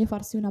molto meglio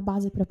farsi una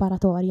base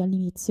preparatoria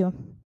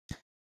all'inizio.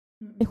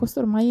 E Mh-mh. questo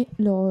ormai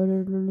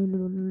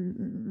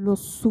lo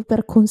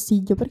super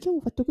consiglio, perché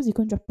avevo fatto così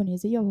con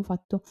giapponese. Io avevo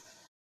fatto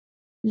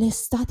le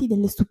estati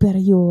delle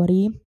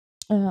superiori,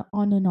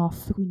 on and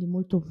off, quindi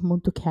molto,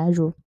 molto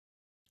casual,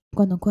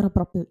 quando ancora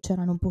proprio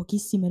c'erano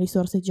pochissime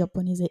risorse di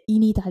giapponese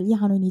in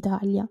italiano in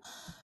Italia.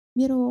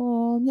 Mi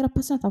ero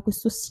appassionata a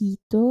questo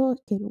sito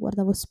che lo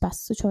guardavo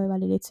spesso, cioè aveva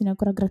le lezioni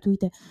ancora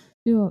gratuite.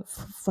 Io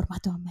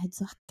formato a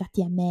mezzo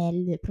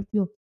HTML,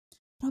 proprio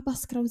roba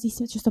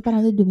scrausissima, ci sto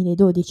parlando del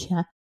 2012,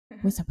 eh.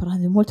 Poi stiamo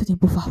parlando di molto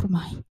tempo fa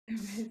ormai. Eh beh,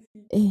 sì.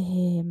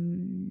 E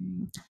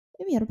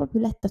mi ero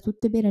proprio letta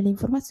tutte bene le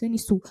informazioni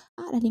su,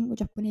 la lingua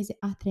giapponese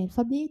ha 3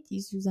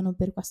 alfabeti, si usano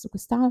per questo,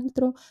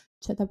 quest'altro,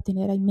 c'è da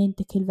tenere in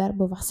mente che il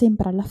verbo va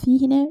sempre alla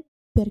fine,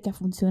 perché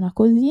funziona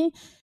così,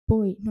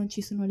 poi non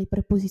ci sono le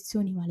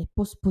preposizioni ma le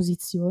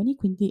posposizioni,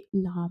 quindi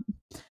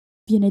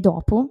viene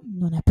dopo,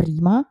 non è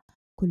prima,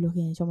 quello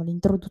che diciamo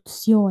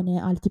l'introduzione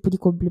al tipo di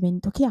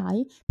complemento che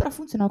hai, però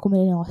funzionano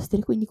come le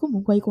nostre, quindi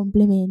comunque hai i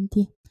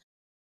complementi.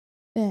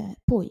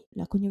 Poi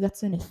la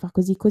coniugazione fa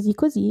così, così,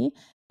 così,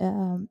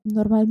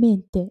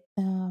 normalmente,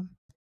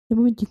 nel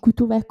momento in cui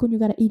tu vai a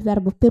coniugare il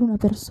verbo per una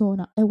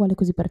persona è uguale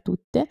così per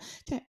tutte,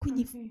 cioè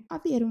quindi Okay.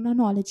 avere una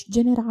knowledge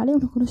generale,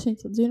 una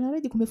conoscenza generale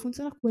di come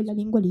funziona quella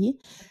lingua lì,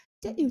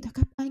 ti Mh-mh. aiuta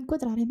a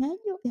inquadrare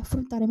meglio e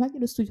affrontare meglio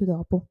lo studio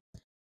dopo.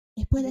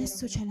 E poi Vero,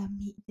 adesso vero.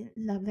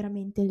 c'è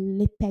veramente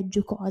le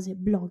peggio cose,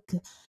 blog,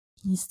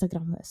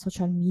 Instagram,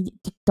 social media,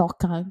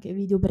 TikTok anche,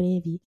 video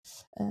brevi,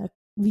 ehm,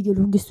 video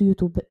lunghi su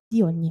YouTube,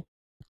 di ogni.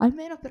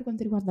 Almeno per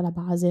quanto riguarda la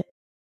base,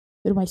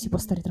 ormai si può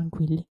Mh-mh. stare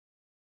tranquilli.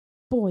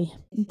 Poi, Sì,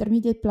 sì.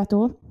 intermediate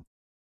plateau,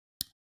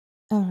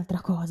 è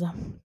un'altra cosa,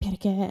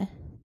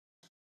 perché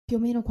più o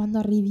meno quando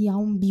arrivi a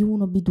un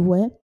B1,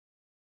 B2,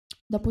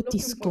 dopo ti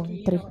Blocchi un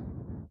scontri.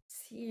 pochino.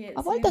 Sì, A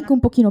sei volte un anche un attimo.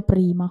 pochino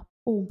prima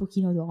o un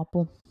pochino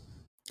dopo.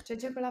 Cioè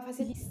c'è quella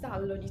fase di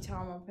stallo,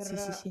 diciamo, Sì,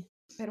 sì, sì.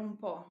 per un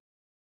po'.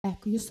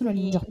 Ecco, io E sono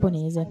lì in poi non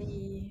giapponese.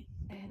 sai,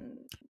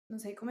 non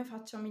sai come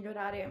faccio a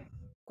migliorare,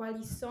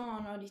 quali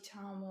sono,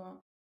 diciamo,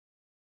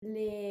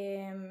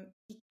 le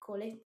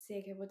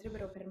piccolezze che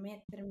potrebbero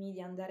permettermi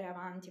di andare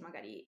avanti,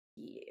 magari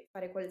di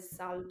fare quel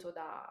salto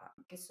da,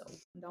 che so,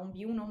 da un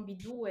B1 a un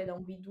B2, da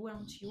un B2 a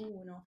un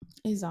C1.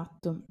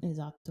 Esatto,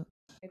 esatto.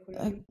 È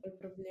quello lì un Eh, po' il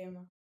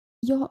problema.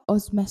 io ho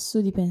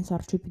smesso di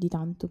pensarci più di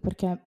tanto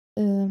perché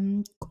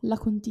con la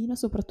continua,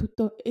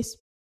 soprattutto,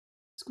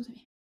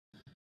 scusami,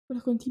 con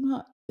la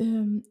continua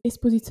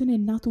esposizione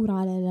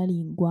naturale alla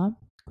lingua,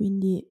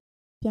 quindi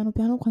piano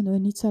piano quando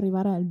inizio ad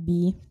arrivare al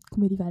B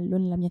come livello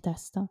nella mia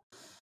testa,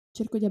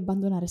 cerco di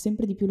abbandonare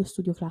sempre di più lo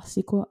studio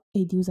classico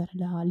e di usare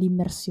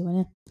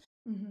l'immersione,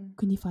 Mhm.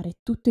 quindi fare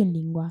tutto in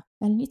lingua.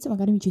 E all'inizio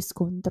magari mi ci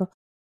scontro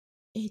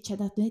e c'è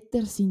da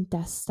mettersi in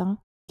testa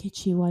che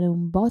ci vuole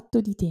un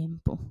botto di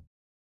tempo,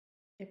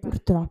 E pazienza.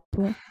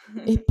 purtroppo,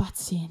 e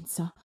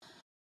pazienza,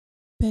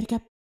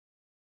 perché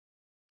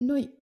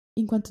noi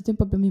in quanto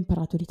tempo abbiamo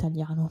imparato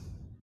l'italiano?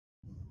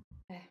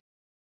 Eh,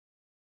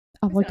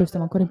 A questa è volte lo una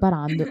stiamo bella ancora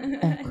domanda. imparando,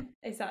 ecco.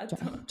 Cioè,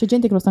 Esatto. c'è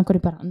gente che lo sta ancora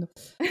imparando,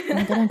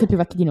 magari anche più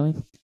vecchi di noi.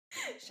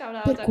 Shout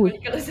Per out a cui, quelli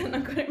che lo stanno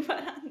ancora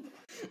imparando.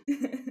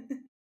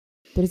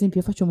 per esempio,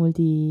 io faccio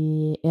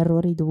molti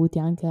errori dovuti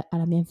anche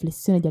alla mia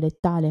inflessione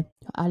dialettale.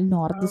 Al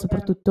nord, Ah, vabbè.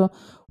 soprattutto,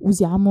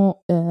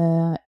 usiamo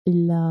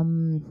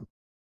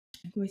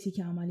come si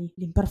chiama lì?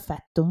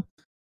 L'imperfetto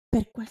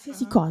per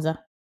qualsiasi Ah,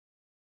 cosa.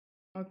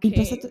 ok,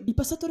 Il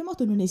passato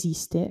remoto non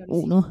esiste, non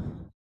esiste.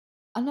 1.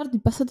 Al nord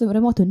il passato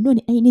remoto non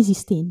è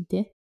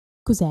inesistente.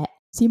 Cos'è?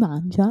 Si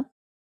mangia?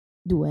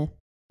 2.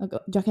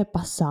 Già che è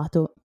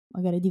passato,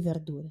 magari di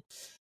verdure.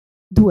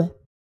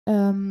 2.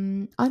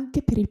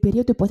 Anche per il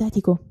periodo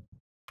ipotetico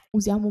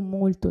usiamo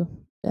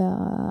molto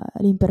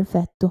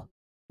l'imperfetto,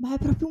 ma è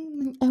proprio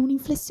è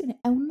un'inflessione,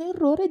 è un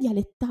errore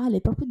dialettale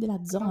proprio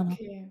della zona.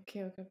 Ok,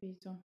 ok, ho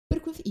capito. Per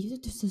cui io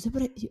sto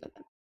sempre,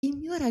 il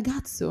mio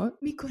ragazzo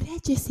mi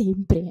corregge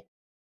sempre.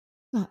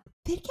 Ma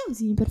perché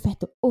usi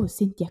l'imperfetto? Oh,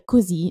 senti, è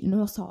così, non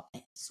lo so,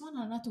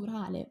 suona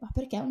naturale, ma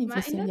perché è Ma in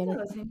un'inflessione realtà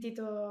l'ho dialettale?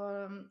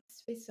 sentito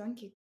spesso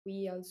anche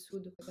qui al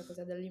sud, questa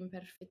cosa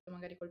dell'imperfetto,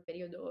 magari col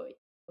periodo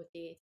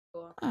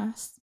ipotetico.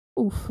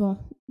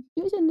 Uffo.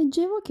 Io già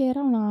leggevo che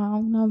era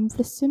una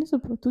flessione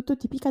soprattutto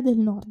tipica del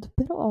nord,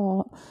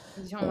 però,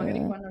 Diciamo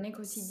magari qua non è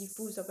così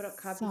diffuso, però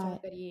capita sai,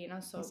 magari,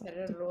 non so, per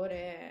esatto.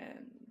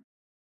 errore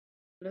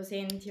lo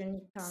senti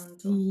ogni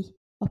tanto. Sì,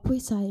 ma poi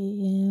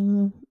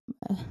sai,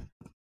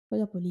 poi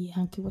dopo lì è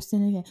anche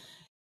questione che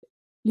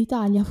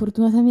l'Italia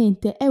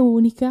fortunatamente è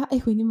unica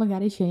e quindi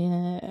magari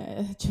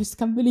c'è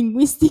scambio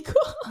linguistico.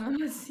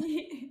 Ah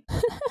sì,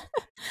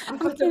 ha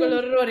fatto Anche nel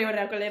quell'errore,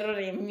 ora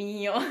quell'errore è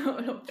mio,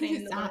 lo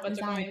prendo, me lo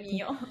faccio come esatto,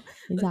 mio,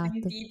 l'ho esatto.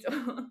 sentito.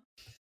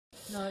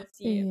 No,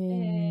 sì,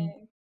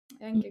 Ehm,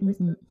 è anche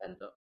questo mh. il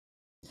bello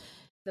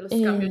dello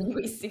scambio Ehm,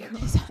 linguistico.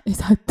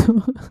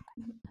 esatto.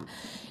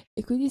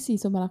 E quindi sì,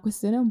 insomma, la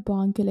questione è un po'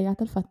 anche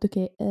legata al fatto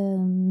che,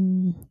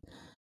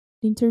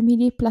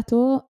 l'intermediate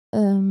plateau,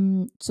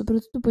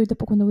 soprattutto poi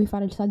dopo quando vuoi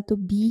fare il salto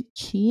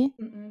B-C,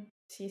 Mh-mh.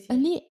 Sì, sì.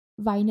 lì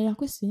vai nella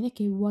questione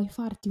che vuoi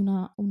farti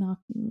una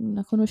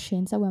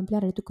conoscenza, vuoi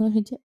ampliare le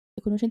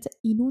conoscenze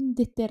in un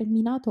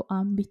determinato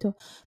ambito,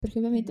 perché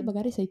ovviamente Mh-mh.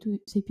 magari sei più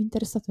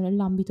interessato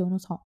nell'ambito, non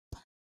so,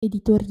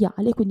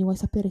 editoriale, quindi vuoi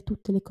sapere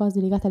tutte le cose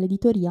legate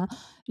all'editoria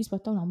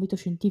rispetto a un ambito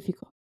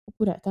scientifico.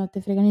 Oppure te non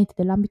te frega niente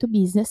dell'ambito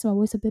business, ma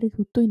vuoi sapere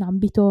tutto in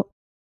ambito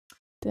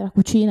della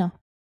cucina,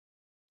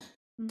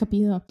 Mh-mh.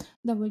 capito?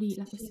 Dopo lì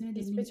Sì, sì,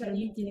 ti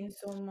specializzi l'intermediate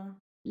insomma.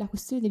 la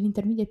questione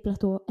dell'intermediate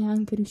plateau è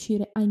anche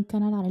riuscire a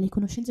incanalare le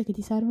conoscenze che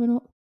ti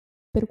servono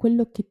per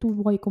quello che tu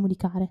vuoi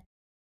comunicare.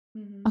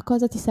 Mh-mh. A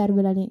cosa ti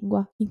serve la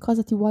lingua? In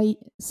cosa ti vuoi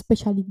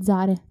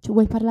specializzare? Cioè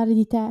vuoi parlare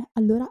di te?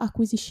 Allora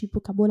acquisisci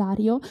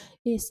vocabolario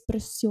e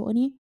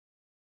espressioni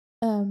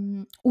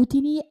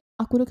utili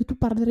a quello che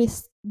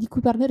di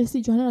cui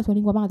parleresti già nella tua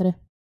lingua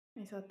madre.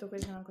 Esatto,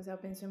 questa è una cosa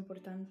penso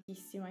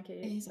importantissima che hai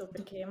detto, Esatto.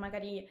 perché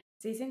magari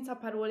sei senza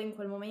parole in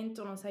quel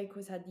momento, non sai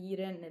cosa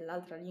dire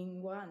nell'altra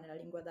lingua, nella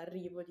lingua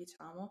d'arrivo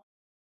diciamo,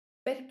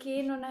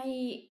 perché non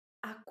hai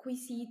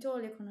acquisito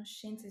le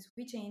conoscenze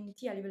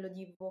sufficienti a livello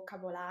di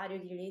vocabolario,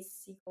 di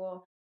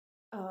lessico,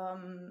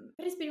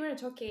 per esprimere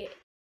ciò che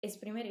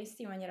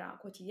esprimeresti in maniera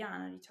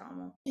quotidiana,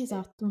 diciamo.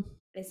 Esatto.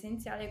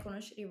 L'essenziale è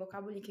conoscere i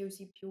vocaboli che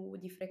usi più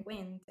di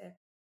frequente,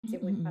 se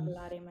vuoi Mh-mh.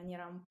 parlare in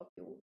maniera un po'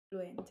 più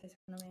fluente,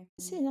 secondo me,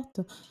 Sì, quindi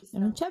esatto. ci E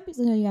non sta. c'è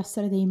bisogno di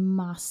essere dei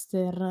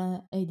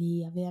master e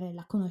di avere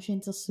la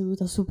conoscenza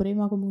assoluta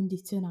suprema come un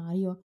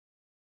dizionario.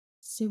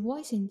 Se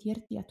vuoi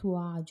sentirti a tuo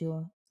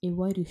agio e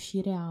vuoi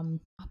riuscire a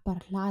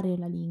parlare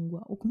la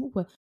lingua o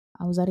comunque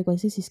a usare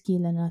qualsiasi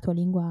skill nella tua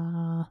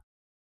lingua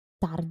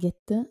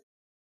target,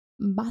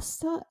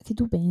 basta che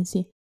tu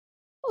pensi: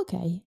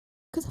 "Okay,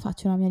 cosa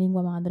faccio nella mia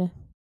lingua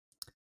madre?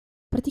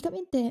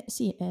 praticamente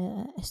sì,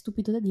 è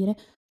stupido da dire,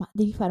 ma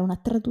devi fare una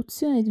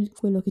traduzione di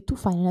quello che tu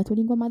fai nella tua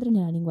lingua madre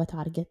nella lingua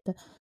target.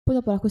 Poi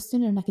dopo la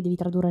questione non è che devi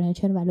tradurre nel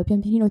cervello, pian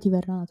pianino ti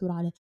verrà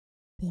naturale.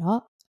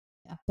 Però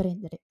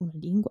apprendere una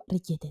lingua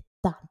richiede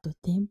tanto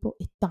tempo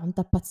e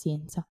tanta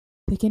pazienza,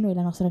 perché noi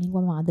la nostra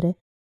lingua madre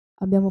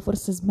abbiamo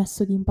forse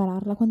smesso di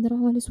impararla quando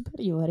eravamo alle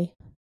superiori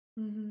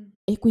Mh-mh.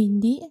 e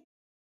quindi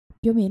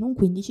più o meno un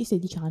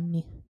 15-16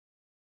 anni.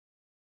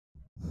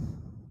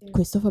 Sì.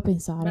 Questo fa Un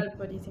pensare. bel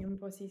po' di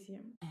tempo, sì, sì,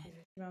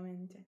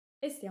 effettivamente.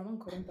 E stiamo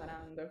ancora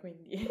imparando,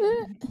 quindi.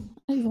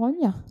 Hai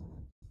voglia?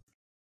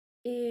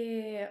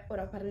 E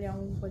ora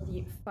parliamo un po'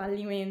 di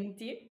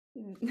fallimenti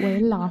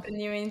Quella.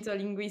 nell'apprendimento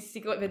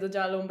linguistico. Vedo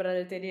già l'ombra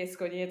del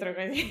tedesco dietro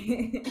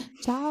così.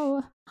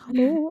 Ciao,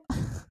 allo.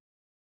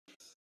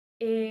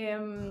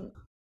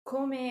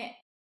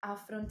 Come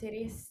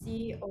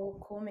affronteresti o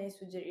come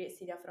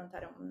suggeriresti di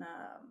affrontare un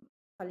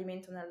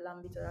fallimento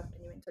nell'ambito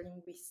dell'apprendimento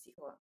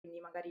linguistico? Quindi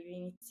magari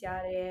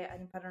iniziare a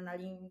imparare una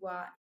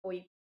lingua,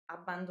 poi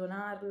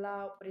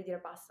abbandonarla, oppure dire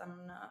basta,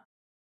 non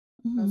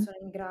Mh-mh. sono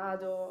in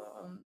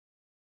grado,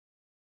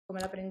 come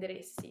la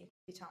prenderesti,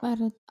 diciamo?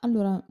 Guarda,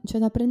 allora c'è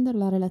da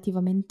prenderla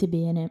relativamente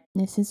bene,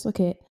 nel senso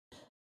che,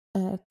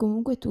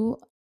 comunque tu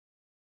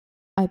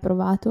hai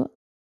provato,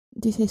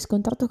 ti sei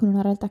scontrato con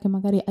una realtà che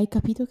magari hai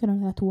capito che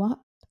non è la tua,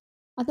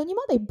 ad ogni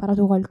modo hai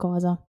imparato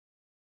qualcosa.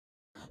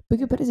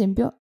 Perché per Esatto.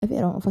 esempio, è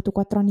vero, ho fatto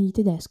 4 anni di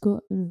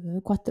tedesco,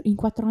 in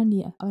 4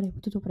 anni avrei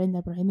potuto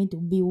prendere probabilmente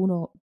un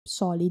B1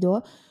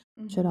 solido,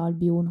 ce l'ho Mh-mh. il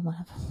B1,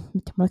 ma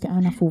mettiamola che è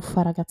una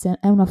fuffa ragazzi,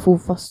 è una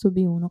fuffa sto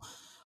B1.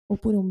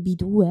 Oppure un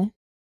B2,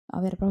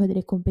 avere proprio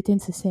delle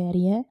competenze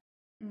serie,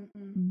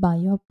 Mh-mh. ma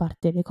io a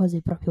parte le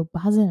cose proprio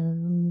base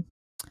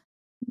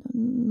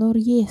non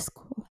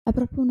riesco. È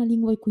proprio una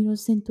lingua in cui non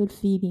sento il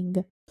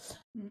feeling.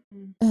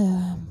 Mh-mh.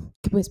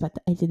 Che poi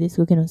aspetta, è il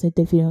tedesco che non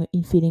sente il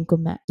feeling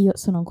con me. Io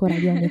sono ancora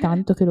lì ogni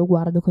tanto che lo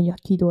guardo con gli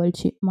occhi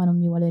dolci, ma non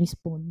mi vuole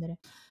rispondere.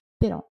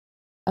 Però,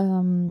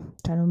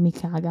 cioè non mi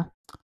caga.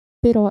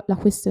 Però la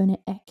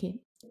questione è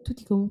che tu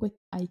comunque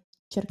hai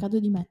cercato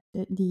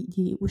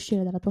di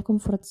uscire dalla tua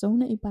comfort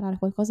zone e imparare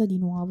qualcosa di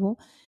nuovo,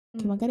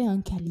 che magari è Mh-mh.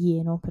 anche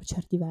alieno per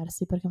certi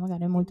versi, perché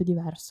magari è Sì. molto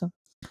diverso.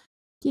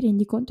 Ti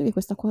rendi conto che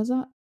questa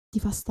cosa ti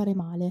fa stare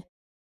male.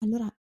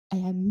 Allora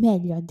è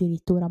meglio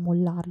addirittura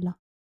mollarla.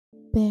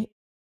 Beh,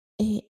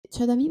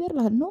 c'è da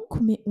viverla non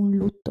come un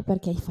lutto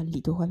perché hai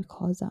fallito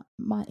qualcosa,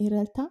 ma in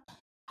realtà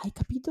hai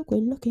capito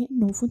quello che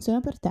non funziona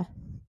per te.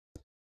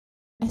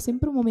 È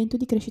sempre un Esatto. momento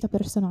di crescita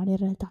personale in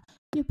realtà.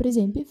 Io per Mh-mh.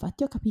 esempio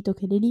infatti ho capito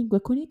che le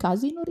lingue con i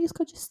casi non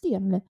riesco a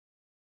gestirle.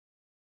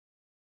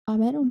 A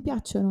me non Mh-mh.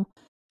 piacciono.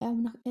 È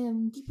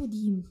un tipo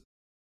di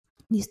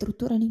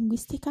struttura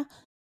linguistica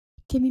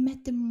che mi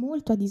mette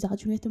molto a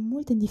disagio, mi mette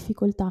molto in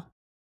difficoltà.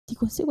 Di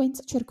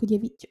conseguenza cerco di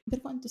evitare,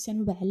 per quanto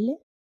siano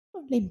belle,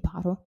 non le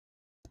imparo.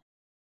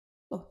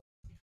 Oh,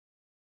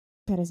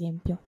 per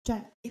esempio.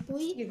 Cioè, e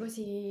poi. Sì,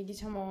 così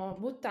diciamo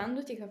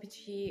buttandoti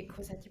capisci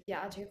cosa ti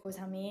piace,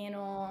 cosa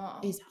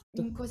meno,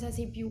 Esatto. in cosa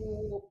sei più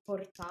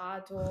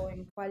portato,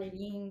 in quale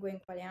lingua, in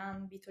quale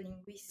ambito Sì,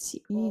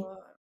 linguistico,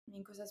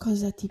 in cosa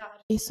cosa ti e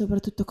specializzarti.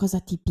 soprattutto cosa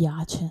ti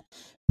piace,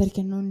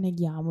 perché non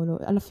neghiamolo,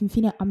 alla fin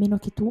fine a meno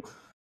che tu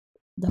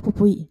dopo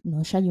poi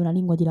non scegli una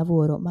lingua di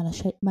lavoro, ma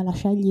la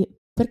scegli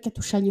perché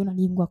tu scegli una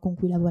lingua con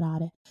cui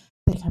lavorare?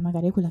 Perché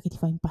magari è quella che ti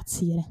fa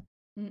impazzire,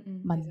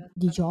 ma di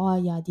Esattamente.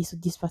 gioia, di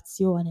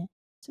soddisfazione.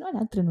 Se no le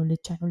altre non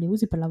le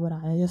usi per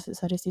lavorare,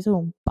 saresti solo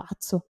un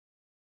pazzo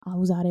a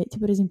usare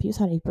tipo per esempio io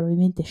sarei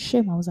probabilmente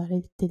scema a usare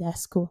il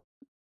tedesco,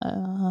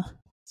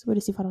 se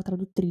volessi fare la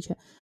traduttrice.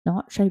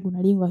 No, scelgo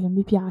una lingua che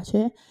mi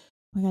piace,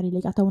 magari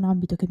legata a un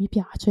ambito che mi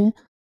piace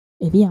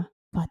e via.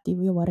 Infatti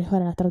io vorrei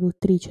fare la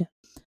traduttrice,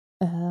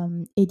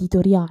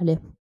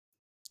 editoriale,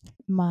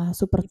 ma Benissimo.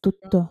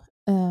 soprattutto,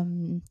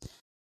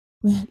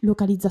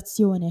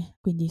 localizzazione,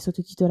 quindi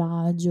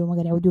sottotitolaggio,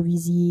 magari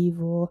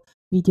audiovisivo,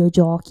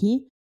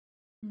 videogiochi.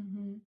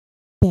 Mh-mh.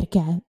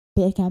 Perché?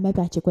 Perché a me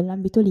piace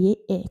quell'ambito lì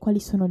e quali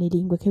sono le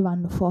lingue che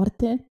vanno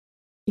forte?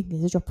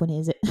 Inglese e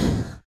giapponese.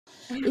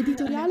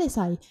 Editoriale,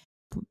 sai,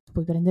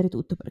 puoi prendere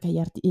tutto perché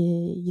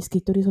gli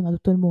scrittori sono da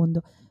tutto il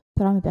mondo,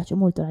 però a me piace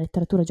molto la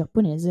letteratura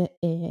giapponese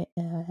e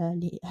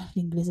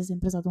l'inglese è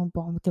sempre stato un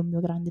po' anche un mio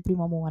grande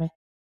primo amore.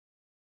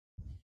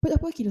 Poi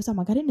dopo chi lo sa,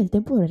 magari nel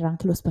tempo vorrei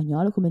anche lo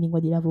spagnolo come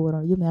lingua di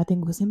lavoro, io me la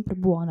tengo sempre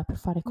buona per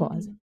fare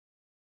cose, Mh-mh.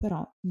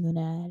 però non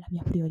è la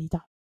mia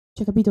priorità.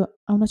 Cioè, capito,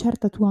 a una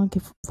certa tu anche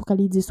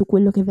focalizzi su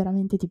quello che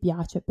veramente ti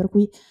piace, per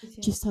cui Sì,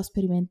 ci sì. sta a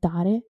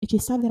sperimentare e ci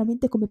sa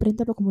veramente come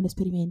prenderlo come un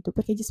esperimento,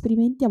 perché gli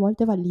esperimenti a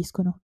volte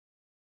falliscono.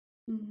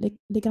 Mh-mh.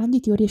 Le grandi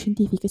teorie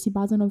scientifiche si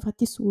basano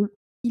infatti sul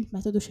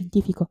metodo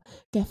scientifico,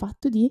 che è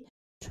fatto di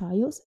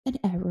trials and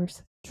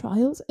errors,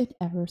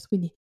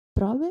 quindi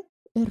prove,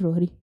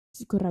 errori.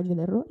 Si corregge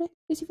l'errore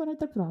e si fa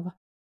un'altra prova,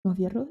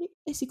 nuovi Mh-mh. errori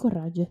e si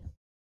corregge.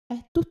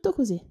 È tutto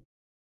così.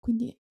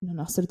 Quindi non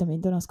ho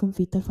assolutamente una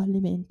sconfitta al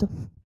fallimento.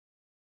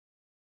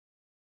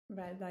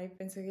 Beh, dai,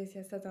 penso che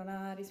sia stata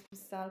una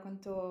risposta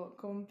alquanto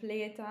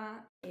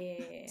completa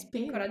e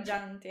Spero.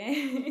 incoraggiante,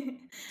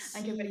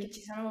 anche perché Sì,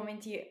 ci sono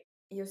momenti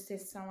io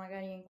stessa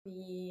magari in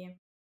cui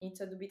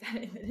inizio a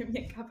dubitare delle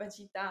mie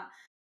capacità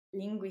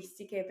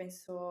linguistiche e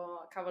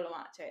penso, cavolo,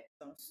 ma cioè,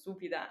 sono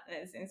stupida,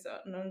 nel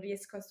senso non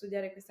riesco a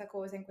studiare questa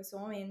cosa in questo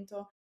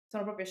momento,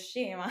 sono proprio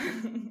scema,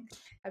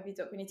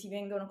 capito? Quindi ti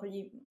vengono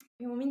quei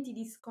momenti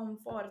di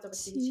sconforto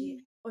perché dici,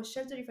 Sì, ho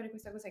scelto di fare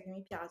questa cosa che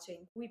mi piace,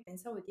 in cui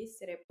pensavo di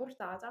essere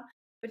portata,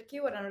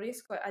 perché ora non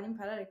riesco ad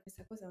imparare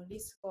questa cosa, non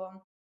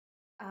riesco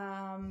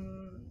a,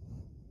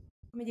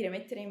 come dire,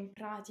 mettere in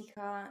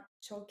pratica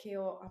ciò che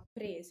ho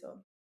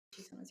appreso.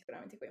 Ci sono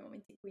sicuramente quei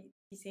momenti in cui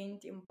ti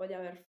senti un po' di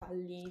aver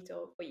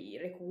fallito, poi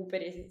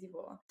recuperi e sei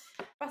tipo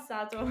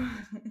passato.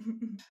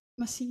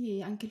 ma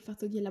sì, anche il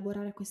fatto di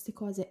elaborare queste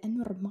cose è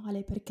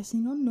normale perché se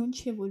no non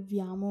ci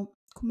evolviamo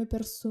come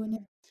persone.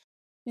 Mm,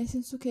 Nel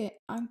senso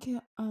che anche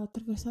a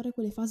attraversare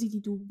quelle fasi di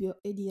dubbio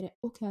e dire,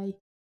 ok,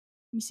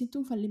 mi sento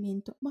un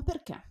fallimento, ma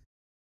perché?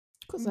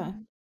 Cos'è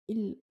mhm,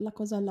 la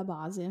cosa alla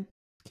base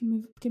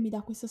che mi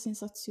dà questa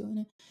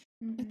sensazione?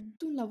 È mhm,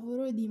 tutto un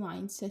lavoro di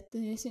mindset,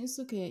 nel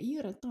senso che io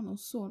in realtà non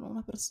sono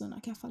una persona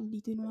che ha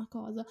fallito in una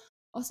cosa,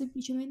 ho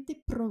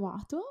semplicemente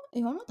provato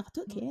e ho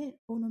notato mm, che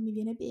o non mi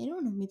viene bene o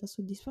non mi dà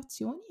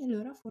soddisfazioni e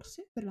allora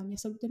forse per la mia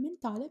salute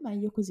mentale è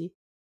meglio così.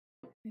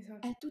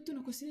 esatto. È tutta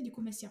una questione di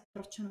come si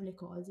approcciano le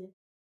cose,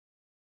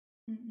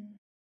 Mhm.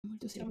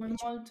 molto Siamo in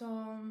semplice. molto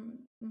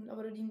un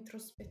lavoro di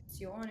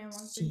introspezione,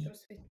 molto Sì.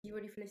 introspettivo,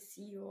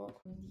 riflessivo,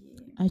 quindi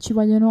Ci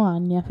vogliono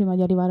anni, prima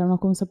di arrivare a una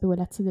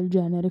consapevolezza del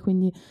genere,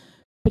 quindi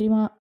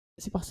prima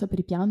si passa per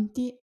i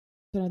pianti,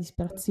 per la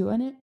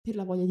disperazione, per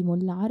la voglia di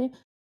mollare,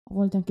 a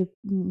volte anche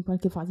in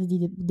qualche fase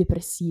di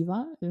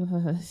depressiva,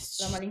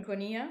 la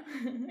malinconia,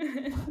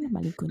 la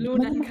malinconia,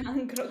 ma luna la in ma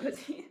cancro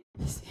così.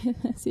 sì,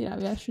 sì,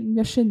 il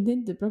mio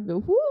ascendente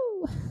proprio,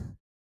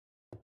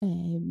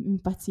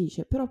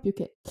 impazzisce, però più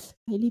che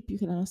è lì più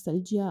che la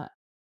nostalgia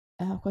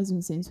ha quasi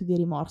un senso di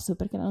rimorso,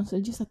 perché la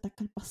nostalgia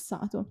s'attacca al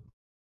passato,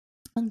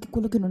 anche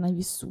quello che non hai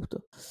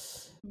vissuto.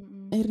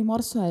 Mm-mm. E il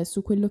rimorso è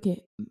su quello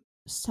che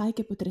sai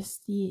che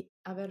potresti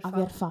Aver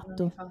aver fatto,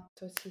 non hai fatto,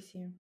 fatto, sì,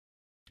 sì.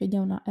 quindi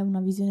è una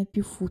visione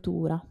più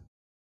futura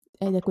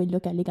ed è quello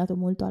che è legato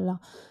molto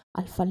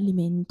al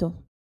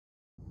fallimento.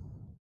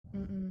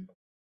 Mm-mm.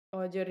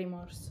 Odio il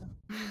rimorso.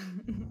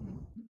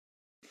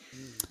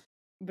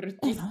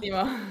 È una,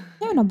 Bruttissimo.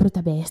 è una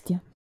brutta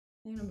bestia.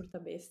 È una brutta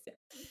bestia.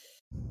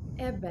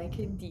 E beh,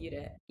 che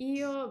dire,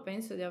 io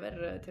penso di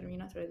aver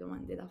terminato le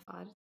domande da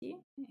farti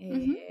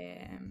Mhm.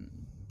 e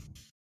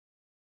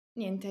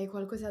niente, hai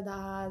qualcosa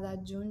da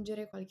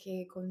aggiungere,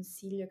 qualche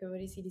consiglio che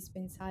vorresti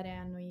dispensare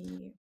a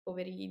noi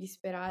poveri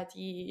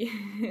disperati?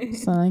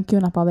 Sono anche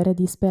una povera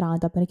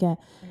disperata perché,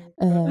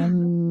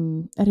 Ecco.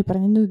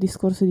 riprendendo il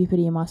discorso di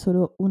prima,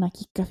 solo una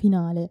chicca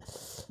finale,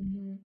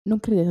 Mhm, non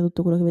credete a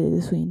tutto quello che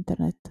vedete su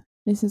internet.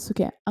 Nel senso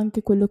che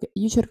anche quello che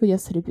io cerco di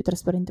essere il più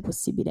trasparente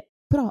possibile,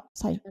 però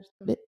sai,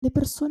 certo. le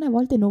persone a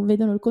volte non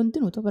vedono il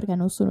contenuto perché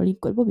non sono lì in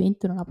quel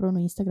momento, non aprono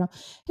Instagram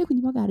e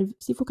quindi magari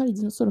si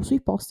focalizzano solo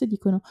sui post e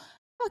dicono: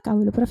 "Ah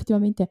cavolo, però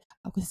effettivamente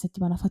questa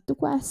settimana ha fatto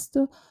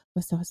questo,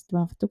 questa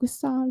settimana ha fatto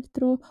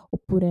quest'altro",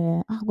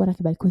 oppure "Ah guarda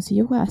che bel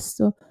consiglio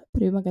questo",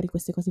 però io magari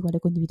queste cose qua le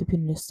condivido più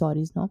nelle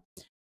stories, no?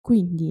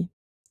 Quindi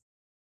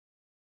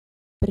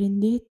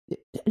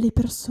prendete le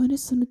persone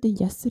sono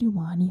degli esseri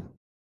umani.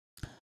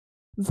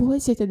 Voi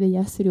siete degli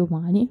esseri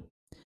umani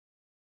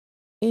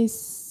e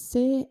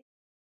se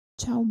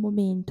c'è un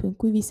momento in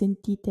cui vi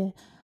sentite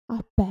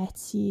a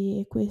pezzi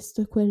e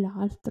questo e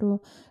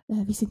quell'altro,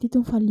 vi sentite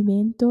un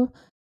fallimento,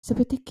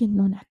 sapete che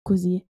non è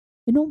così.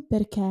 E non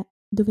perché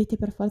dovete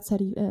per forza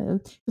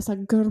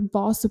questa girl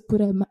boss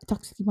oppure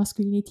toxic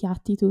masculinity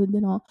attitude,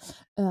 no?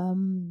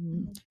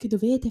 Mhm, Che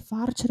dovete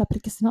farcela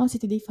perché sennò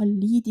siete dei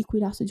falliti qui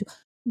là su e giù.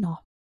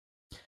 No,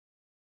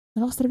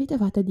 la nostra vita è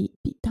fatta di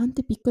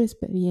tante piccole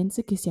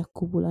esperienze che si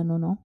accumulano,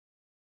 no?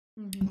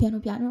 mhm, Piano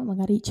piano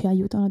magari ci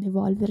aiutano ad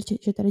evolverci,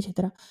 eccetera,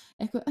 eccetera.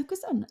 Ecco, e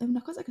questa è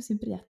una cosa che ho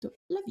sempre detto.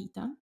 La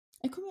vita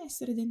è come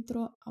essere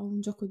dentro a un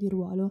gioco di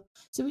ruolo.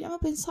 Se vogliamo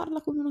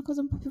pensarla come una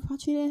cosa un po' più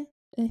facile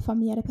e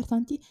familiare per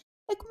tanti,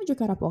 è come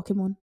giocare a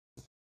Pokémon.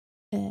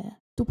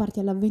 Tu parti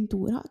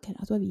all'avventura, che è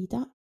la tua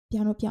vita,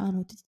 piano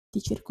piano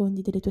ti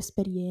circondi delle tue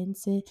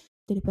esperienze,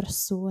 delle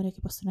persone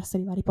che possono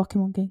essere i vari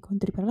Pokémon che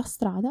incontri per la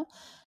strada,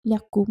 li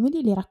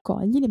accumuli, li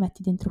raccogli, li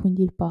metti dentro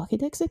quindi il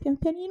Pokédex e pian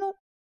pianino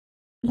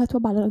la tua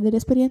balla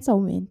dell'esperienza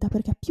aumenta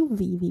perché più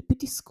vivi, più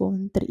ti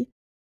scontri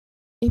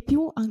e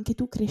più anche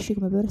tu cresci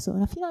come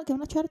persona, fino a che a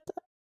una certa,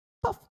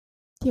 pof,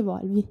 ti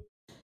evolvi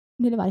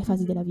nelle varie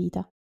fasi mhm. della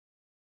vita.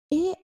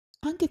 E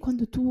anche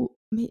quando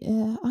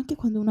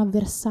un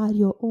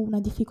avversario o una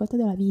difficoltà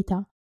della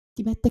vita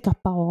ti mette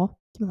KO,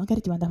 tipo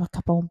magari ti mandava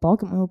KO un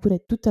Pokémon,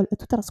 oppure tutta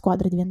la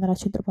squadra devi andare al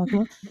centro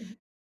Pokémon,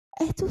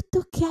 è tutto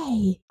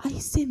ok, hai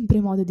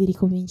sempre modo di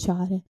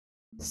ricominciare.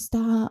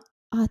 Sta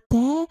a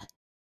te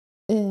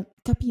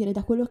capire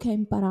da quello che hai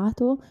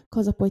imparato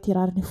cosa puoi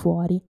tirarne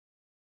fuori.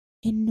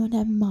 E non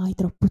è mai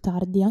troppo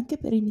tardi, anche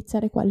per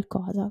iniziare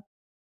qualcosa.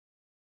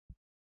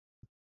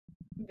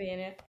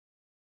 Bene,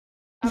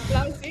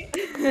 applausi.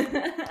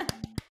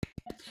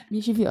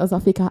 10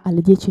 filosofica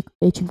alle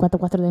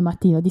 10:54 del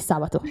mattino di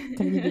sabato.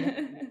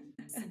 Incredibile.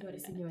 Signore e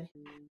signori.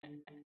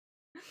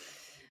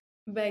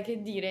 Beh,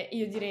 che dire,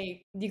 io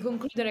direi di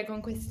concludere con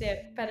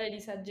queste perle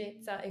di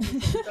saggezza e questo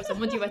discorso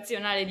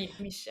motivazionale di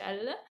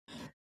Michelle.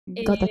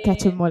 Gotta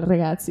catch 'em E all,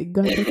 ragazzi,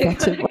 gotta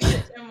catch 'em gotta all.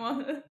 catch 'em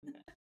all.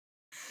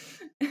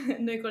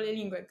 Noi con le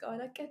lingue,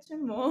 gotta catch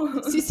 'em all.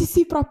 Sì, sì,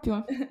 sì,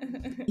 proprio.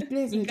 I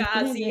Inglese,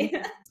 casi.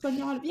 giapponese,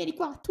 spagnolo, vieni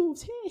qua tu,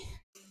 sì.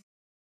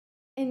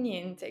 E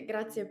niente,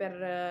 grazie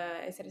per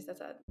essere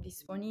stata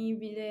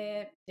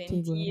disponibile,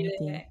 Figurati.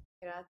 gentile,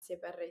 grazie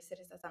per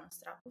essere stata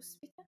nostra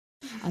ospite.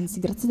 Anzi,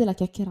 grazie della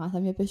chiacchierata,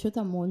 mi è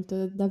piaciuta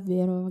molto,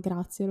 davvero,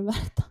 grazie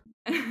Roberta.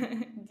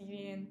 Di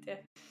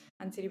niente.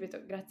 Anzi,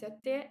 ripeto, grazie a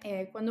te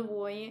e quando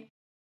vuoi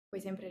puoi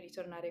sempre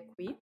ritornare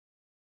qui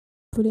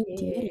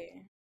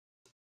Volentieri.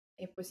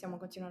 e possiamo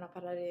continuare a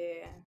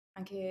parlare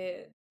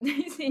anche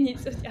dei segni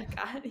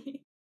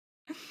zodiacali.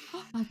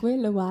 Ah,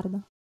 quello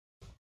guarda.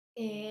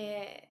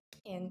 E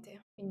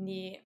niente,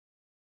 quindi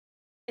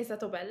è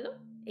stato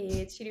bello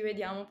e ci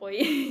rivediamo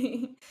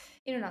poi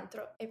in un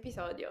altro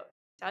episodio.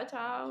 Ciao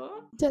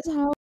ciao! Ciao,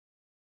 ciao.